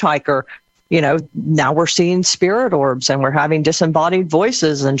with the hitchhiker, now we're seeing spirit orbs, and we're having disembodied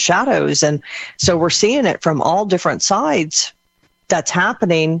voices and shadows. And so we're seeing it from all different sides that's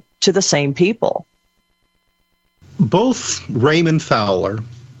happening to the same people. Both Raymond Fowler,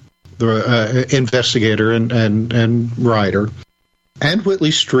 the investigator and writer, and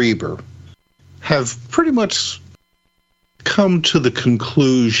Whitley Strieber have pretty much come to the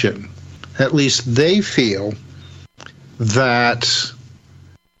conclusion, at least they feel, that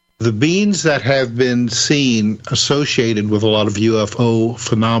the beings that have been seen associated with a lot of UFO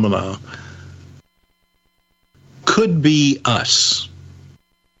phenomena could be us.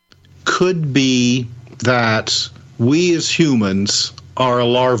 Could be that we as humans are a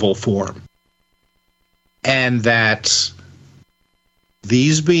larval form, and that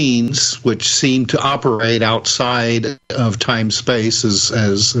these beings, which seem to operate outside of time-space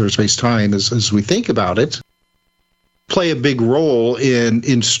or space-time as we think about it, play a big role in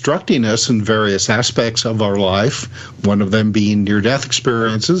instructing us in various aspects of our life, one of them being near-death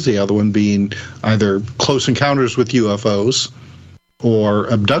experiences, the other one being either close encounters with UFOs or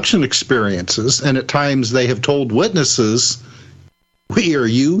abduction experiences, and at times they have told witnesses, we are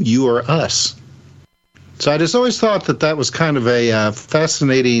you, you are us. So I just always thought that was kind of a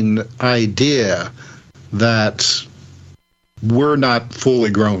fascinating idea, that we're not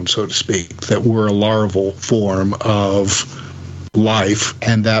fully grown, so to speak, that we're a larval form of life,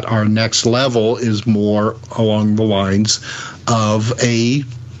 and that our next level is more along the lines of a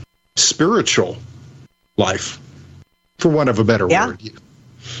spiritual life, for want of a better word.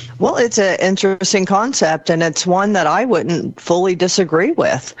 Well, it's an interesting concept, and it's one that I wouldn't fully disagree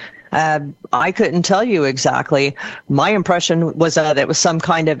with. I couldn't tell you exactly. My impression was that it was some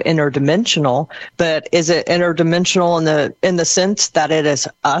kind of interdimensional, but is it interdimensional in the sense that it is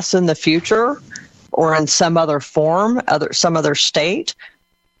us in the future, or in some other form, some other state?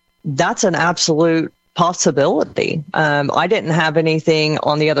 That's an absolute possibility. I didn't have anything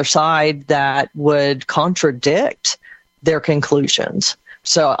on the other side that would contradict their conclusions.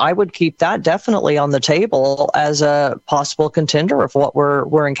 So I would keep that definitely on the table as a possible contender of what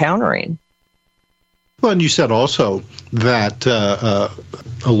we're encountering. Well, and you said also that a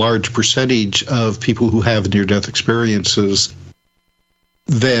large percentage of people who have near-death experiences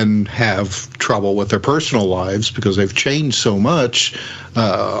then have trouble with their personal lives because they've changed so much,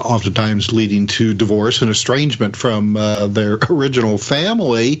 oftentimes leading to divorce and estrangement from their original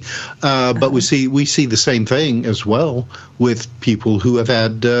family. But we see the same thing as well with people who have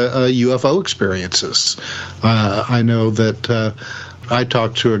had UFO experiences. I know that I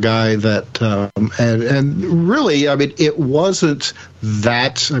talked to a guy that, and really, I mean, it wasn't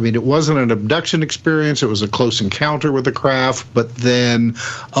an abduction experience. It was a close encounter with the craft, but then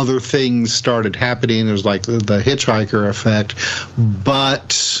other things started happening. It was like the hitchhiker effect,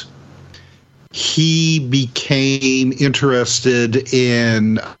 but he became interested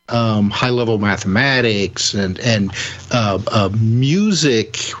in high-level mathematics and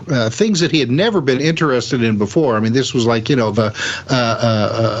music, things that he had never been interested in before. I mean, this was like,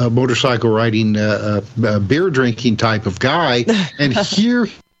 the motorcycle riding, beer drinking type of guy. And here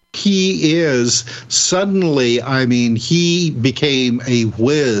he is suddenly, I mean, he became a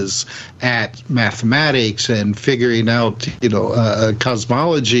whiz at mathematics and figuring out,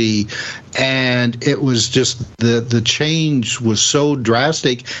 cosmology. And it was just the change was so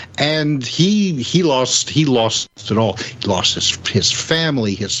drastic, and he lost it all. He lost his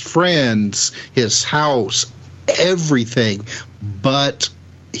family, his friends, his house, everything. But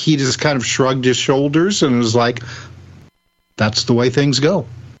he just kind of shrugged his shoulders and was like, that's the way things go.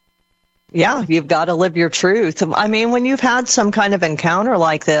 Yeah, you've got to live your truth. I mean, when you've had some kind of encounter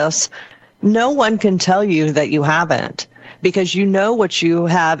like this, no one can tell you that you haven't, because you know what you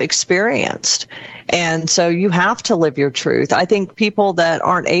have experienced. And so you have to live your truth. I think people that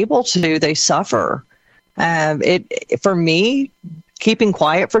aren't able to, they suffer. For me, keeping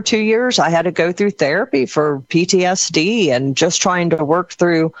quiet for 2 years, I had to go through therapy for PTSD and just trying to work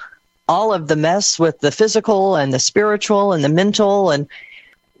through all of the mess with the physical and the spiritual and the mental. And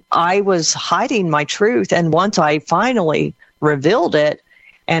I was hiding my truth. And once I finally revealed it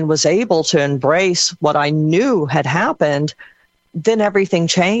and was able to embrace what I knew had happened, then everything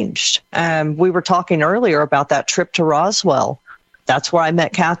changed. We were talking earlier about that trip to Roswell. That's where I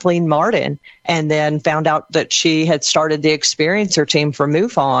met Kathleen Martin, and then found out that she had started the Experiencer team for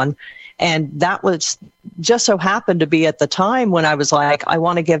MUFON. And that was just so happened to be at the time when I was like, I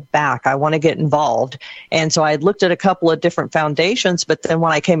want to give back. I want to get involved. And so I had looked at a couple of different foundations, but then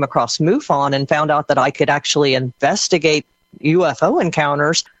when I came across MUFON and found out that I could actually investigate UFO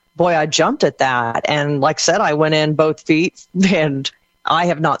encounters, boy, I jumped at that. And like I said, I went in both feet, and I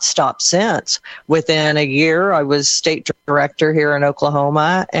have not stopped since. Within a year, I was state director here in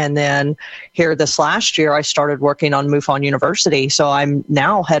Oklahoma. And then here this last year, I started working on MUFON University. So I'm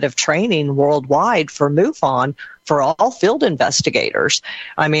now head of training worldwide for MUFON for all field investigators.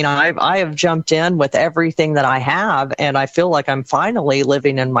 I mean, I have jumped in with everything that I have, and I feel like I'm finally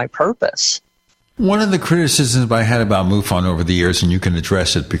living in my purpose. One of the criticisms I had about MUFON over the years, and you can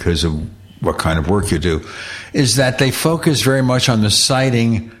address it because of what kind of work you do, is that they focus very much on the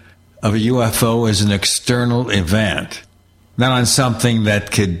sighting of a UFO as an external event, not on something that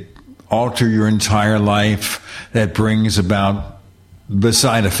could alter your entire life, that brings about the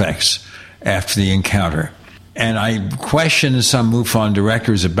side effects after the encounter. And I questioned some MUFON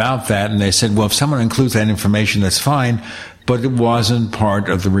directors about that, and they said, well, if someone includes that information, that's fine, but it wasn't part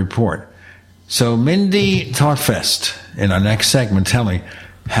of the report. So Mindy Tautfest, in our next segment, tell me,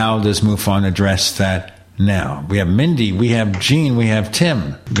 how does MUFON address that now? We have Mindy, we have Gene, we have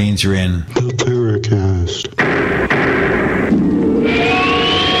Tim. Means you're in the Paracast.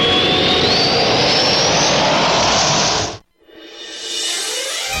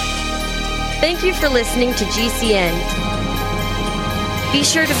 Thank you for listening to GCN. Be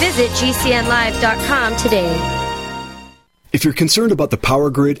sure to visit GCNlive.com today. If you're concerned about the power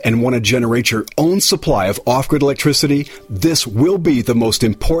grid and want to generate your own supply of off-grid electricity, this will be the most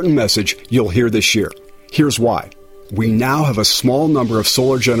important message you'll hear this year. Here's why. We now have a small number of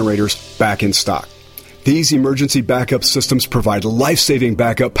solar generators back in stock. These emergency backup systems provide life-saving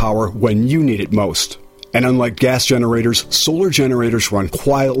backup power when you need it most. And unlike gas generators, solar generators run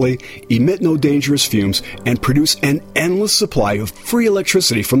quietly, emit no dangerous fumes, and produce an endless supply of free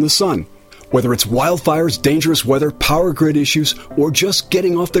electricity from the sun. Whether it's wildfires, dangerous weather, power grid issues, or just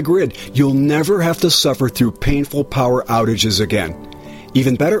getting off the grid, you'll never have to suffer through painful power outages again.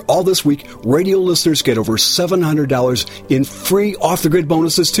 Even better, all this week, radio listeners get over $700 in free off-the-grid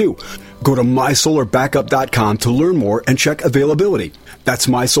bonuses, too. Go to mysolarbackup.com to learn more and check availability. That's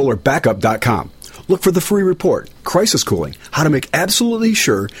mysolarbackup.com. Look for the free report, Crisis Cooling, how to make absolutely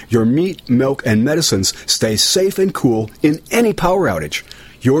sure your meat, milk, and medicines stay safe and cool in any power outage.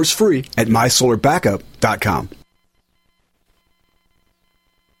 Yours free at mysolarbackup.com.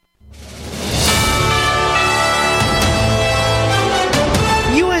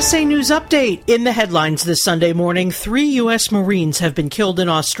 USA News Update. In the headlines this Sunday morning, 3 U.S. Marines have been killed in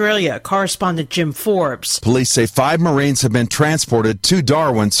Australia. Correspondent Jim Forbes. Police say 5 Marines have been transported to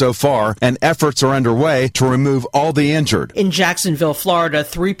Darwin so far, and efforts are underway to remove all the injured. In Jacksonville, Florida,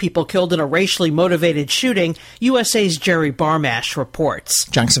 3 people killed in a racially motivated shooting. USA's Jerry Barmash reports.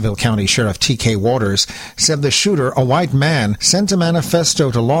 Jacksonville County Sheriff T.K. Waters said the shooter, a white man, sent a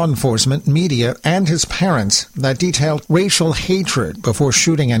manifesto to law enforcement, media, and his parents that detailed racial hatred before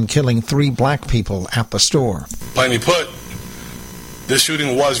shooting and killing 3 black people at the store. Plainly put, this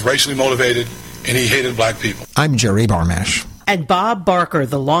shooting was racially motivated, and he hated black people. I'm Jerry Barmash. And Bob Barker,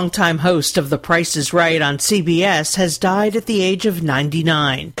 the longtime host of The Price is Right on CBS, has died at the age of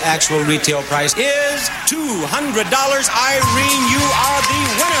 99. Actual retail price is $200. Irene, you are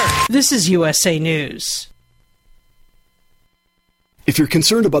the winner. This is USA News. If you're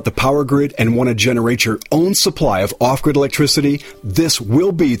concerned about the power grid and want to generate your own supply of off-grid electricity, this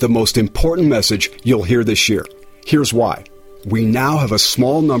will be the most important message you'll hear this year. Here's why. We now have a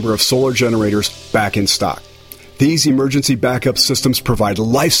small number of solar generators back in stock. These emergency backup systems provide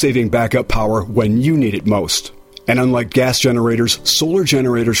life-saving backup power when you need it most. And unlike gas generators, solar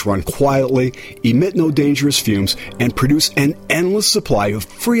generators run quietly, emit no dangerous fumes, and produce an endless supply of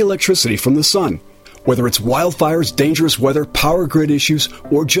free electricity from the sun. Whether it's wildfires, dangerous weather, power grid issues,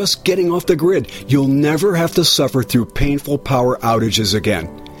 or just getting off the grid, you'll never have to suffer through painful power outages again.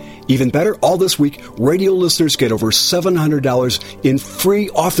 Even better, all this week, radio listeners get over $700 in free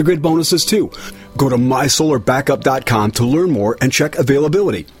off-the-grid bonuses, too. Go to mysolarbackup.com to learn more and check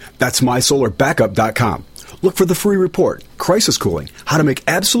availability. That's mysolarbackup.com. Look for the free report, Crisis Cooling, how to make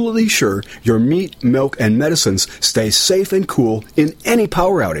absolutely sure your meat, milk, and medicines stay safe and cool in any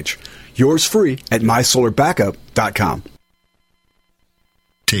power outage. Yours free at mysolarbackup.com.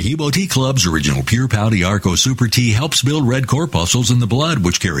 Tehebo Tea Club's original Pure Pouty Arco Super Tea helps build red corpuscles in the blood,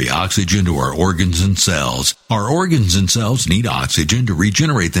 which carry oxygen to our organs and cells. Our organs and cells need oxygen to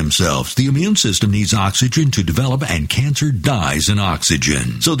regenerate themselves. The immune system needs oxygen to develop, and cancer dies in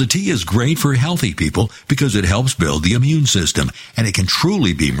oxygen. So the tea is great for healthy people because it helps build the immune system, and it can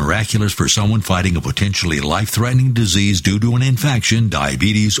truly be miraculous for someone fighting a potentially life-threatening disease due to an infection,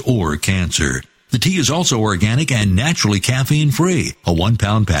 diabetes, or cancer. The tea is also organic and naturally caffeine-free. A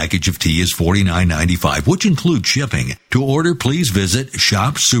 1-pound package of tea is $49.95, which includes shipping. To order, please visit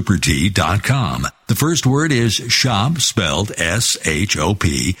shopsupertea.com. The first word is shop, spelled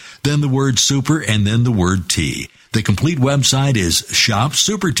S-H-O-P, then the word super, and then the word tea. The complete website is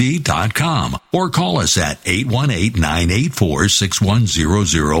shopsupertea.com, or call us at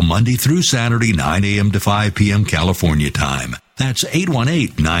 818-984-6100 Monday through Saturday, 9 a.m. to 5 p.m. California time. That's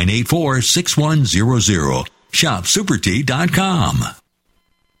 818-984-6100. ShopSuperTea.com.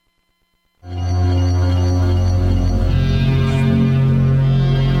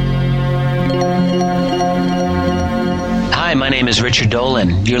 Hi, my name is Richard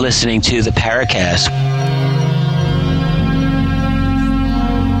Dolan. You're listening to the Paracast.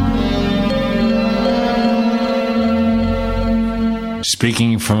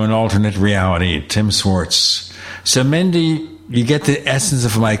 Speaking from an alternate reality, Tim Swartz. So, Mindy, you get the essence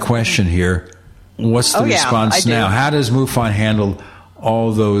of my question here. What's the response now? How does MUFON handle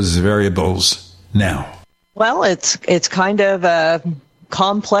all those variables now? Well, it's kind of a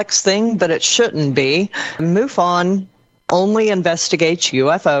complex thing, but it shouldn't be. MUFON only investigates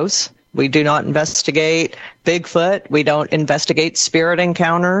UFOs. We do not investigate Bigfoot. We don't investigate spirit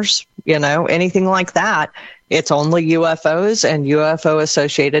encounters, anything like that. It's only UFOs and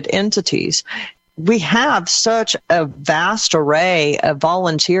UFO-associated entities. We have such a vast array of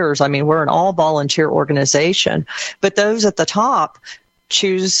volunteers. I mean, we're an all-volunteer organization, but those at the top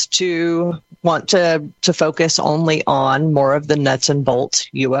choose to want to focus only on more of the nuts and bolts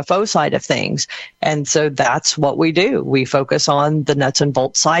UFO side of things. And so that's what we do. We focus on the nuts and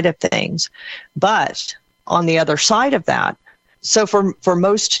bolts side of things. But on the other side of that, so for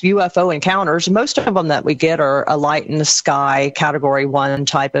most UFO encounters, most of them that we get are a light in the sky category 1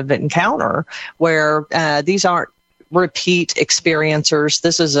 type of encounter, where these aren't repeat experiencers.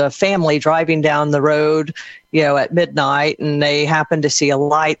 This is a family driving down the road, at midnight, and they happen to see a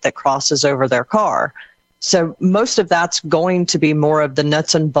light that crosses over their car. So most of that's going to be more of the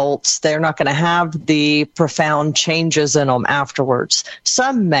nuts and bolts. They're not going to have the profound changes in them afterwards.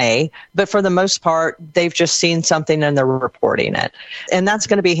 Some may, but for the most part, they've just seen something and they're reporting it. And that's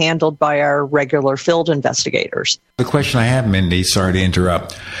going to be handled by our regular field investigators. The question I have, Mindy, sorry to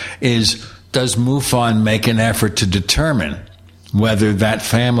interrupt, is does MUFON make an effort to determine whether that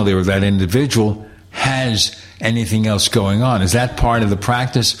family or that individual has anything else going on? Is that part of the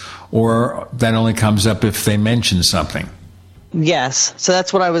practice, or that only comes up if they mention something? Yes. So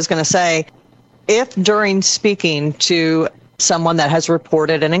that's what I was going to say. If during speaking to someone that has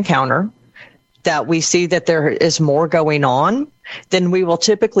reported an encounter that we see that there is more going on, then we will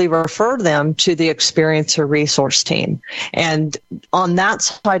typically refer them to the experiencer resource team. And on that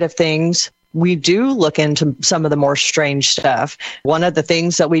side of things, we do look into some of the more strange stuff. One of the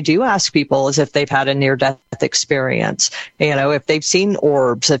things that we do ask people is if they've had a near-death experience, if they've seen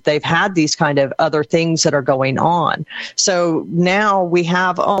orbs, if they've had these kind of other things that are going on. So now we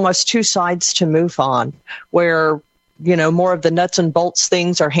have almost two sides to MUFON, where more of the nuts and bolts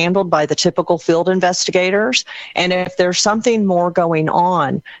things are handled by the typical field investigators. And if there's something more going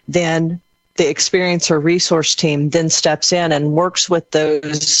on, then the experiencer resource team then steps in and works with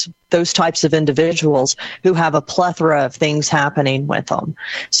those types of individuals who have a plethora of things happening with them.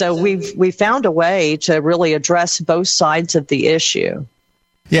 So we've found a way to really address both sides of the issue.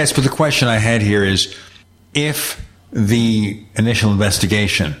 Yes, but the question I had here is, if the initial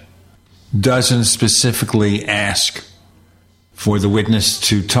investigation doesn't specifically ask for the witness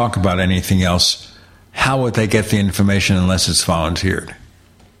to talk about anything else, how would they get the information unless it's volunteered?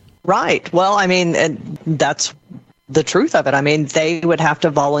 Right. Well, I mean, that's the truth of it. I mean, they would have to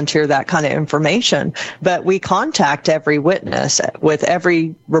volunteer that kind of information, but we contact every witness with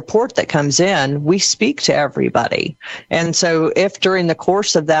every report that comes in. We speak to everybody. And so if during the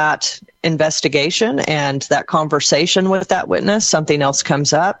course of that investigation and that conversation with that witness, something else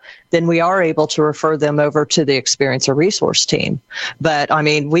comes up, then we are able to refer them over to the experiencer resource team. But I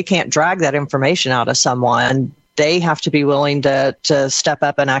mean, we can't drag that information out of someone. They have to be willing to step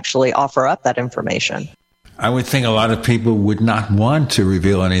up and actually offer up that information. I would think a lot of people would not want to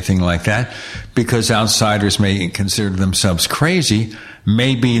reveal anything like that because outsiders may consider themselves crazy.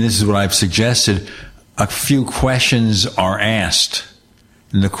 Maybe, this is what I've suggested, a few questions are asked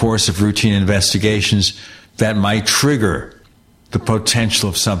in the course of routine investigations that might trigger the potential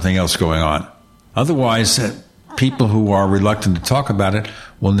of something else going on. Otherwise, people who are reluctant to talk about it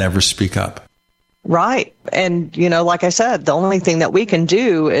will never speak up. Right. And, like I said, the only thing that we can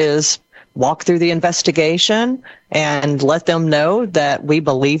do is walk through the investigation and let them know that we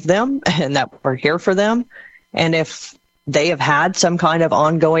believe them and that we're here for them. And if they have had some kind of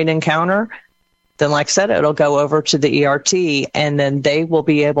ongoing encounter, then like I said, it'll go over to the ERT and then they will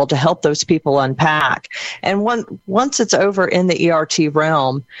be able to help those people unpack. And once it's over in the ERT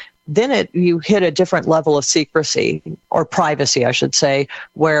realm, then you hit a different level of secrecy or privacy, I should say,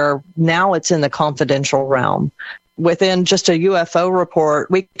 where now it's in the confidential realm. Within just a UFO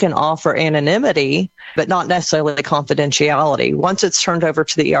report, we can offer anonymity, but not necessarily confidentiality. Once it's turned over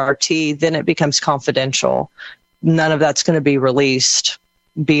to the ERT, then it becomes confidential. None of that's going to be released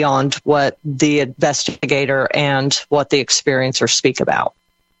beyond what the investigator and what the experiencer speak about.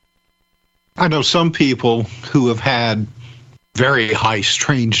 I know some people who have had very high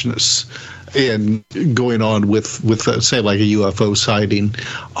strangeness in going on with say, like a UFO sighting,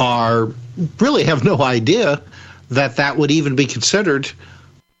 really have no idea that would even be considered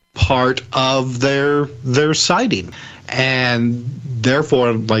part of their sighting. And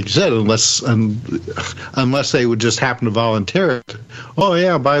therefore, like you said, unless they would just happen to volunteer it, oh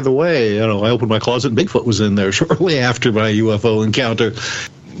yeah, by the way, I opened my closet and Bigfoot was in there shortly after my UFO encounter.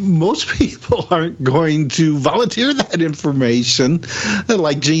 Most people aren't going to volunteer that information,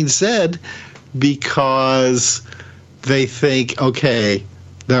 like Gene said, because they think, okay,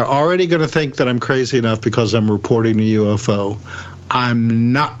 they're already going to think that I'm crazy enough because I'm reporting a UFO.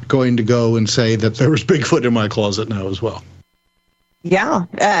 I'm not going to go and say that there was Bigfoot in my closet now as well. Yeah.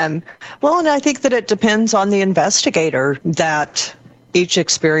 Well, and I think that it depends on the investigator that each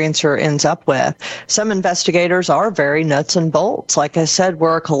experiencer ends up with. Some investigators are very nuts and bolts. Like I said,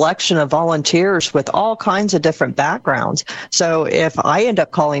 we're a collection of volunteers with all kinds of different backgrounds. So if I end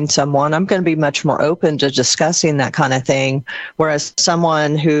up calling someone, I'm going to be much more open to discussing that kind of thing. Whereas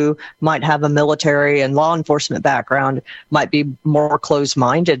someone who might have a military and law enforcement background might be more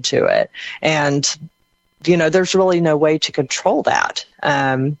closed-minded to it. And, there's really no way to control that.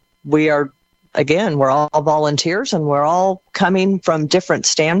 We're all volunteers and we're all coming from different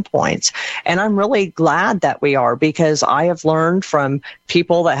standpoints. And I'm really glad that we are, because I have learned from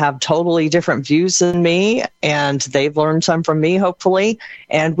people that have totally different views than me, and they've learned some from me, hopefully.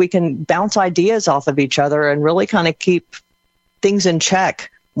 And we can bounce ideas off of each other and really kind of keep things in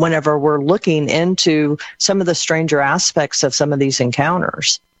check whenever we're looking into some of the stranger aspects of some of these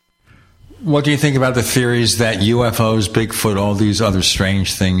encounters. What do you think about the theories that UFOs, Bigfoot, all these other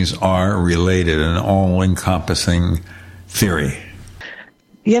strange things are related, an all-encompassing theory?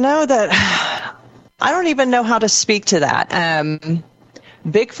 That I don't even know how to speak to that.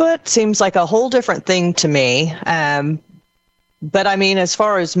 Bigfoot seems like a whole different thing to me. But I mean, as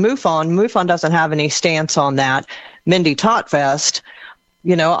far as MUFON doesn't have any stance on that. Mindy Tautfest,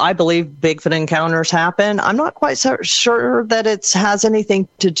 I believe Bigfoot encounters happen. I'm not quite so sure that it has anything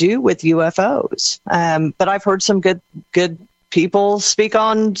to do with UFOs. But I've heard some good people speak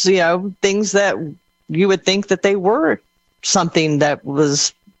on, things that you would think that they were something that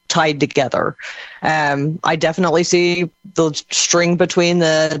was tied together. I definitely see the string between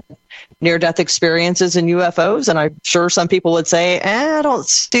the near-death experiences and UFOs, and I'm sure some people would say, I don't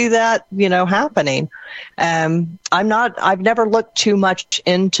see that, happening. I've never looked too much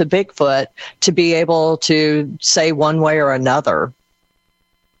into Bigfoot to be able to say one way or another.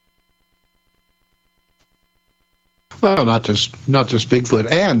 Well, not just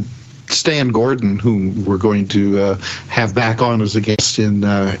Bigfoot, and Stan Gordon, whom we're going to have back on as a guest in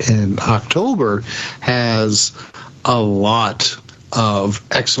October, has a lot of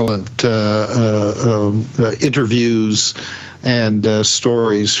excellent interviews and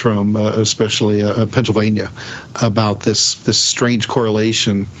stories from especially Pennsylvania about this strange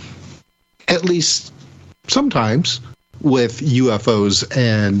correlation, at least sometimes, with UFOs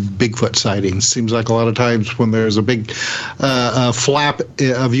and Bigfoot sightings. Seems like a lot of times when there's a big flap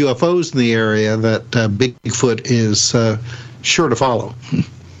of UFOs in the area, that Bigfoot is sure to follow.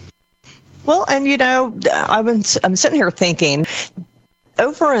 Well, and I'm sitting here thinking,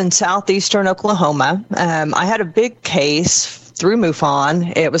 over in southeastern Oklahoma, I had a big case through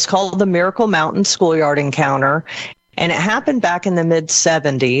MUFON. It was called the Miracle Mountain Schoolyard Encounter, and it happened back in the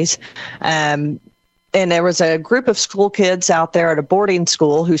mid-'70s. And there was a group of school kids out there at a boarding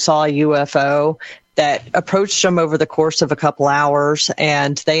school who saw a UFO that approached them over the course of a couple hours,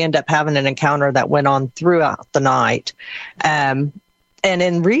 and they end up having an encounter that went on throughout the night. And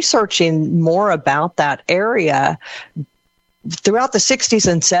in researching more about that area, throughout the 60s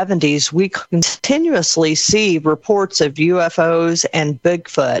and 70s, we continuously see reports of UFOs and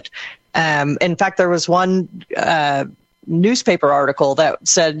Bigfoot. In fact, there was one newspaper article that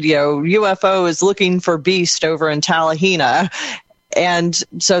said, UFO is looking for beast over in Tallahena. And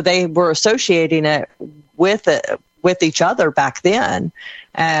so they were associating it with each other back then.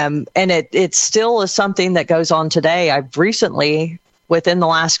 And it still is something that goes on today. I've recently, within the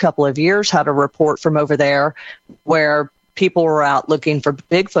last couple of years, had a report from over there where people were out looking for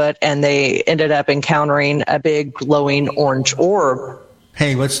Bigfoot and they ended up encountering a big glowing orange orb.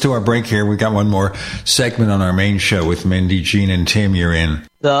 Hey, let's do our break here. We got one more segment on our main show with Mindy, Gene, and Tim. You're in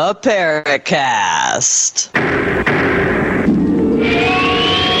the Paracast.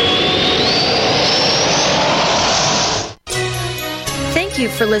 Thank you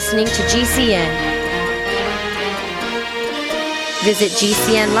for listening to GCN. Visit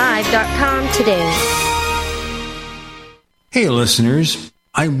GCNlive.com today. Hey, listeners.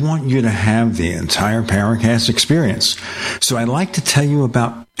 I want you to have the entire Paracast experience. So I'd like to tell you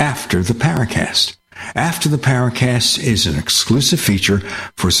about After the Paracast. After the Paracast is an exclusive feature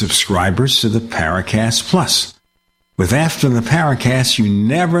for subscribers to the Paracast Plus. With After the Paracast, you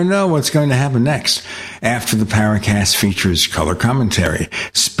never know what's going to happen next. After the Paracast features color commentary,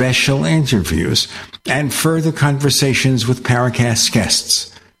 special interviews, and further conversations with Paracast guests.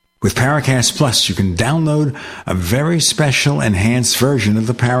 With Paracast Plus, you can download a very special enhanced version of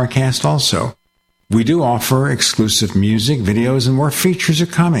the Paracast also. We do offer exclusive music, videos, and more features are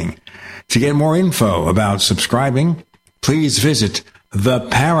coming. To get more info about subscribing, please visit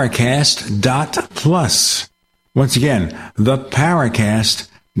theparacast.plus. Once again,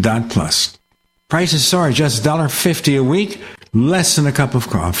 theparacast.plus. Prices start just $1.50 a week, less than a cup of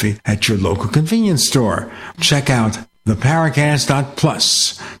coffee at your local convenience store. Check out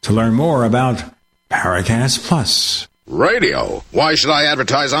theparacast.plus to learn more about Paracast Plus. Radio? Why should I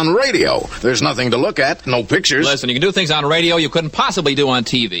advertise on radio? There's nothing to look at, no pictures. Listen, you can do things on radio you couldn't possibly do on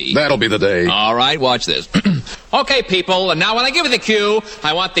TV. That'll be the day. All right, watch this. Okay, people, and now when I give you the cue,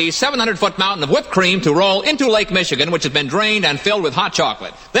 I want the 700-foot mountain of whipped cream to roll into Lake Michigan, which has been drained and filled with hot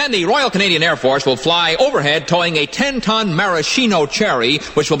chocolate. Then the Royal Canadian Air Force will fly overhead towing a 10-ton maraschino cherry,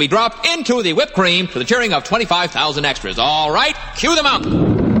 which will be dropped into the whipped cream to the cheering of 25,000 extras. All right, cue the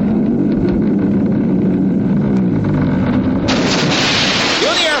mountain.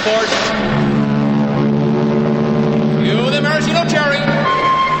 Cue the maraschino cherry.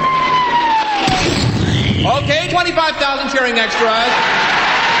 Okay, 25,000 cheering extras.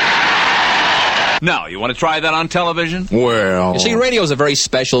 Now, you want to try that on television? Well... You see, radio is a very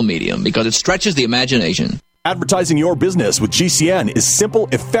special medium because it stretches the imagination. Advertising your business with GCN is simple,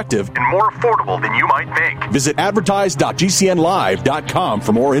 effective, and more affordable than you might think. Visit advertise.gcnlive.com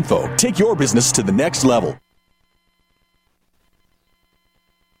for more info. Take your business to the next level.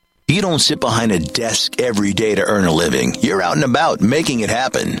 You don't sit behind a desk every day to earn a living. You're out and about making it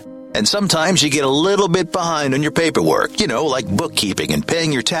happen. And sometimes you get a little bit behind on your paperwork, like bookkeeping and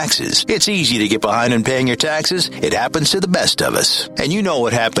paying your taxes. It's easy to get behind on paying your taxes. It happens to the best of us. And you know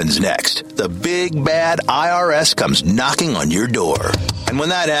what happens next. The big bad IRS comes knocking on your door. And when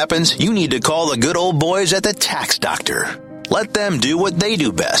that happens, you need to call the good old boys at the Tax Doctor. Let them do what they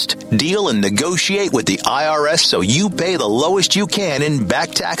do best. Deal and negotiate with the IRS so you pay the lowest you can in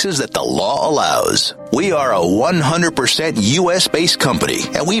back taxes that the law allows. We are a 100% U.S.-based company,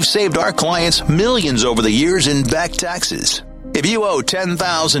 and we've saved our clients millions over the years in back taxes. If you owe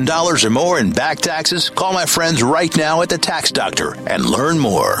 $10,000 or more in back taxes, call my friends right now at the Tax Doctor and learn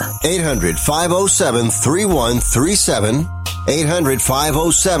more. 800-507-3137.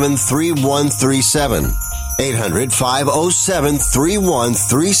 800-507-3137.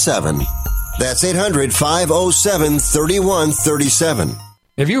 800-507-3137. That's 800-507-3137.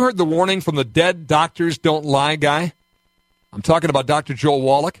 Have you heard the warning from the Dead Doctors Don't Lie guy? I'm talking about Dr. Joel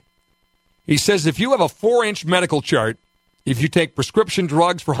Wallach. He says if you have a 4-inch medical chart, if you take prescription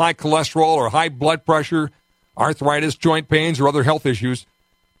drugs for high cholesterol or high blood pressure, arthritis, joint pains, or other health issues,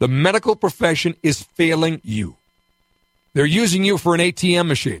 the medical profession is failing you. They're using you for an ATM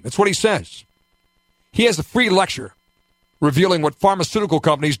machine. That's what he says. He has a free lecture revealing what pharmaceutical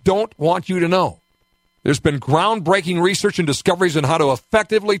companies don't want you to know. There's been groundbreaking research and discoveries on how to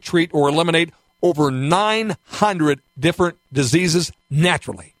effectively treat or eliminate over 900 different diseases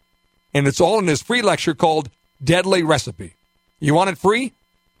naturally. And it's all in his free lecture called Deadly Recipe. You want it free?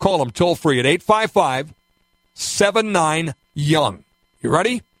 Call him toll free at 855-79-YOUNG. You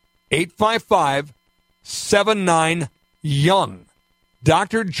ready? 855-79-YOUNG.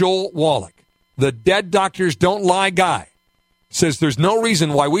 Dr. Joel Wallach, the Dead Doctors Don't Lie guy, says there's no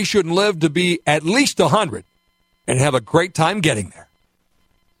reason why we shouldn't live to be at least 100 and have a great time getting there.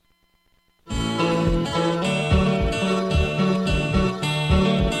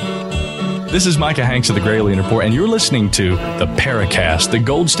 This is Micah Hanks of the Gray Alien Report, and you're listening to the Paracast, the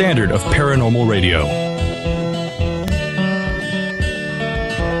gold standard of paranormal radio.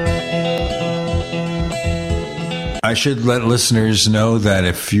 I should let listeners know that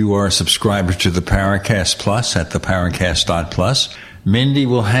if you are a subscriber to the Paracast Plus at theparacast.plus, Mindy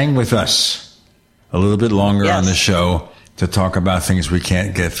will hang with us a little bit longer on the show to talk about things we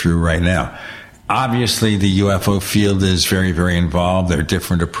can't get through right now. Obviously, the UFO field is very, very involved. There are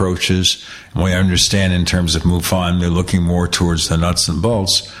different approaches. And we understand in terms of MUFON, they're looking more towards the nuts and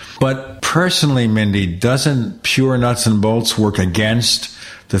bolts. But personally, Mindy, doesn't pure nuts and bolts work against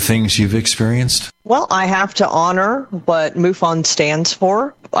the things you've experienced? Well, I have to honor what MUFON stands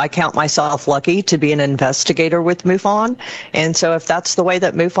for. I count myself lucky to be an investigator with MUFON. And so if that's the way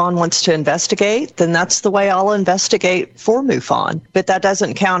that MUFON wants to investigate, then that's the way I'll investigate for MUFON. But that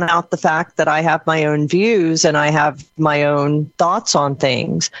doesn't count out the fact that I have my own views and I have my own thoughts on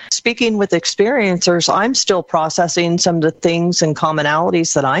things. Speaking with experiencers, I'm still processing some of the things and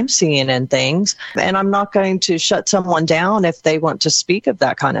commonalities that I'm seeing in things. And I'm not going to shut someone down if they want to speak of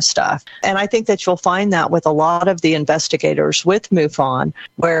that kind of stuff. And I think that you'll find that with a lot of the investigators with MUFON,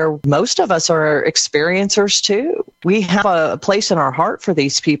 where most of us are experiencers too. We have a place in our heart for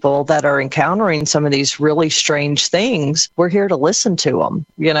these people that are encountering some of these really strange things. We're here to listen to them.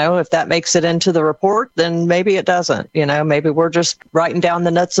 You know, if that makes it into the report, then maybe it doesn't. You know, maybe we're just writing down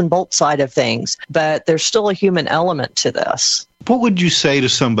the nuts and bolts side of things. But there's still a human element to this. What would you say to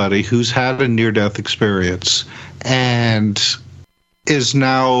somebody who's had a near-death experience and is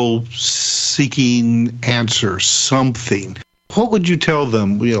now seeking answers, something? What would you tell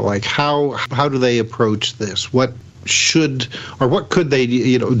them? You know, like how do they approach this? What should or what could they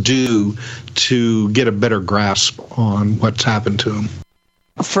do to get a better grasp on what's happened to them?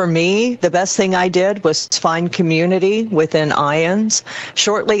 For me, the best thing I did was find community within IONS.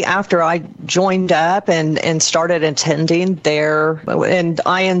 Shortly after I joined up and started attending there, and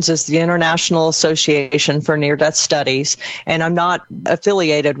IONS is the International Association for Near-Death Studies, and I'm not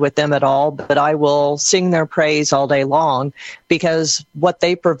affiliated with them at all, but I will sing their praise all day long because what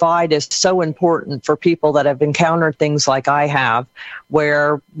they provide is so important for people that have encountered things like I have,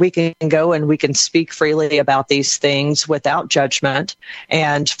 where we can go and we can speak freely about these things without judgment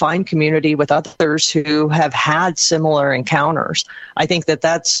and find community with others who have had similar encounters. I think that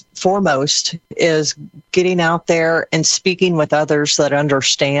that's foremost, is getting out there and speaking with others that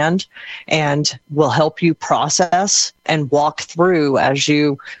understand and will help you process and walk through as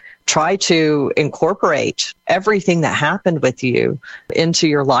you try to incorporate everything that happened with you into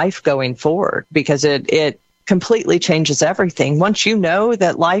your life going forward, because it completely changes everything. Once you know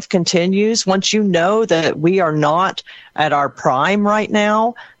that life continues, once you know that we are not at our prime right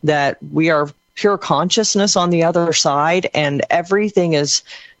now, that we are pure consciousness on the other side and everything is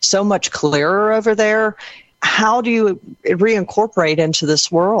so much clearer over there, how do you reincorporate into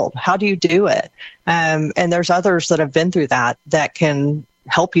this world? How do you do it? And there's others that have been through that can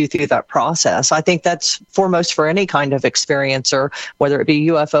help you through that process. I think that's foremost for any kind of experiencer, whether it be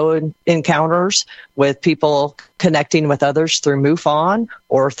UFO encounters with people connecting with others through MUFON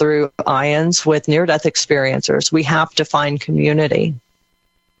or through IONS with near-death experiencers. We have to find community.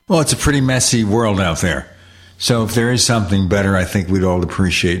 Well, it's a pretty messy world out there. So if there is something better, I think we'd all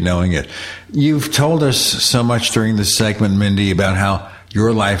appreciate knowing it. You've told us so much during this segment, Mindy, about how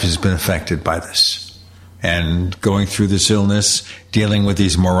your life has been affected by this. And going through this illness, dealing with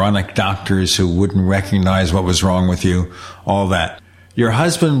these moronic doctors who wouldn't recognize what was wrong with you, all that. Your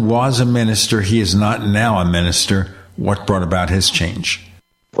husband was a minister. He is not now a minister. What brought about his change?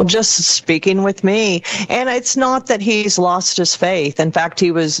 Well, just speaking with me. And it's not that he's lost his faith. In fact,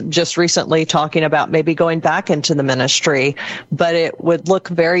 he was just recently talking about maybe going back into the ministry, but it would look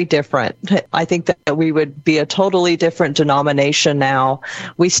very different. I think that we would be a totally different denomination now.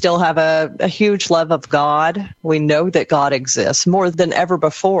 We still have a huge love of God. We know that God exists more than ever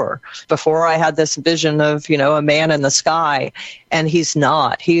before. Before I had this vision of, a man in the sky, and he's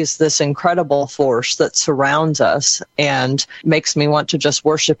not. He is this incredible force that surrounds us and makes me want to just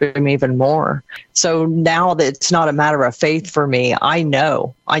worship him even more. So now that it's not a matter of faith for me, I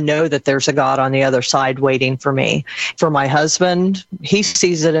know that there's a God on the other side waiting for me. For my husband, he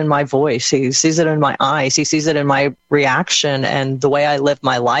sees it in my voice. He sees it in my eyes. He sees it in my reaction and the way I live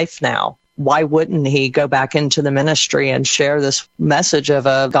my life now. Why wouldn't he go back into the ministry and share this message of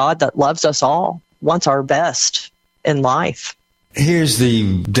a God that loves us all, wants our best in life? Here's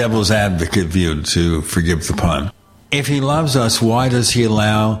the devil's advocate view, to forgive the pun. If he loves us, why does he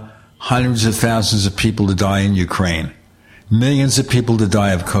allow hundreds of thousands of people to die in Ukraine? Millions of people to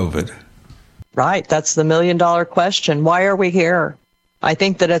die of COVID? Right. That's the million-dollar question. Why are we here? I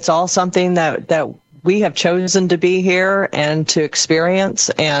think that it's all something that we have chosen to be here and to experience,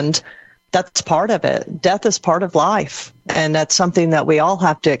 and that's part of it. Death is part of life, and that's something that we all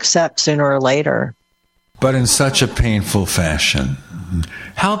have to accept sooner or later. But in such a painful fashion.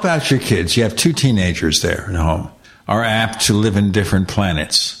 How about your kids? You have 2 teenagers there at home, are apt to live in different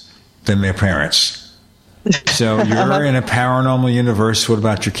planets than their parents. So you're in a paranormal universe. What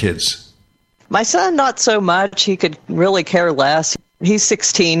about your kids? My son, not so much. He could really care less. He's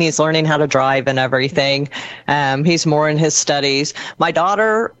 16. He's learning how to drive and everything. He's more in his studies. My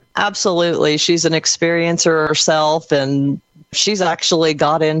daughter, absolutely. She's an experiencer herself, and she's actually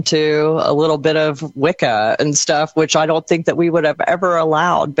got into a little bit of Wicca and stuff, which I don't think that we would have ever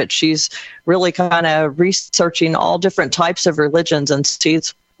allowed. But she's really kind of researching all different types of religions and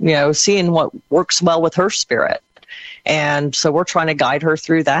seeing what works well with her spirit. And so we're trying to guide her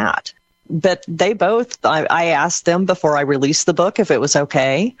through that. But they both, I asked them before I released the book if it was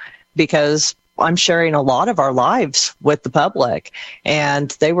okay, because I'm sharing a lot of our lives with the public,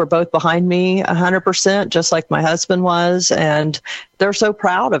 and they were both behind me 100%, just like my husband was. And they're so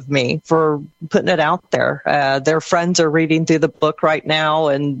proud of me for putting it out there. Their friends are reading through the book right now,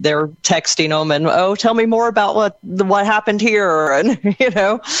 and they're texting them and, tell me more about what happened here. And,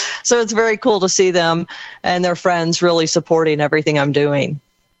 so it's very cool to see them and their friends really supporting everything I'm doing.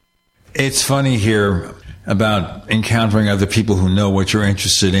 It's funny here about encountering other people who know what you're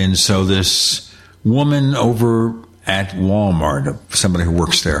interested in. So this woman over at Walmart, somebody who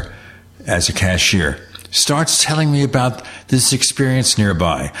works there as a cashier, starts telling me about this experience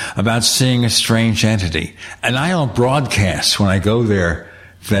nearby, about seeing a strange entity. And I don't broadcast when I go there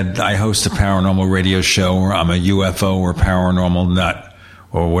that I host a paranormal radio show, or I'm a UFO or paranormal nut,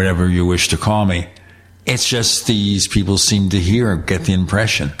 or whatever you wish to call me. It's just these people seem to hear, get the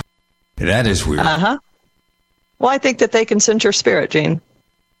impression. That is weird. Uh-huh. Well, I think that they can sense your spirit, Gene.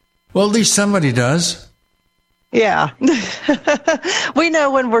 Well, at least somebody does. Yeah. We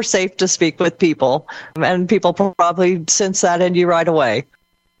know when we're safe to speak with people, and people probably sense that in you right away.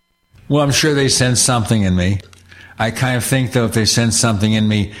 Well, I'm sure they sense something in me. I kind of think, though, if they sense something in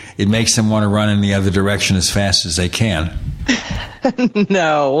me, it makes them want to run in the other direction as fast as they can.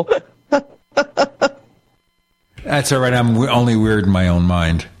 No. That's all right. I'm only weird in my own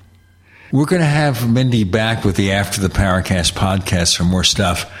mind. We're going to have Mindy back with the After the Paracast podcast for more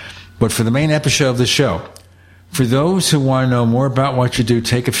stuff. But for the main episode of the show, for those who want to know more about what you do,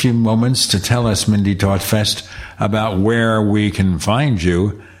 take a few moments to tell us, Mindy Tautfest, about where we can find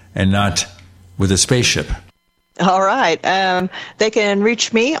you, and not with a spaceship. All right. They can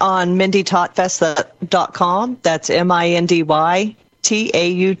reach me on mindytautfest.com. That's MindyTautfest.com.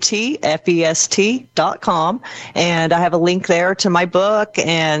 And I have a link there to my book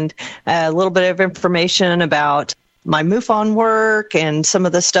and a little bit of information about my MUFON work and some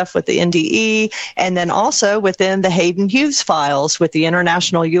of the stuff with the NDE, and then also within the Hayden Hughes files with the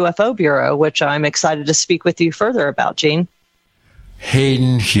International UFO Bureau, which I'm excited to speak with you further about, Gene.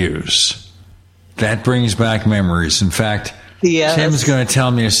 Hayden Hughes. That brings back memories. In fact, yes. Tim's going to tell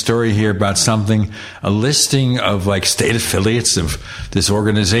me a story here about something, a listing of state affiliates of this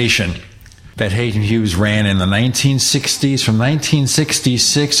organization that Hayden Hughes ran in the 1960s. From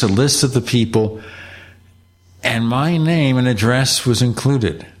 1966, a list of the people and my name and address was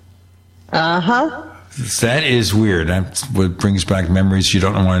included. Uh-huh. That is weird. That's what brings back memories you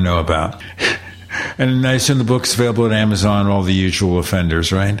don't want to know about. And I assume the book's available at Amazon, all the usual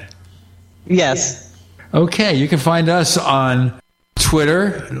offenders, right? Yes. Okay, you can find us on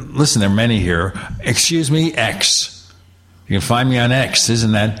Twitter. Listen, there are many here. Excuse me, X. You can find me on X,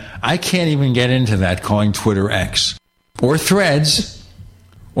 isn't that? I can't even get into that, calling Twitter X. Or Threads,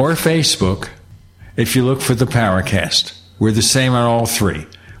 or Facebook, if you look for the Paracast. We're the same on all three.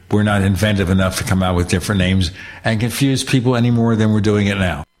 We're not inventive enough to come out with different names and confuse people any more than we're doing it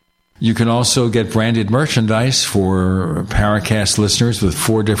now. You can also get branded merchandise for Paracast listeners with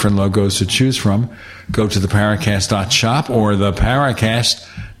 4 different logos to choose from. Go to theparacast.shop or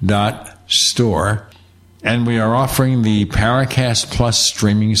theparacast.store. And we are offering the Paracast Plus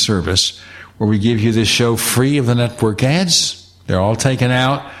streaming service, where we give you this show free of the network ads. They're all taken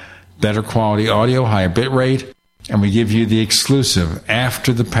out. Better quality audio, higher bit rate. And we give you the exclusive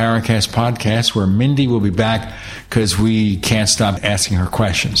After the Paracast podcast, where Mindy will be back because we can't stop asking her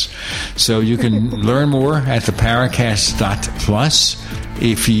questions. So you can learn more at theparacast.plus.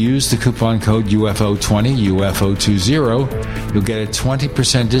 If you use the coupon code UFO20, UFO20, you'll get a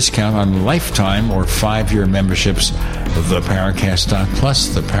 20% discount on lifetime or 5-year memberships of the Paracast.plus,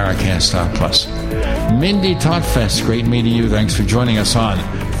 the Paracast.plus. Mindy Tautfest, great meeting you. Thanks for joining us on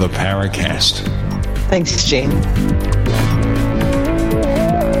the Paracast. Thanks, Gene.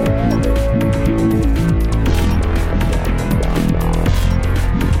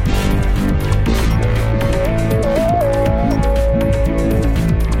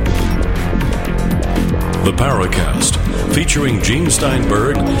 The Paracast, featuring Gene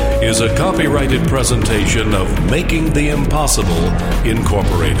Steinberg, is a copyrighted presentation of Making the Impossible,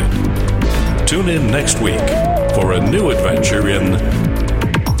 Incorporated. Tune in next week for a new adventure in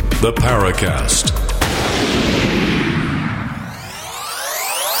The Paracast.